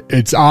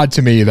it's odd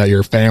to me that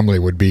your family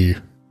would be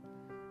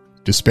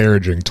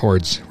disparaging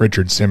towards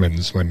Richard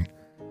Simmons when,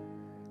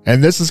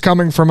 and this is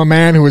coming from a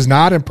man who is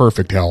not in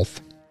perfect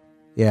health.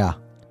 Yeah.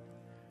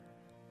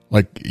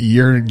 Like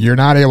you're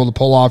not able to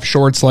pull off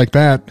shorts like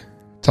that,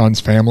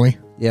 Ton's family.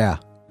 Yeah.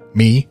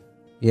 Me.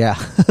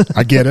 Yeah.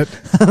 I get it.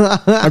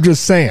 I'm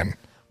just saying.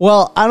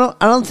 Well, I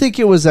don't think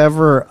it was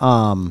ever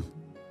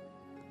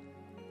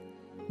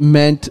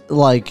meant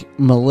like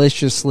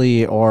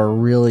maliciously or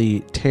really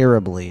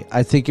terribly.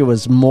 I think it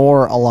was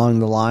more along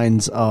the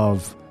lines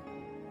of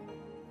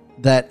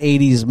that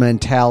 80s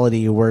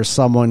mentality where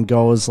someone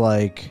goes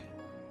like,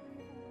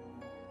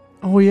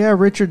 oh yeah,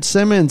 Richard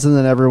Simmons, and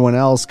then everyone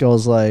else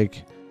goes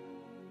like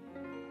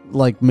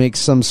makes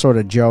some sort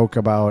of joke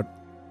about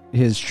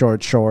his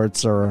short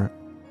shorts or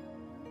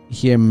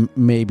him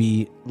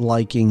maybe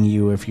liking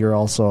you if you're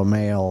also a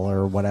male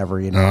or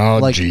whatever, you know. Oh,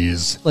 like,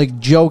 jeez. Like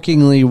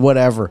jokingly,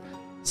 whatever.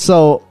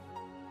 So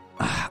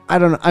I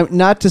don't know.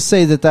 Not to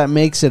say that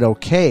makes it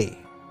okay,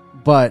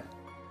 but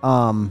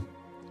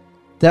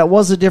that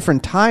was a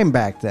different time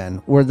back then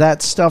where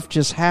that stuff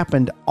just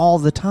happened all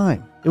the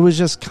time. It was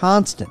just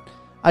constant.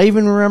 I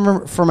even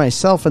remember for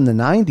myself in the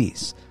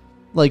 90s,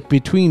 like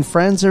between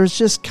friends, there was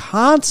just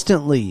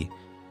constantly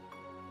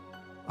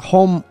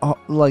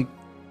homosexual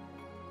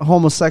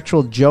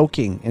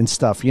joking and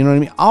stuff. You know what I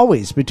mean?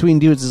 Always between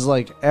dudes is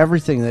like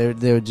everything.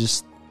 They would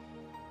just,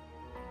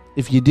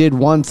 if you did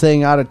one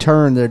thing out of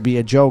turn, there'd be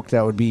a joke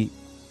that would be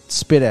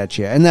spit at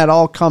you. And that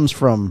all comes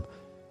from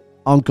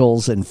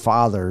uncles and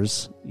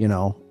fathers, you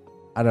know.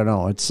 I don't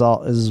know. It's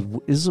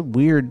a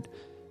weird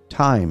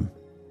time.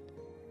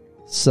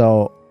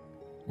 So,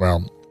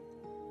 well,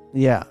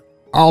 yeah.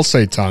 I'll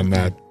say, Ton,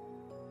 that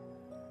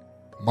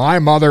my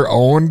mother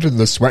owned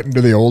the Sweatin'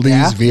 to the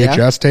Oldies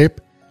VHS tape.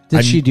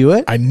 Did she do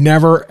it? I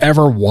never,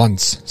 ever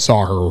once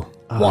saw her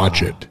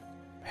watch it.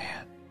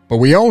 Man. But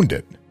we owned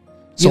it.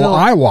 So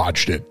I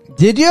watched it.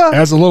 Did you?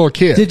 As a little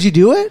kid. Did you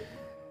do it?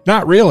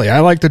 Not really.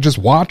 I like to just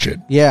watch it.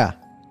 Yeah.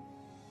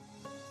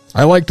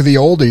 I liked the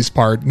oldies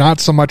part, not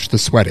so much the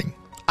sweating.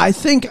 I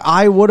think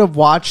I would have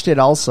watched it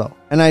also.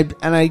 And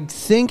I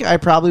think I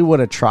probably would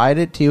have tried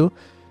it too.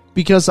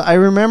 Because I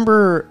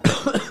remember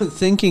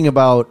thinking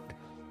about,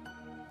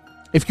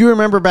 if you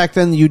remember back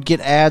then, you'd get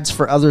ads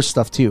for other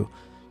stuff too.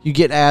 You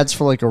get ads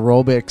for like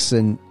aerobics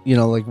and, you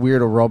know, like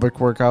weird aerobic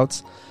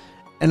workouts.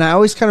 And I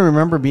always kind of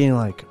remember being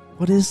like,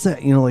 what is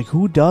that? You know, like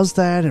who does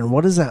that and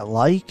what is that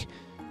like?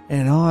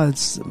 And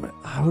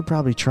I would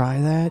probably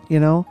try that, you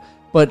know.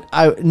 But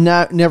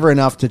never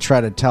enough to try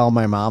to tell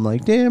my mom,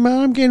 like, damn,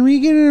 Mom, can we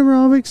get an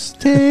aerobics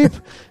tape?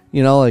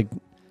 You know, like,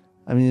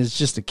 I mean, it's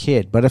just a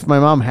kid. But if my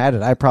mom had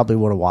it, I probably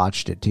would have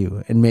watched it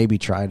too and maybe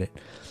tried it.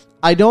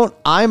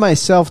 I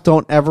myself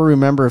don't ever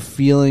remember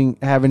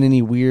having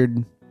any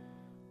weird,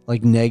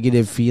 like,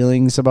 negative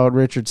feelings about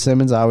Richard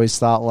Simmons. I always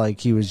thought,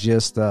 like, he was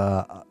just,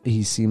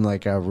 he seemed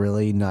like a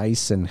really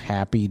nice and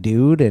happy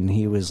dude. And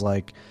he was,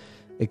 like,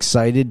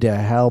 excited to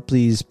help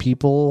these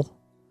people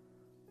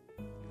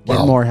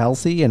get more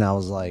healthy. And I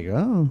was like,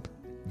 oh.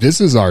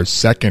 This is our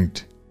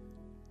second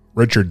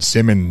Richard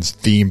Simmons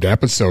themed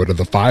episode of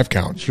the 5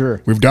 Count.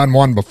 Sure. We've done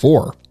one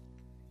before.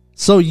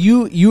 So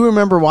you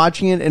remember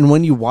watching it, and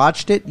when you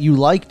watched it, you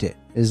liked it.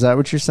 Is that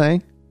what you're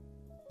saying?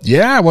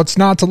 Yeah, what's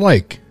not to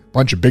like?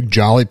 Bunch of big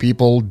jolly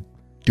people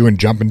doing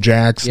jumping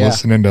jacks,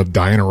 listening to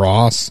Diana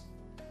Ross.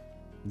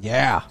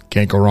 Yeah.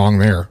 Can't go wrong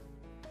there.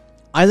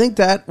 I think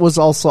that was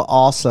also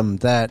awesome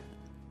that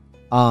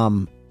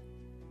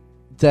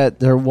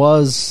that there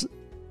was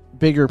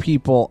bigger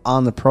people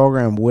on the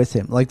program with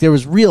him. Like there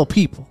was real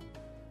people,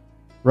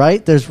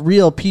 right? There's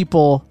real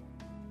people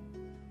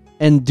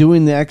and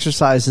doing the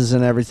exercises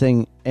and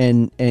everything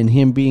and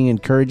him being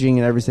encouraging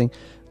and everything.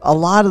 A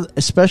lot of,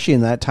 especially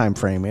in that time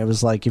frame, it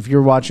was like if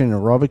you're watching an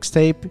aerobics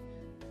tape,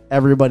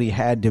 everybody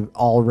had to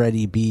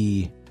already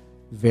be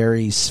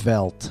very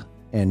svelte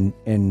and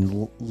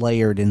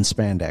layered in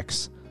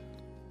spandex.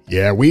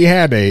 Yeah, we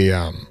had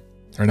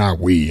or not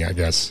we, I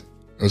guess.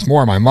 It was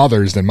more my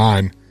mother's than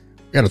mine.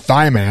 We had a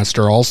Thigh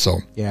Master also.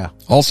 Yeah.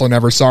 Also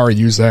never saw her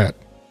use that.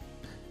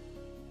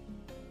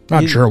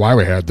 Not sure why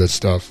we had this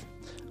stuff.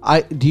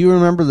 Do you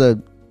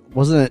remember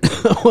wasn't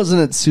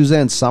it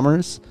Suzanne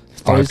Summers?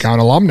 5 Count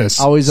alumnus.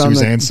 Always on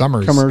Suzanne the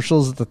Summers.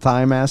 commercials at the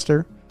Thigh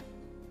Master.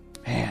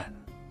 Man.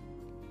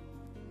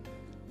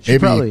 Maybe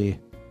probably,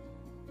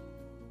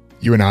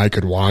 you and I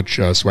could watch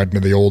Sweatin' to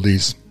the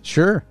Oldies.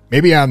 Sure.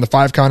 Maybe on the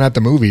 5 Count at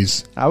the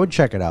movies. I would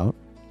check it out.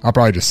 I'll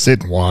probably just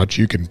sit and watch.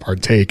 You can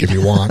partake if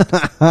you want.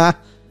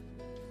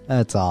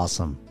 That's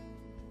awesome.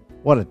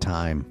 What a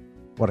time.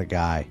 What a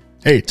guy.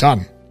 Hey,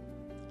 Ton.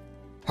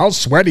 How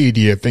sweaty do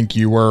you think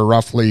you were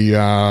roughly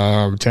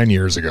 10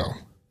 years ago?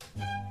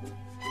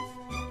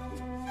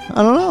 I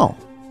don't know.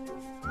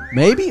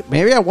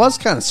 Maybe I was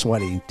kind of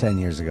sweaty 10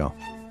 years ago.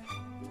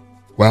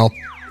 Well,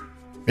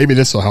 maybe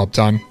this will help,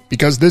 Ton,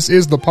 because this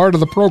is the part of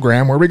the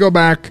program where we go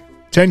back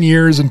 10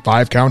 years in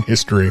 5 Count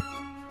history.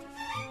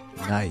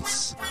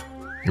 Nice.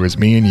 It was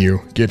me and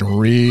you getting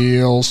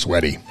real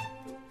sweaty.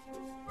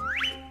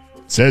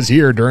 It says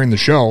here during the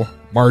show,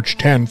 March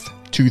 10th,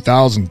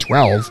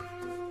 2012,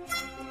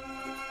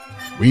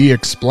 we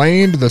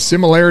explained the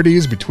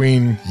similarities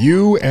between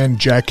you and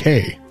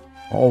Jackée.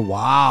 Oh,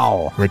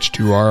 wow. Which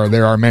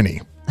there are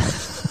many.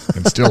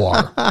 And still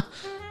are.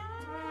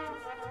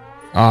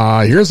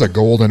 Here's a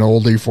golden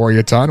oldie for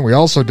you, Ton. We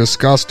also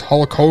discussed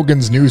Hulk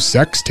Hogan's new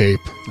sex tape.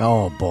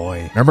 Oh,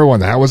 boy. Remember when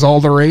that was all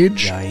the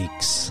rage?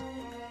 Yikes.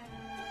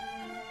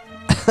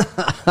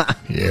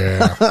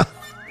 Yeah.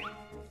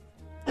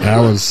 That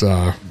was...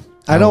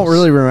 I don't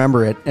really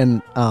remember it,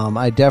 and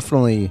I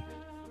definitely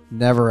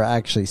never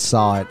actually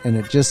saw it, and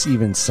it just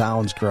even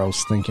sounds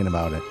gross thinking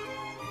about it.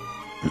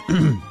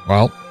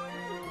 Well,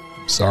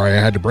 sorry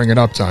I had to bring it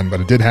up, Ton, but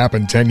it did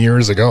happen 10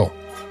 years ago.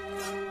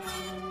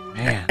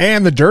 Man.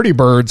 And the Dirty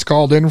Birds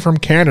called in from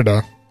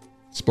Canada.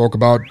 Spoke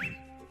about,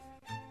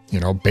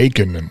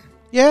 bacon and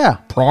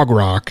prog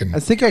rock and I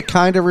think I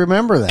kind of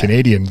remember that.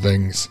 Canadian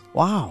things.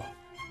 Wow.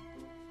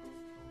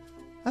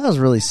 That was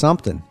really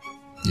something.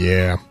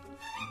 Yeah.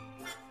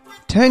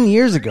 10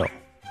 years ago.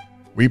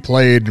 We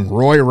played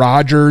Roy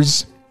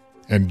Rogers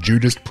and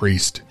Judas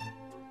Priest.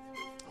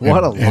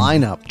 What And- a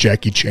lineup. and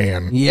Jackie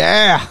Chan.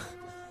 Yeah.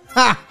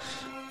 Ha!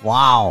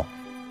 Wow.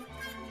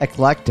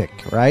 Eclectic,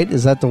 right?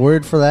 Is that the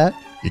word for that?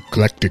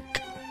 Eclectic.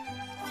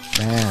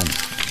 Man,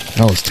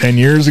 That was 10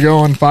 years ago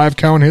on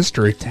 5-count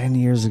history. 10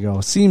 years ago.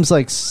 Seems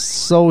like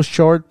so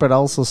short, but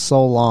also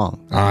so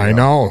long. I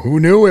know. Who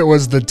knew it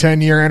was the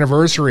 10-year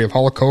anniversary of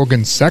Hulk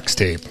Hogan's sex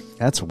tape?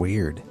 That's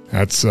weird.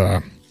 That's,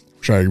 I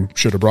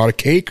should have brought a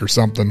cake or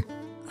something.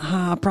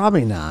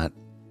 Probably not.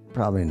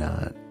 Probably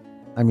not.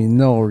 I mean,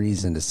 no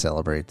reason to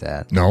celebrate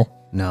that. No?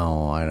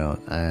 No, I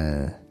don't.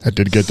 That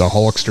did get the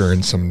Hulkster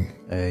in some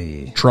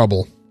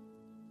trouble.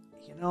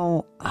 You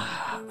know,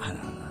 I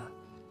don't know.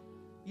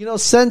 You know,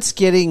 since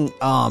getting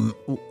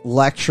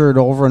lectured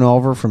over and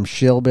over from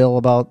Shillbill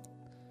about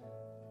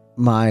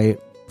my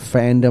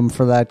fandom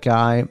for that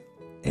guy,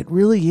 it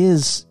really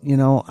is, you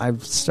know,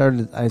 I've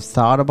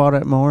thought about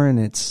it more, and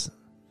it's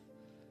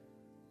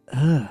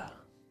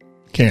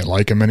Can't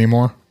like him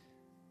anymore.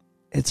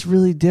 it's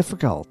really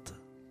difficult.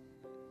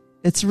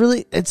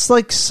 It's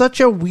like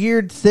such a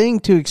weird thing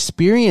to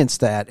experience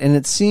that, and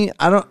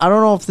I don't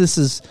know if this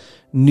is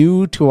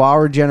new to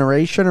our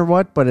generation or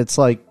what, but it's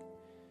like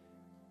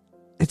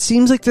it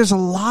seems like there's a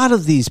lot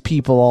of these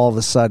people all of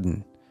a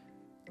sudden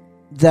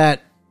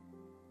that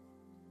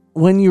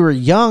when you were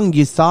young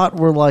you thought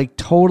were like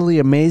totally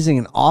amazing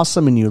and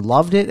awesome and you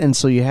loved it, and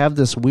so you have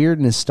this weird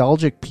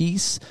nostalgic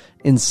piece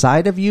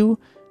inside of you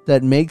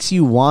that makes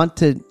you want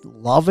to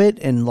love it.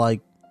 And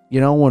like, you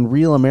know, when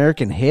Real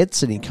American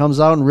hits and he comes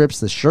out and rips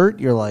the shirt,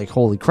 you're like,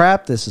 holy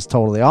crap, this is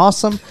totally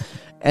awesome.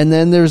 And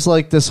then there's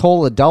like this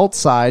whole adult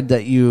side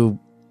that you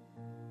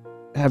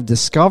have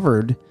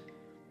discovered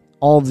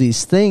all of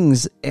these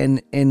things,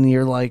 and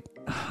you're like,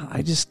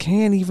 I just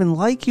can't even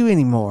like you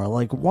anymore.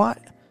 Like, what?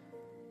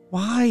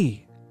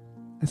 Why?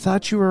 I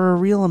thought you were a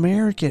real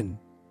American.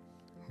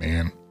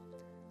 Man.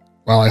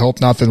 Well, I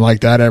hope nothing like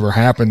that ever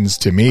happens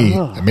to me.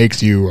 It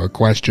makes you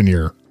question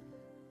your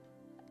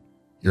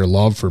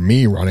love for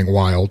me running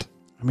wild.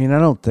 I mean, I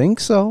don't think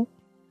so.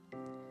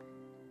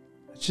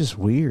 It's just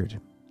weird.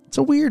 It's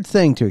a weird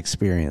thing to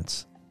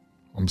experience.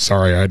 I'm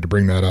sorry I had to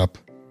bring that up.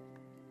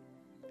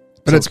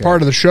 But it's okay.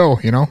 part of the show,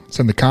 you know? It's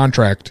in the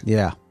contract.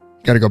 Yeah.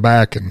 Got to go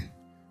back and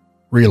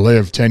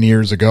relive 10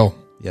 years ago.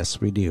 Yes,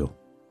 we do.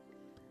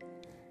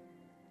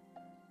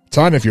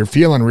 Son, if you're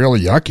feeling really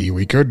yucky,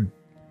 we could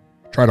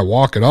try to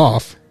walk it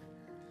off.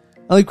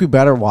 I think we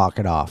better walk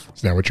it off.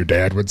 Is that what your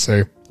dad would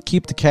say?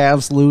 Keep the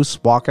calves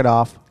loose, walk it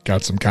off.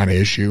 Got some kind of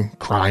issue,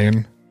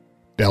 crying,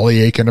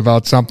 belly aching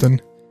about something?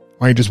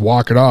 Why don't you just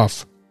walk it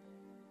off?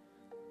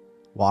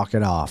 Walk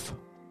it off.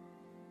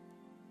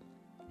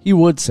 He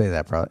would say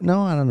that probably.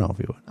 No, I don't know if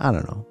he would. I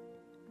don't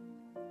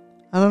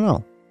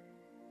know.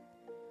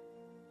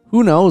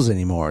 Who knows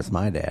anymore with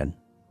my dad?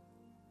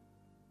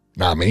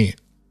 Not me.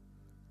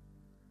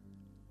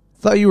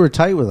 Thought you were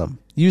tight with him.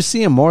 You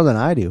see him more than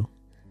I do.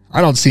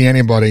 I don't see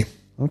anybody.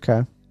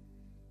 Okay.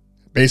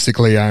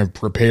 Basically, I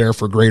prepare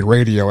for great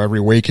radio every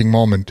waking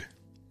moment.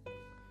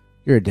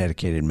 You're a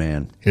dedicated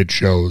man. It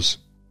shows.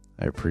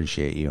 I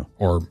appreciate you.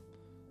 Or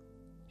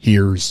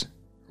hears.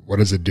 What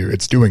does it do?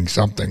 It's doing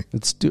something.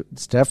 It's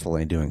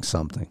definitely doing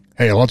something.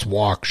 Hey, let's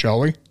walk, shall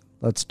we?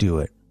 Let's do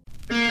it.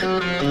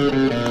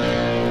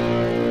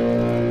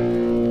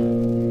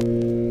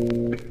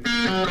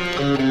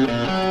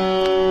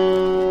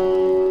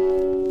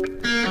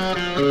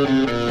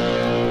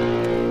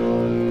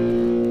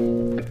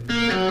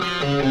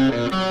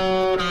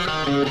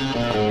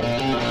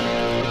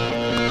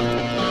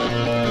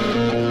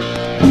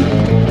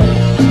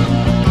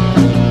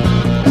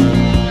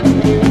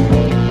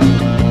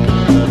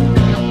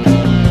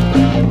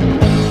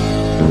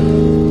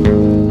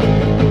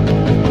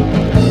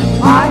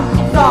 I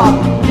saw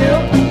you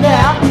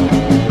there.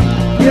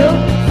 You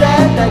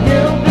said that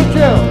you'd be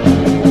true.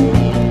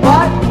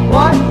 But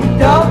what you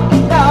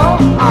don't know,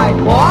 I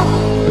walk.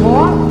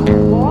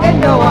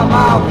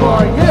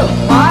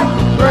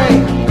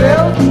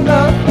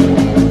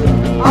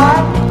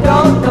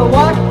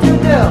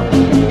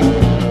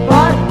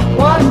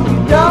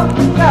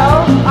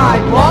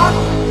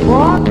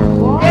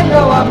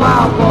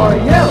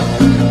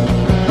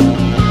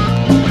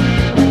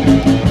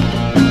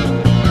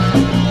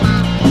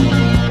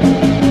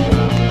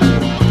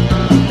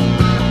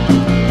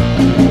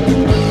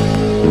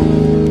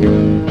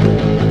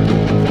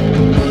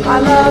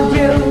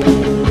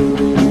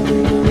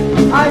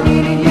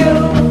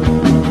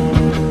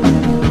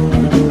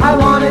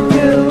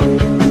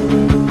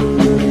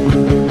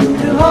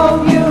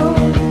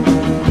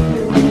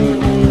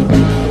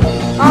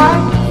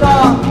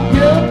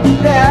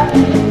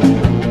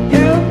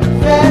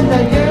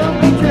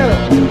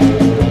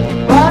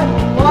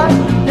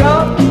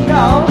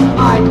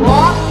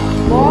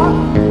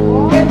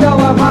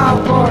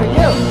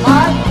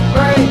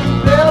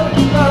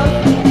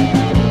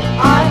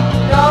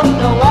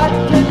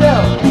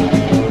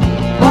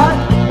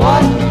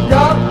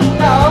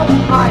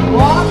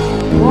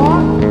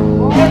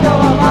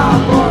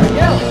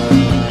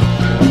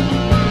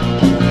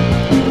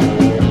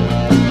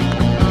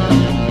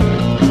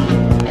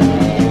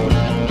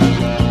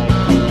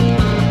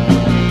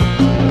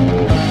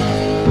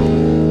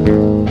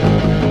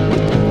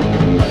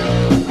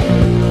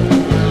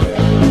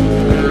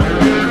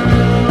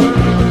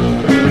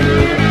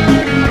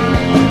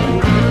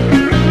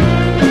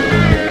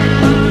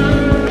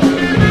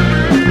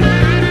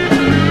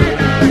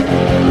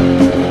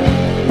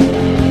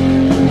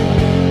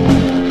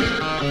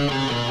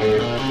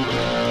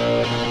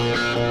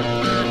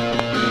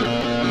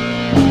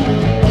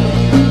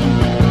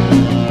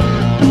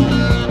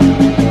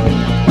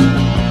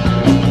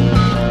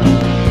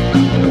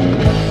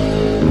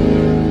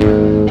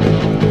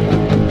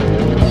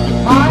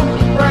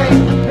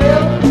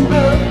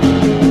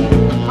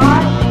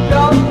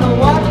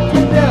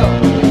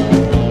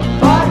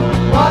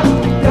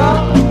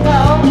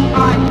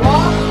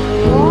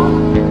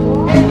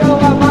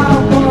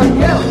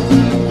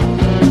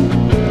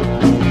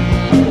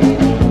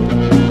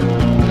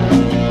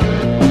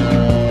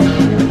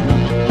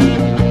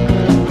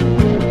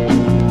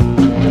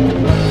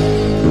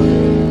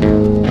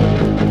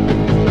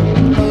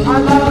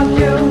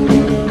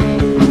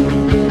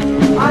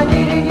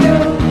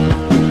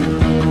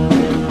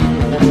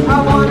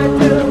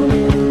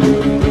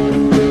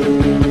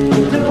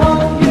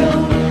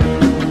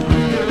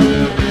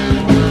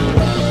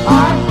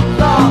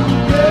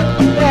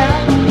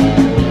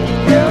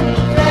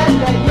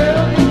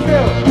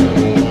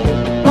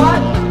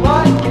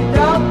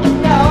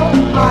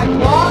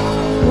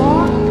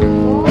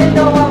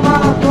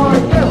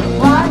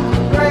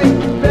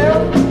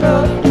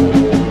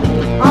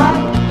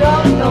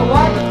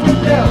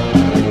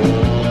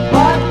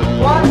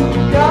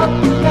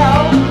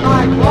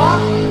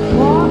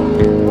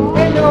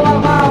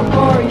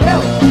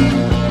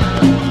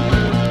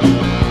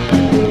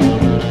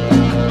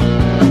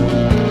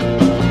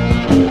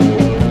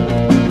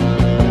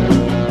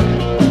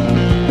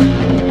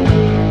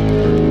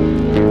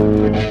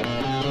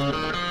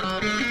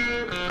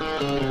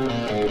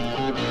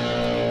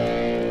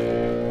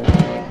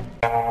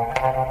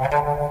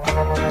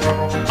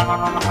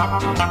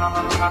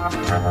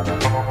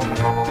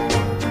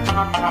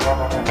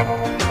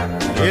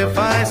 If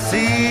I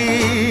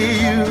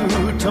see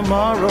you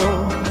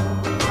tomorrow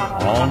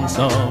on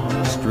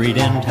some street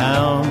in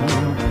town,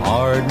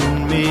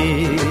 pardon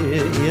me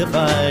if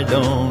I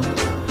don't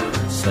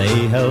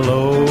say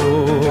hello.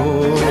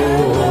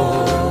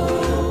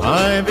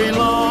 I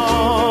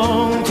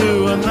belong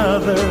to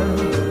another.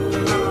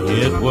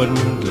 It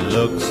wouldn't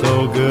look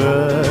so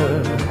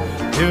good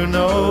to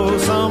know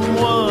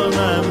someone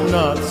I'm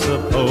not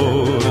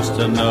supposed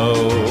to know.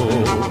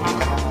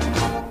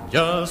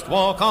 Just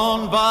walk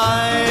on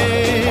by,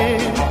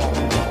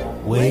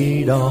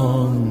 wait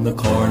on the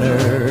corner.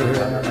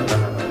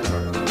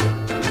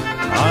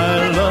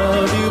 I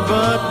love you,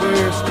 but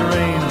we're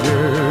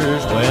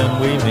strangers when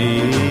we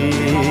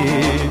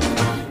meet.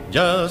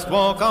 Just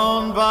walk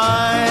on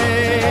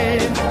by,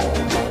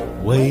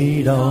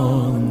 wait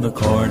on the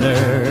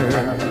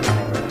corner.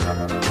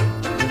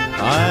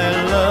 I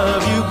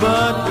love you,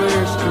 but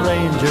we're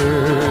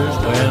strangers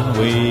when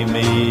we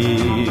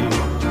meet.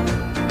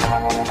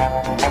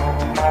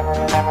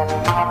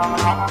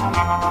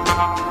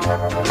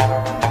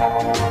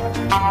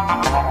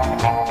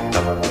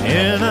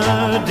 In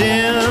a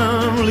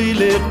dimly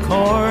lit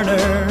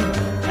corner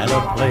at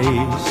a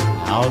place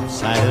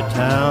outside of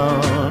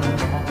town,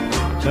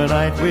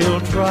 tonight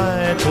we'll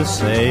try to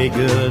say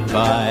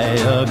goodbye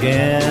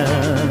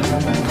again.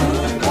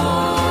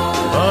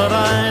 But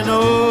I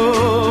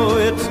know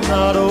it's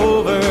not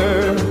over.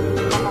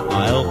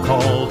 I'll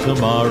call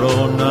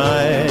tomorrow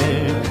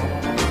night.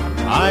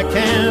 I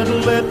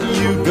can't let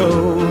you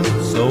go,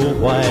 so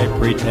why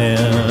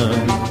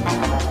pretend?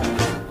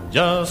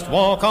 Just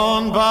walk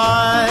on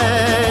by,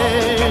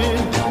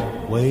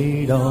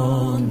 wait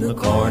on the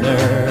corner.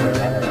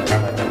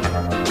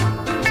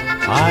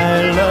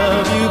 I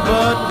love you,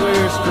 but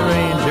we're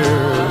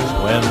strangers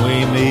when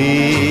we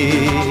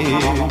meet.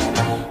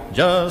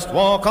 Just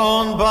walk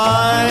on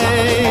by,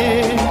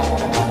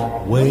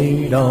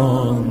 wait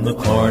on the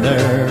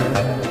corner.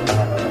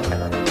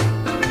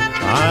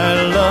 I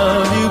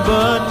love you,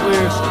 but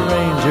we're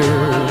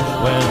strangers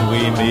when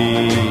we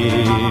meet.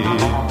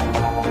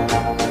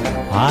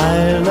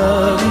 I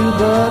love you,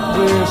 but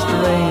we're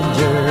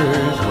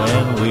strangers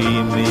when we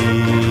meet.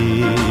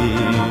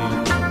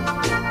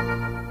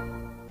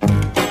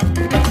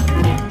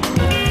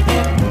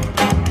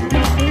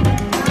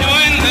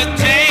 Doing the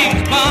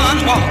James Bond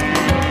walk,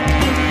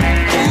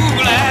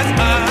 cool as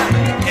I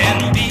can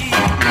be.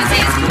 Yes,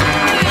 he's cool,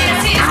 yes,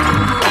 he's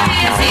cool,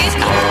 yes, he's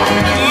cool.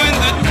 Doing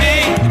the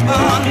James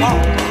Bond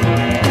walk,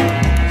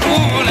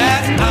 cool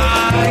as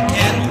I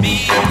can be.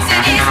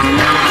 Said he's cool,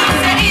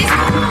 said he's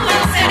cool,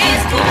 said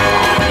he's cool.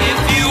 If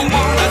you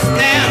wanna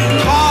stand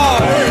tall,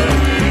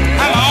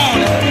 come on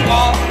and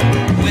walk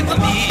with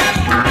me.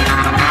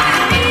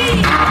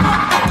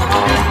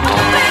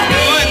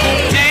 Doing the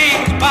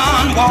James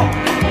Bond walk,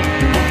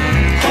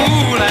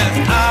 cool as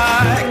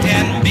I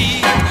can be.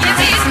 Yes,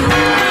 he's cool,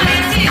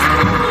 yes, he's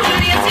cool,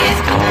 yes, he's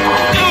cool.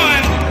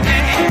 Doing the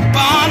James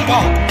Bond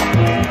walk,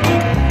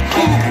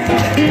 cool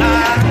as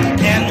I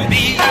can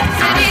be.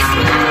 Said he's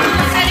cool,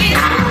 said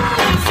he's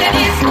cool, said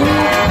he's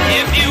cool.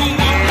 If you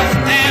wanna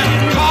stand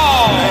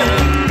tall,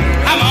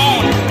 come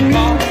on and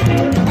walk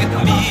with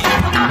me.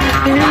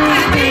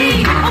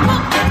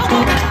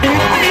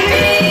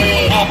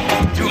 Walk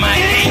to my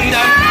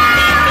kingdom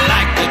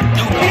like the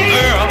Duke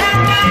girl.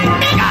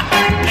 Got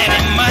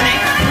plenty money,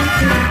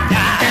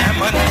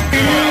 diamond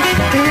girl.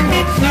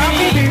 Some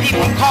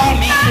people call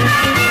me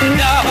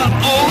double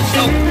O,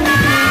 so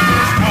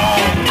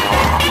strong,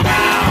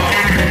 proud,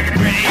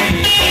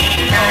 pretty,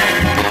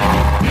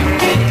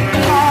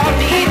 call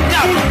me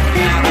double,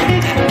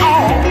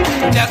 all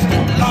just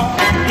as long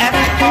as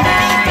they call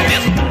me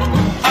Mr.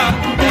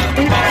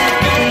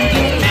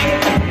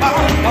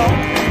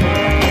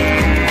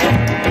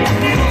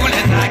 Cool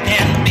as I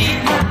can be.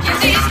 Yes,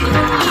 he's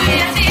cool,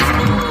 yes, he's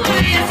cool,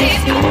 yes,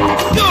 he's cool.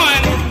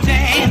 Doing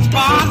James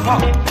Bond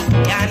walk,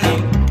 yeah,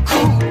 I'm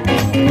cool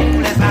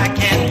as I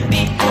can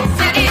be.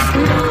 Said he's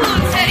cool,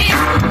 said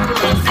he's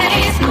cool, said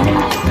he's cool.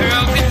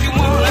 Girls, if you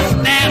wanna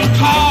stand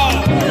tall,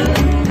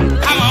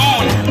 come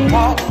on and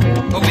walk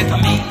with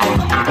me.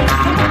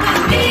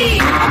 With me,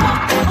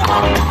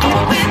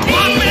 with me,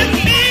 with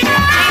me.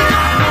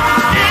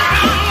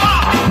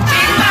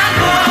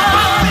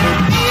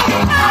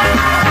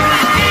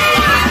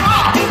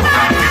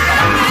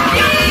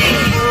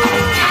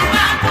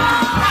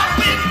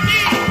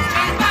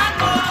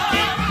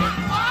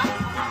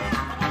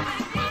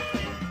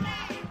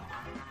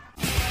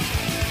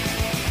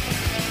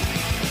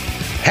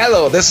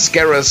 Hello, this is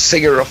Gareth,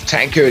 singer of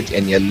Tankard,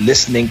 and you're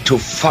listening to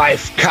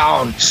 5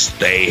 Count.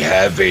 Stay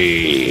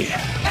heavy.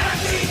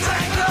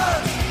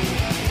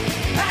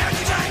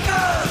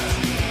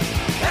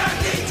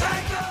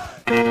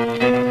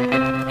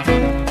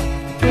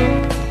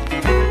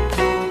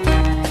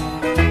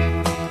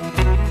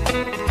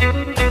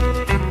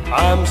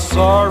 I'm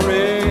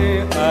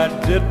sorry I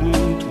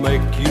didn't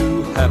make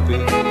you happy.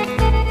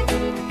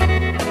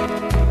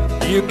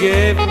 You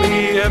gave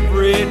me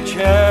every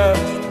chance,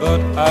 but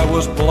I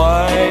was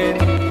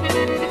blind.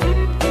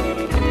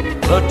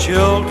 The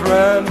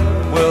children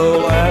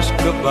will ask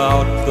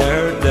about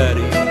their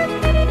daddy.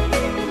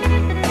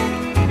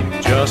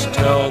 Just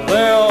tell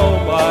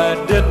them I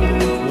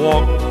didn't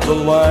walk the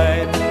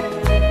line.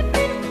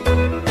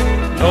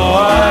 No,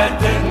 I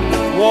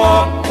didn't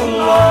walk the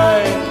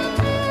line,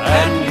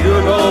 and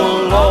you're no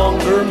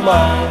longer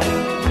mine.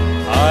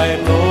 I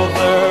know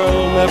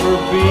there'll never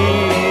be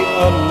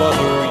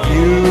another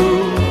you.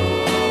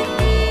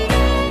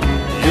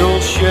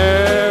 You'll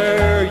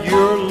share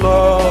your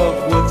love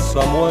with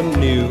someone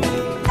new.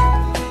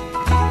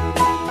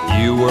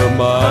 You were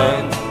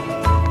mine,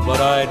 but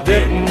I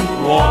didn't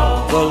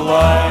walk the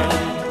line.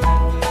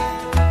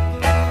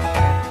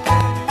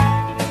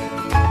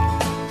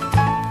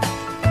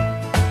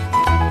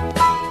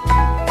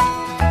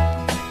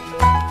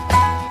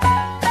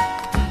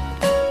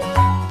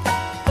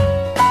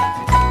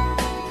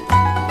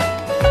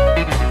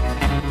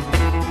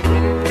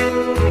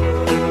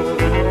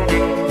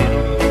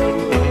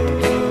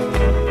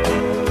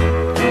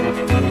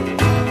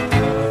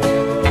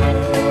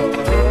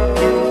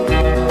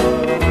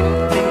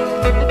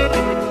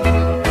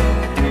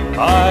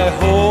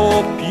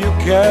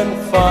 Can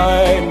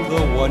find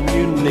the one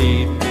you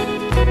need.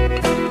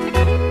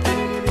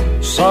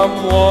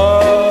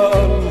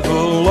 Someone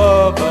who'll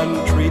love and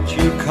treat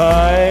you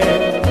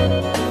kind.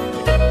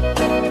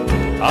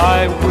 I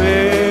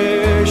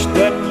wish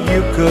that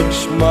you could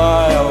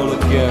smile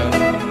again.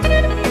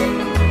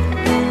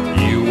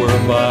 You were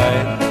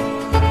mine,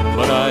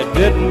 but I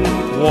didn't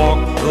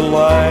walk the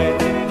line.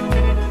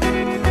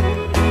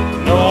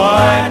 No,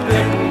 I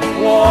didn't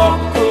walk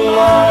the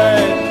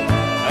line,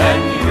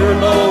 and you're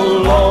no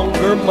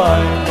longer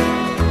mine.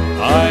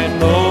 I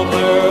know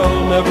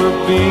there'll never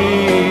be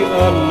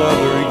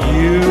another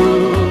you.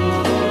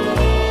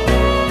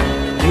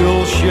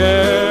 You'll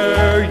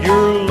share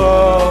your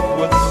love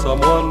with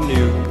someone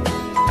new.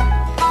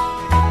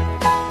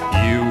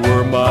 You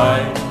were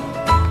mine,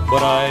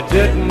 but I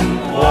didn't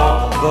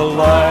walk the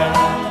line.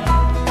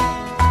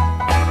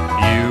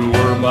 You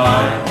were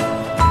mine,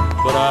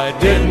 but I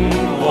didn't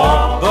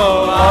walk the line.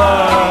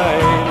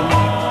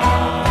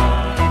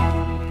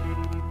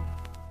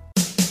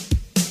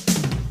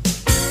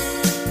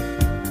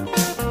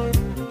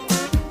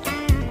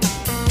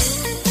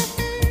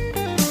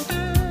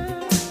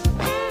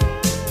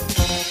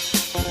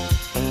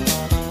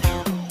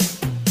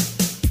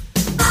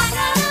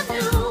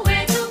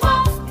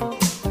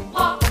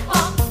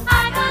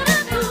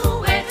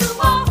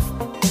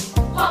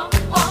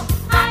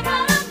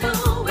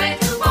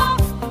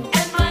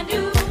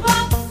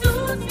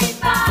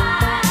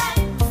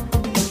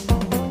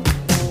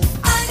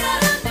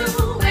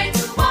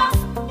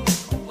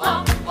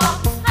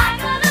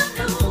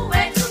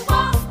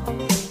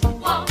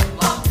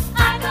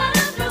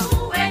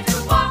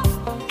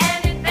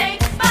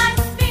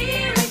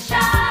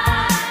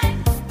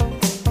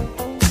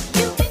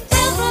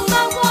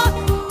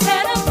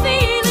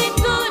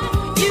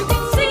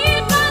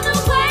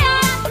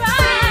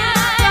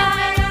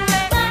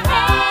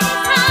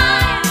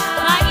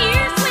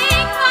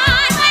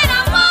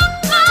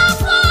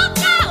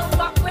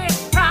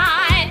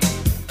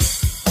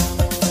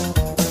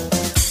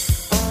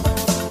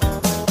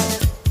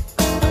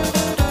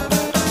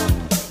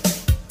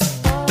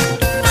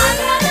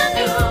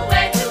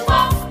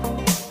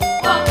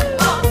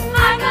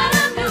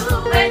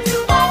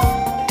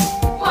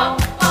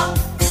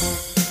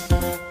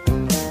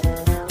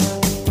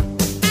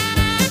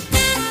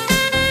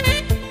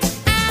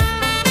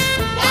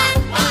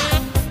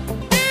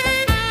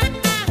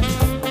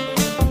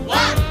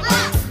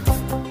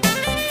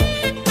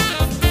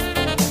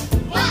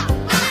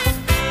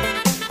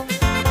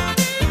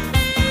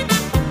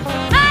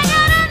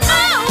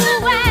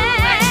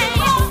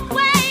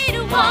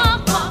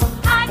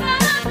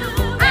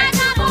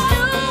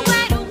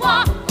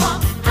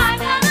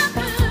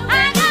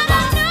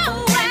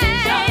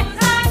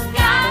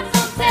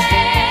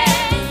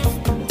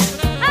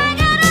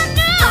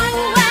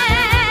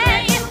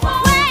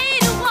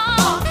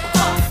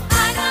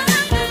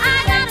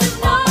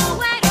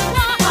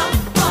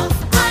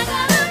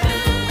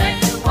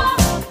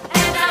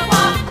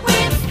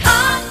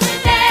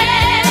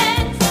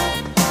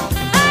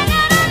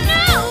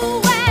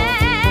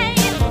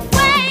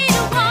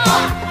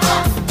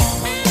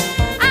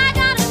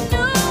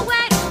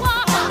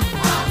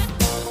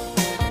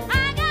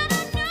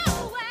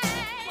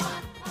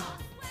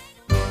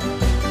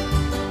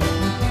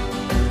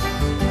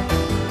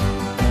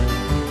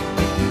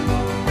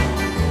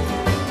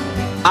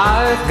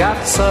 I've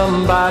got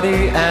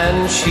somebody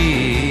and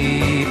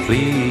she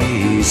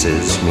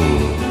pleases me.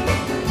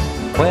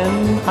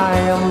 When I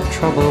am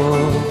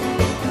troubled,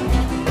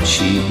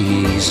 she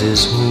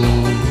eases me.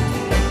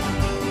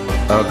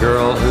 A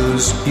girl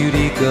whose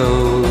beauty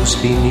goes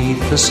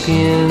beneath the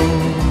skin,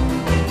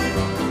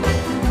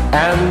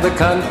 and the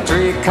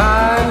country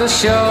kinda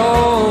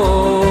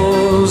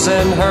shows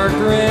in her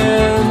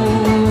grin.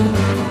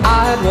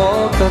 I'd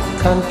walk a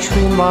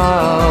country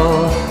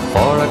mile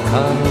for a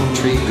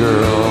country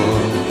girl,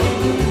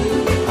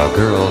 a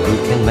girl who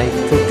can make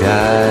a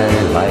guy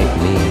like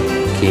me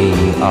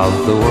king of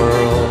the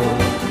world.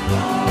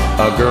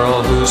 A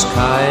girl who's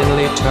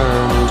kindly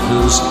turned,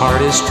 whose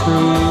heart is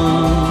true.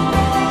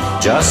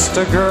 Just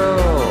a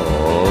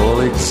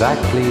girl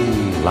exactly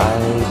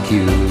like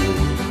you.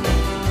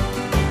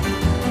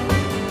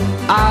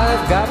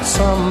 I've got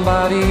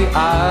somebody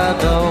I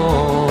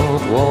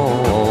don't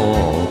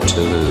want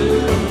to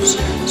lose,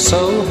 so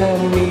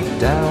hand me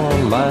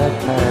down my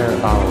pair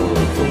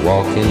of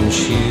walking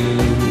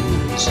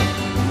shoes.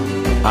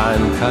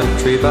 I'm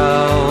country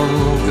bound,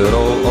 good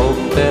old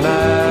open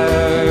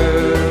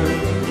air,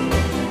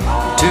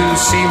 to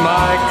see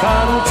my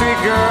country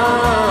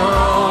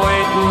girl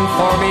waiting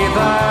for me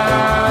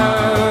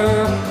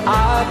there.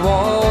 I'd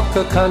walk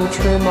a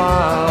country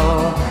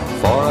mile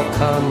for a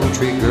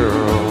country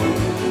girl.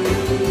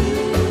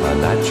 A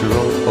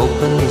natural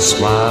open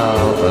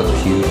smile, a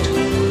cute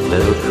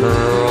little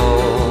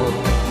curl.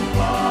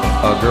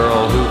 A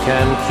girl who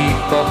can keep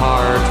a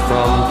heart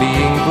from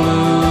being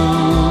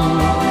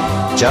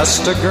blue.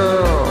 Just a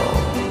girl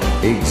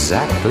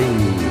exactly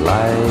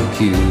like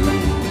you.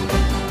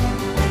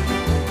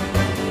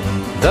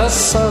 The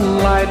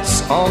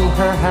sunlight's on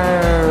her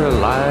hair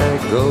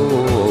like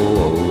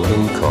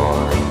golden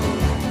corn,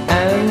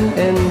 and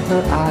in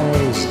her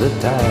eyes the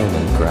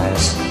diamond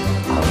grass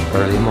of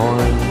early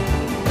morn.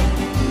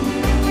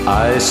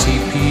 I see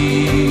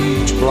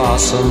peach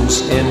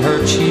blossoms in her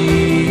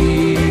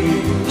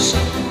cheeks,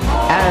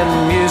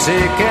 and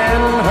music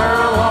in her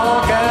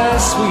walk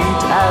as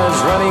sweet as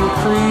running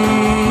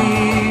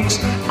creeks.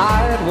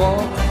 I'd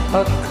walk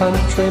a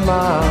country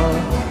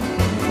mile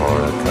for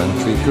a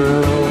country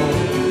girl,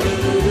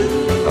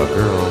 a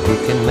girl who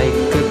can make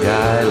a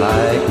guy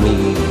like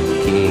me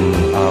king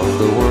of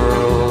the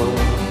world,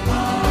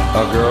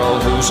 a girl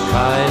who's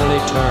kindly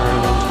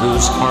turned,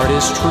 whose heart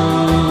is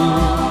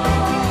true.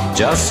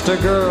 Just a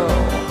girl,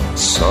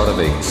 sort of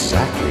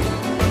exactly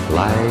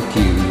like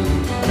you.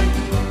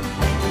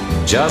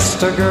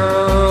 Just a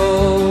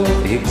girl,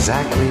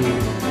 exactly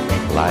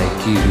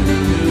like you.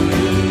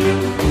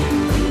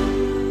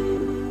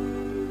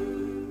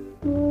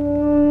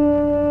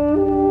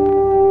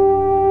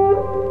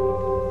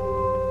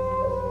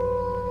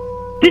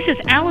 This is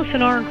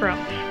Allison Arngrim,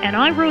 and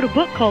I wrote a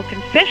book called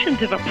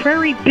Confessions of a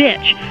Prairie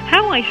Bitch,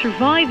 How I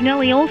Survived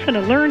Nellie Olson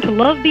and Learned to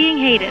Love Being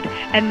Hated.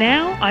 And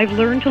now I've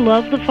learned to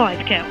love the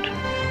 5 count.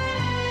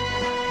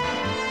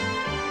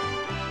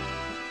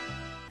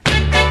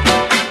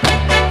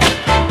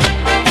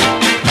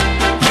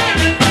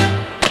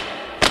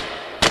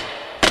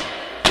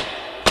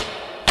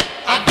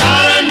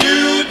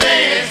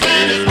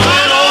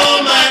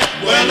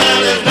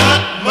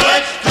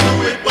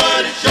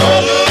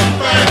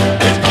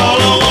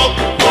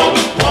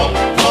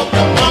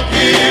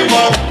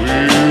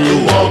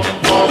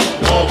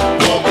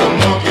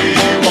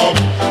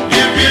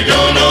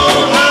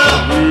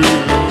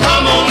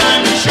 Come on now.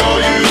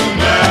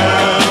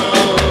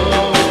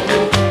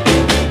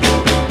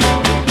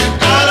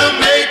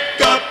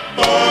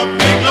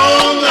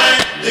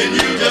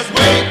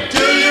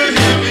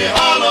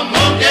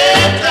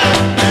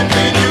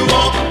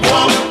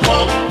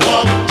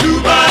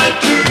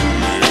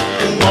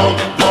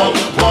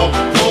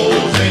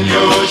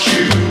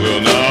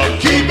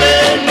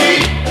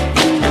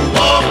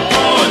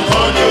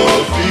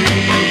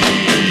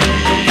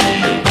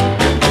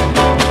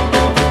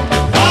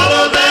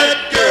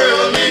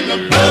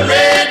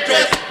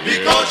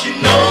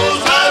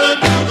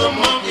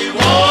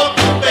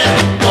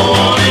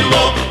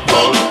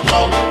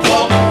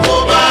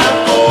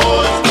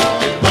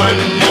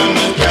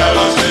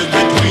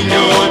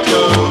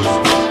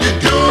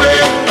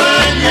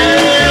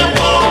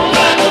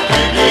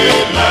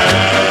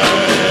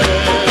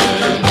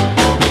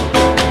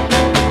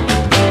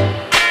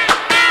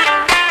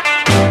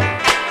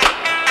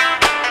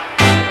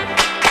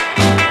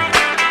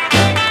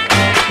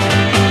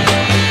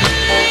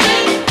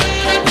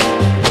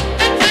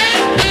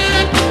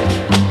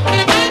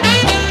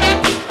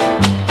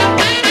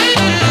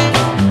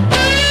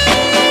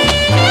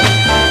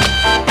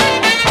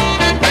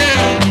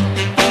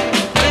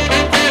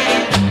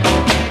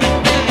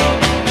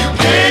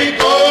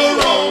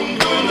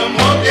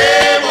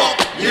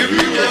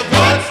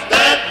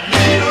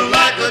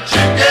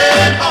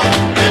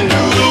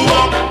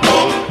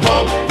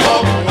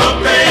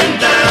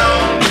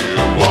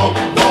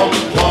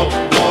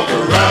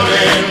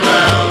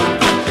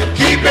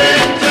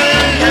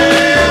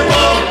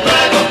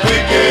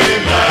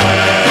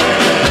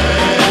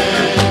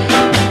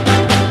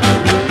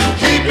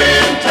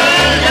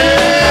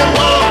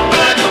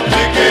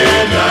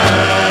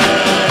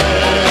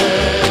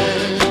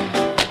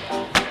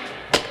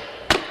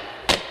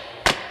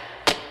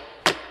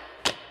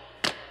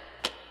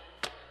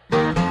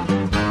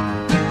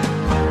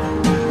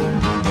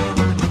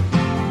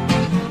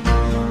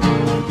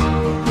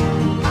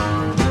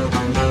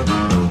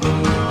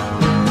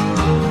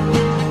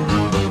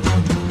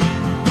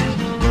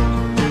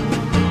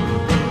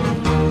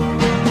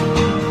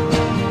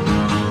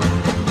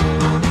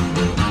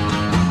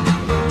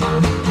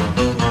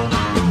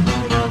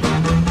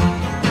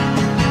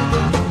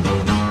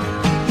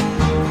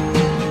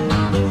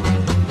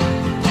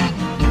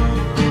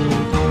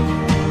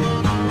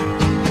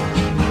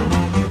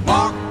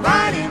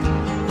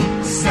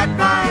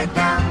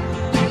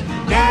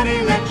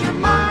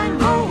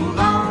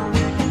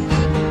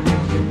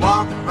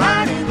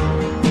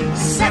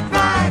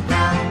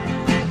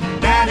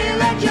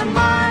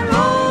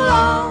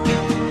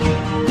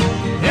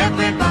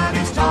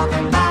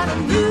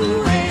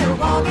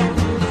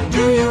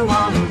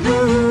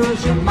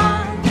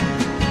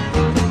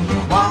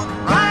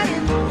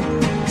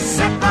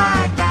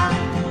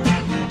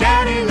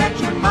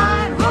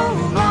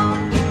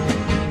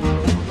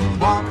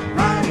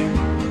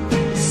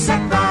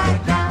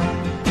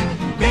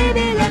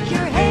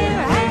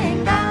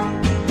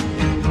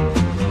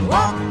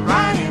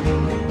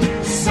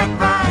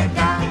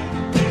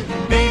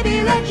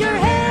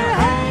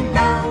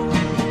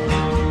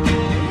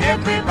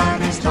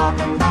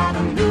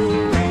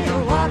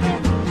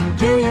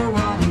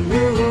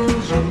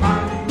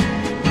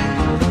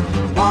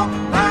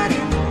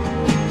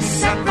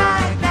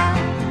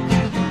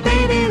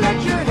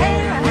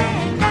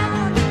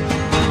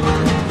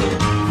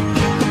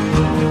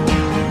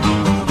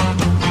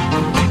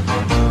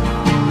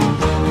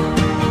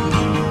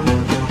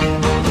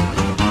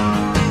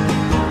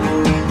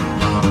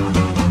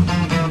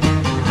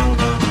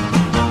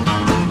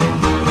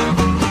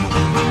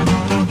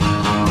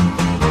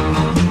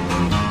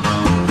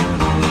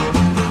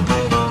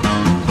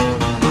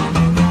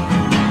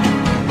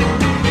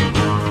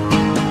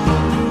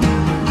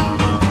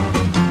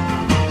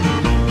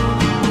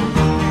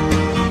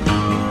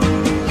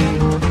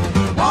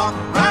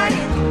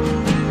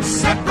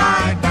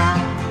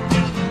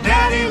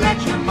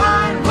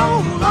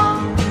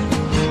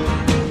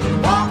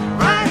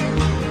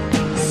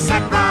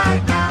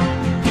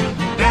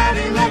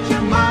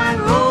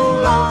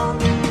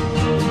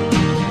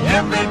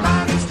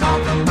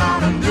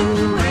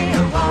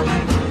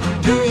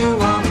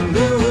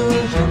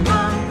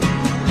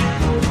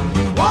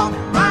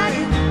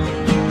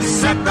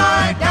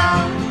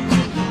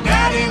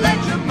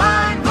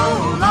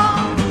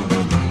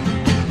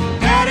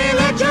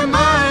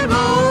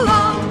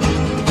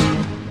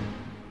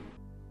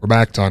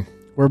 back, Ton.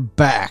 We're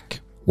back.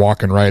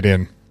 Walking right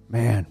in.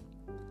 Man.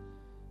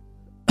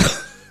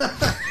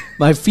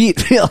 My feet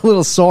feel a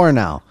little sore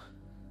now.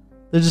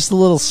 They're just a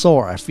little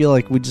sore. I feel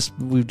like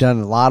we've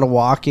done a lot of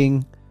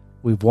walking.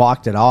 We've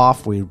walked it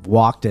off. We've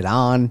walked it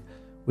on.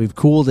 We've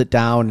cooled it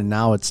down, and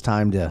now it's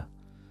time to... A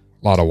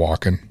lot of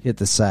walking. Hit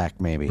the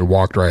sack, maybe. We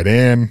walked right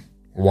in.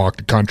 We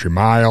walked a country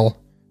mile.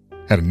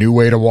 Had a new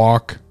way to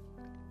walk.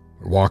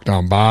 We walked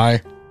on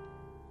by.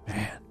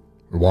 Man.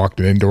 We walked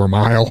an indoor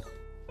mile.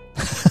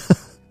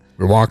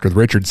 We walked with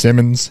Richard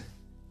Simmons.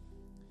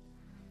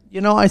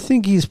 You know, I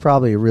think he's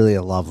probably really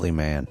a lovely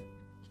man.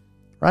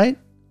 Right?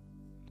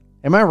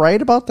 Am I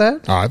right about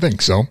that? I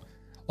think so.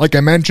 Like I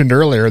mentioned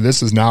earlier,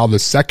 this is now the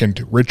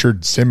second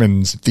Richard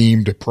Simmons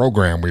themed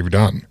program we've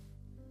done.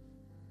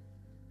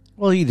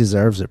 Well, he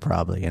deserves it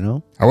probably, you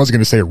know? I was going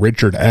to say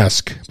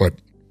Richard-esque, but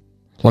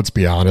let's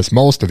be honest,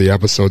 most of the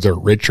episodes are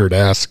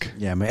Richard-esque.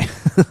 Yeah, man.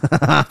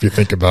 If you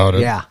think about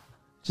it. Yeah.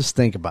 Just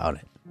think about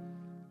it.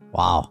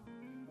 Wow.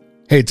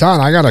 Hey,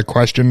 Ton, I got a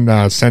question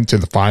sent to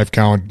the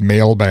 5-count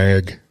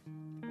mailbag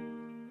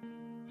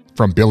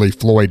from Billy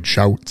Floyd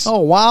Shouts. Oh,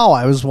 wow.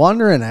 I was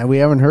wondering. We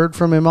haven't heard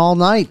from him all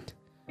night.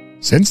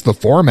 Since the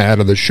format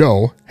of the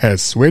show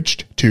has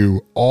switched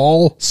to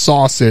all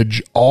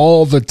sausage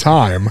all the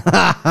time,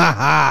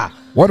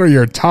 what are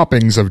your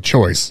toppings of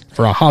choice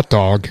for a hot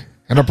dog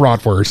and a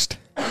bratwurst?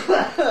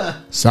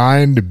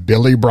 Signed,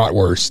 Billy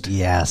Bratwurst.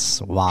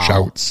 Yes. Wow.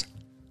 Shouts.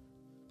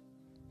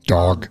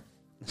 Dog.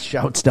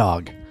 Shouts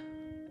dog.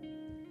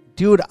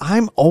 Dude,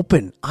 I'm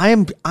open.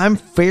 I'm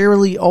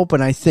fairly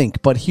open, I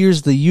think. But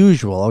here's the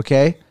usual,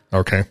 okay?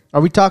 Okay.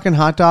 Are we talking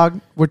hot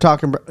dog? We're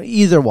talking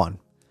either one.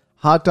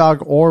 Hot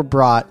dog or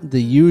brat.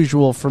 The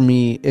usual for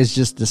me is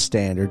just the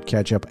standard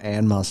ketchup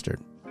and mustard.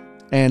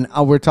 And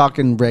we're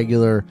talking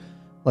regular,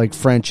 like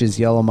French's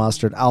yellow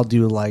mustard. I'll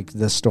do like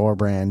the store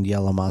brand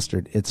yellow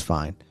mustard. It's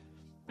fine.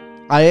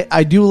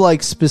 I do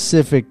like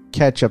specific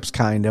ketchups,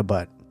 kind of,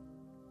 but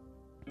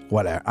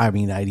whatever. I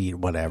mean, I'd eat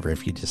whatever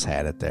if you just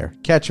had it there.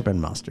 Ketchup and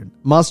mustard.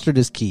 Mustard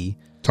is key.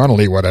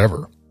 Totally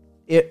whatever.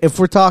 If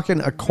we're talking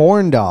a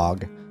corn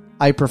dog,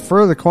 I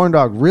prefer the corn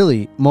dog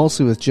really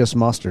mostly with just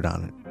mustard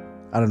on it.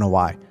 I don't know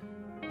why.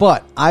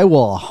 But I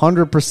will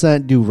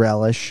 100% do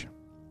relish.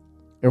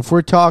 If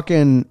we're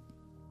talking...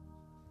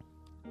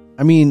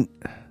 I mean,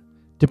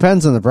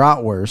 depends on the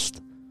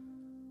bratwurst.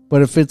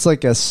 But if it's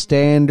like a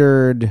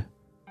standard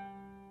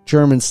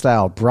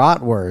German-style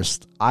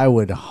bratwurst, I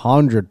would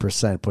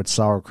 100% put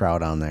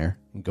sauerkraut on there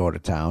and go to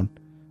town.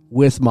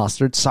 With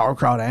mustard.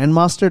 Sauerkraut and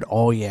mustard?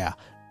 Oh, yeah.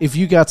 If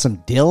you got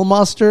some dill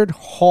mustard,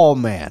 oh,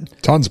 man.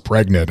 Ton's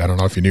pregnant. I don't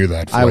know if you knew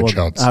that. I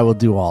will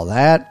do all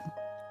that.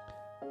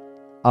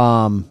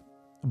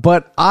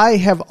 But I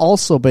have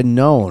also been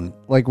known,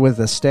 like with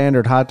a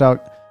standard hot dog,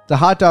 the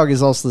hot dog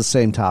is also the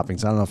same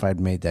toppings. I don't know if I'd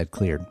made that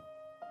clear.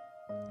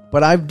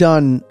 But I've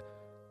done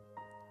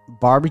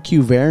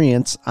barbecue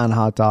variants on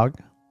hot dog.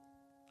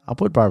 I'll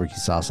put barbecue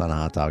sauce on a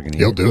hot dog and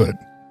You'll do it.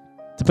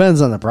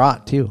 Depends on the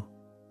brat too.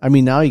 I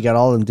mean, now you got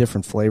all them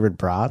different flavored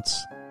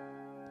brats.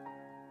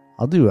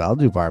 I'll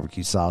do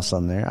barbecue sauce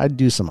on there. I'd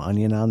do some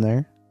onion on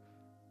there.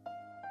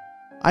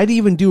 I'd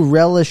even do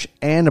relish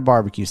and a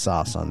barbecue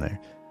sauce on there.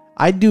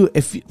 I'd do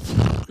if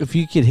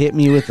you could hit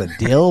me with a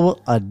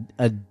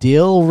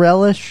dill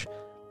relish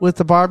with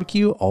the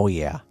barbecue. Oh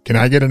yeah. Can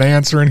I get an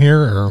answer in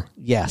here? Or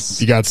yes.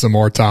 You got some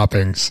more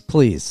toppings,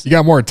 please. You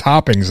got more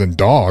toppings than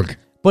dog.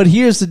 But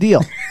here's the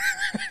deal.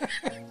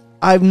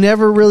 I've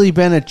never really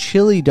been a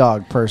chili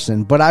dog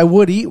person, but I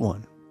would eat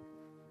one.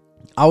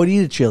 I would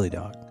eat a chili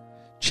dog.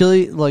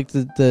 Chili, like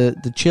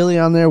the chili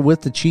on there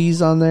with the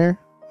cheese on there.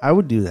 I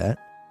would do that.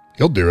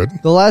 He'll do it.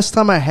 The last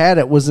time I had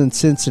it was in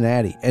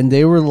Cincinnati, and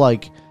they were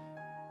like,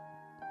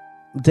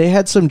 they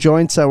had some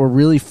joints that were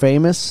really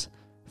famous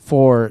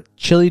for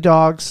chili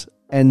dogs,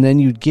 and then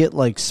you'd get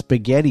like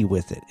spaghetti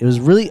with it. It was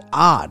really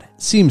odd.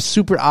 It seemed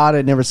super odd.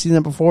 I'd never seen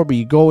that before, but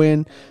you go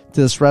in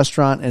to this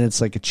restaurant, and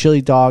it's like a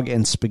chili dog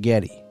and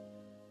spaghetti.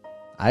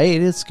 I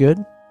ate it. It's good.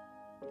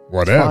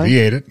 Whatever. He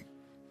ate it.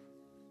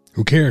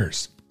 Who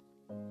cares?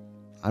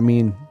 I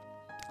mean,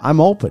 I'm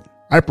open.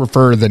 I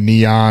prefer the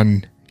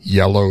neon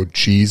yellow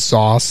cheese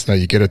sauce that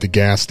you get at the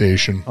gas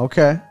station.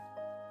 Okay.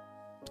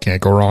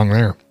 Can't go wrong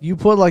there. You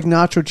put like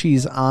nacho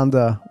cheese on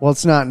the... Well,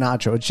 it's not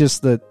nacho. It's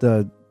just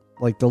the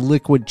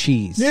liquid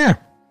cheese. Yeah.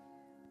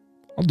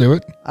 I'll do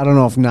it. I don't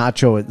know if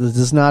nacho...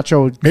 Does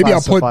nacho Maybe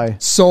classify? I'll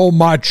put so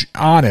much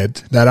on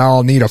it that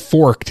I'll need a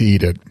fork to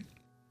eat it.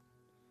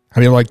 How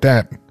do you like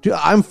that? Dude,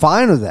 I'm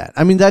fine with that.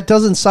 I mean, that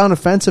doesn't sound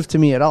offensive to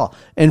me at all.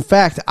 In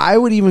fact, I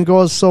would even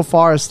go so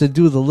far as to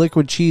do the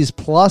liquid cheese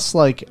plus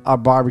like a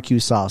barbecue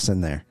sauce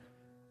in there.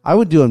 I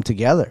would do them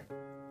together.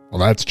 Well,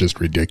 that's just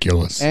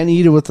ridiculous. And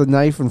eat it with a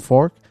knife and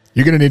fork.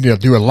 You're going to need to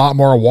do a lot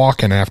more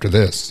walking after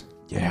this.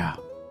 Yeah.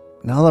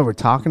 Now that we're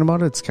talking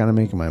about it, it's kind of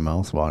making my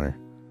mouth water.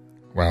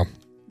 Well,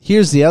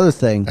 here's the other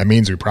thing. That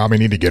means we probably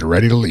need to get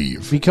ready to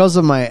leave. Because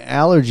of my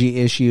allergy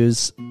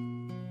issues,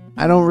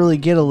 I don't really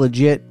get a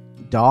legit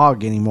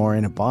dog anymore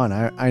in a bun.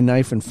 I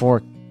knife and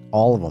fork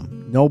all of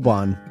them. No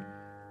bun.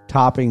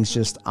 toppings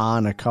just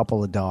on a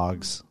couple of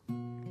dogs.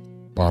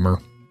 Bummer.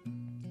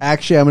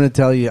 Actually, I'm going to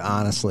tell you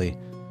honestly.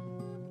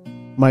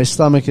 My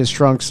stomach has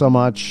shrunk so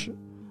much,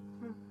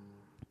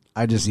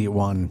 I just eat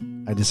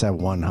one. I just have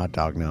one hot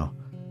dog now.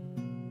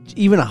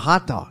 Even a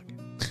hot dog.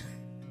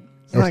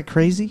 Isn't that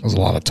crazy? There's a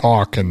lot of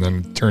talk, and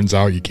then it turns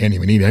out you can't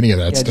even eat any of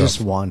that stuff.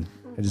 Just one.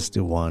 I just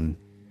do one.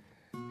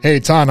 Hey,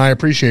 Ton, I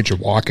appreciate you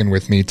walking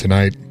with me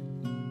tonight.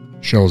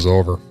 Show's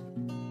over.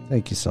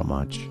 Thank you so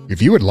much.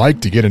 If you would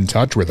like to get in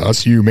touch with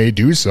us, you may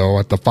do so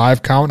at the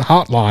 5-Count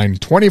Hotline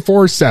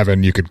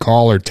 24/7. You could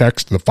call or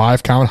text the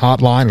 5-Count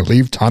Hotline and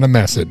leave Ton a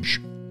message.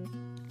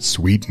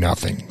 Sweet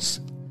nothings.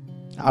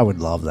 I would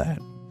love that.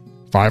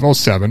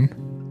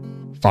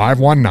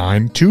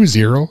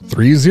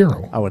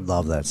 507-519-2030. I would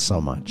love that so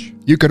much.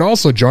 You could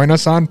also join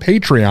us on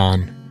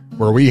Patreon,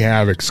 where we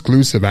have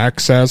exclusive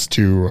access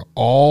to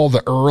all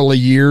the early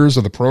years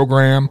of the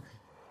program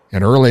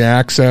and early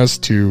access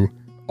to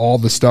all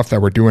the stuff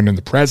that we're doing in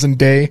the present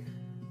day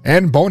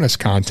and bonus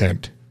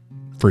content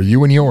for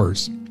you and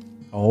yours.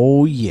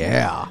 Oh,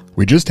 yeah.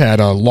 We just had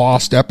a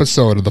lost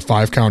episode of the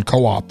 5-Count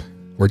Co-op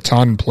where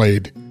Ton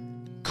played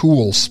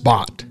Cool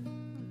Spot.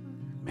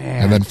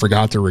 Man. And then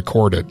forgot to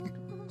record it.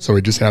 So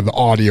we just have the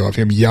audio of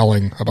him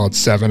yelling about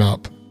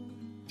 7-Up.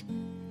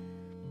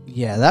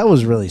 Yeah, that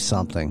was really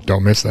something.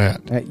 Don't miss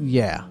that.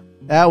 Yeah,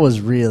 that was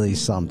really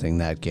something,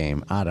 that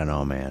game. I don't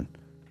know, man.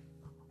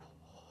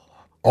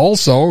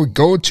 Also,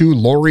 go to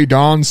Lori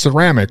Dawn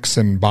Ceramics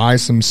and buy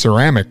some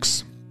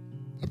ceramics.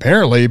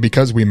 Apparently,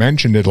 because we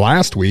mentioned it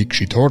last week,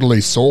 she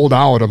totally sold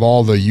out of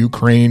all the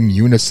Ukraine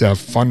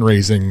UNICEF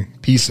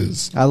fundraising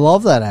pieces. I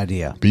love that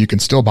idea. But you can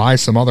still buy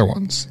some other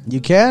ones.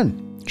 You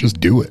can. Just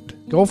do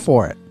it. Go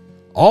for it.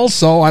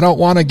 Also, I don't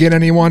want to get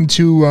anyone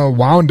too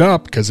wound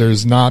up because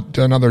there's not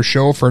another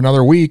show for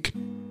another week.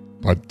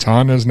 But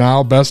Ton is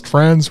now best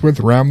friends with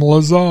Rem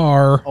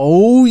Lazar.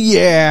 Oh,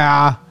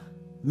 yeah.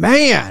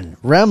 Man,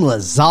 Rem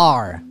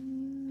Lazar.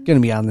 Going to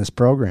be on this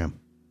program.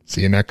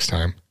 See you next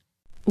time.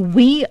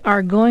 We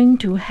are going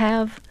to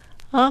have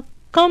a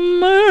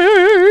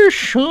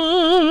commercial.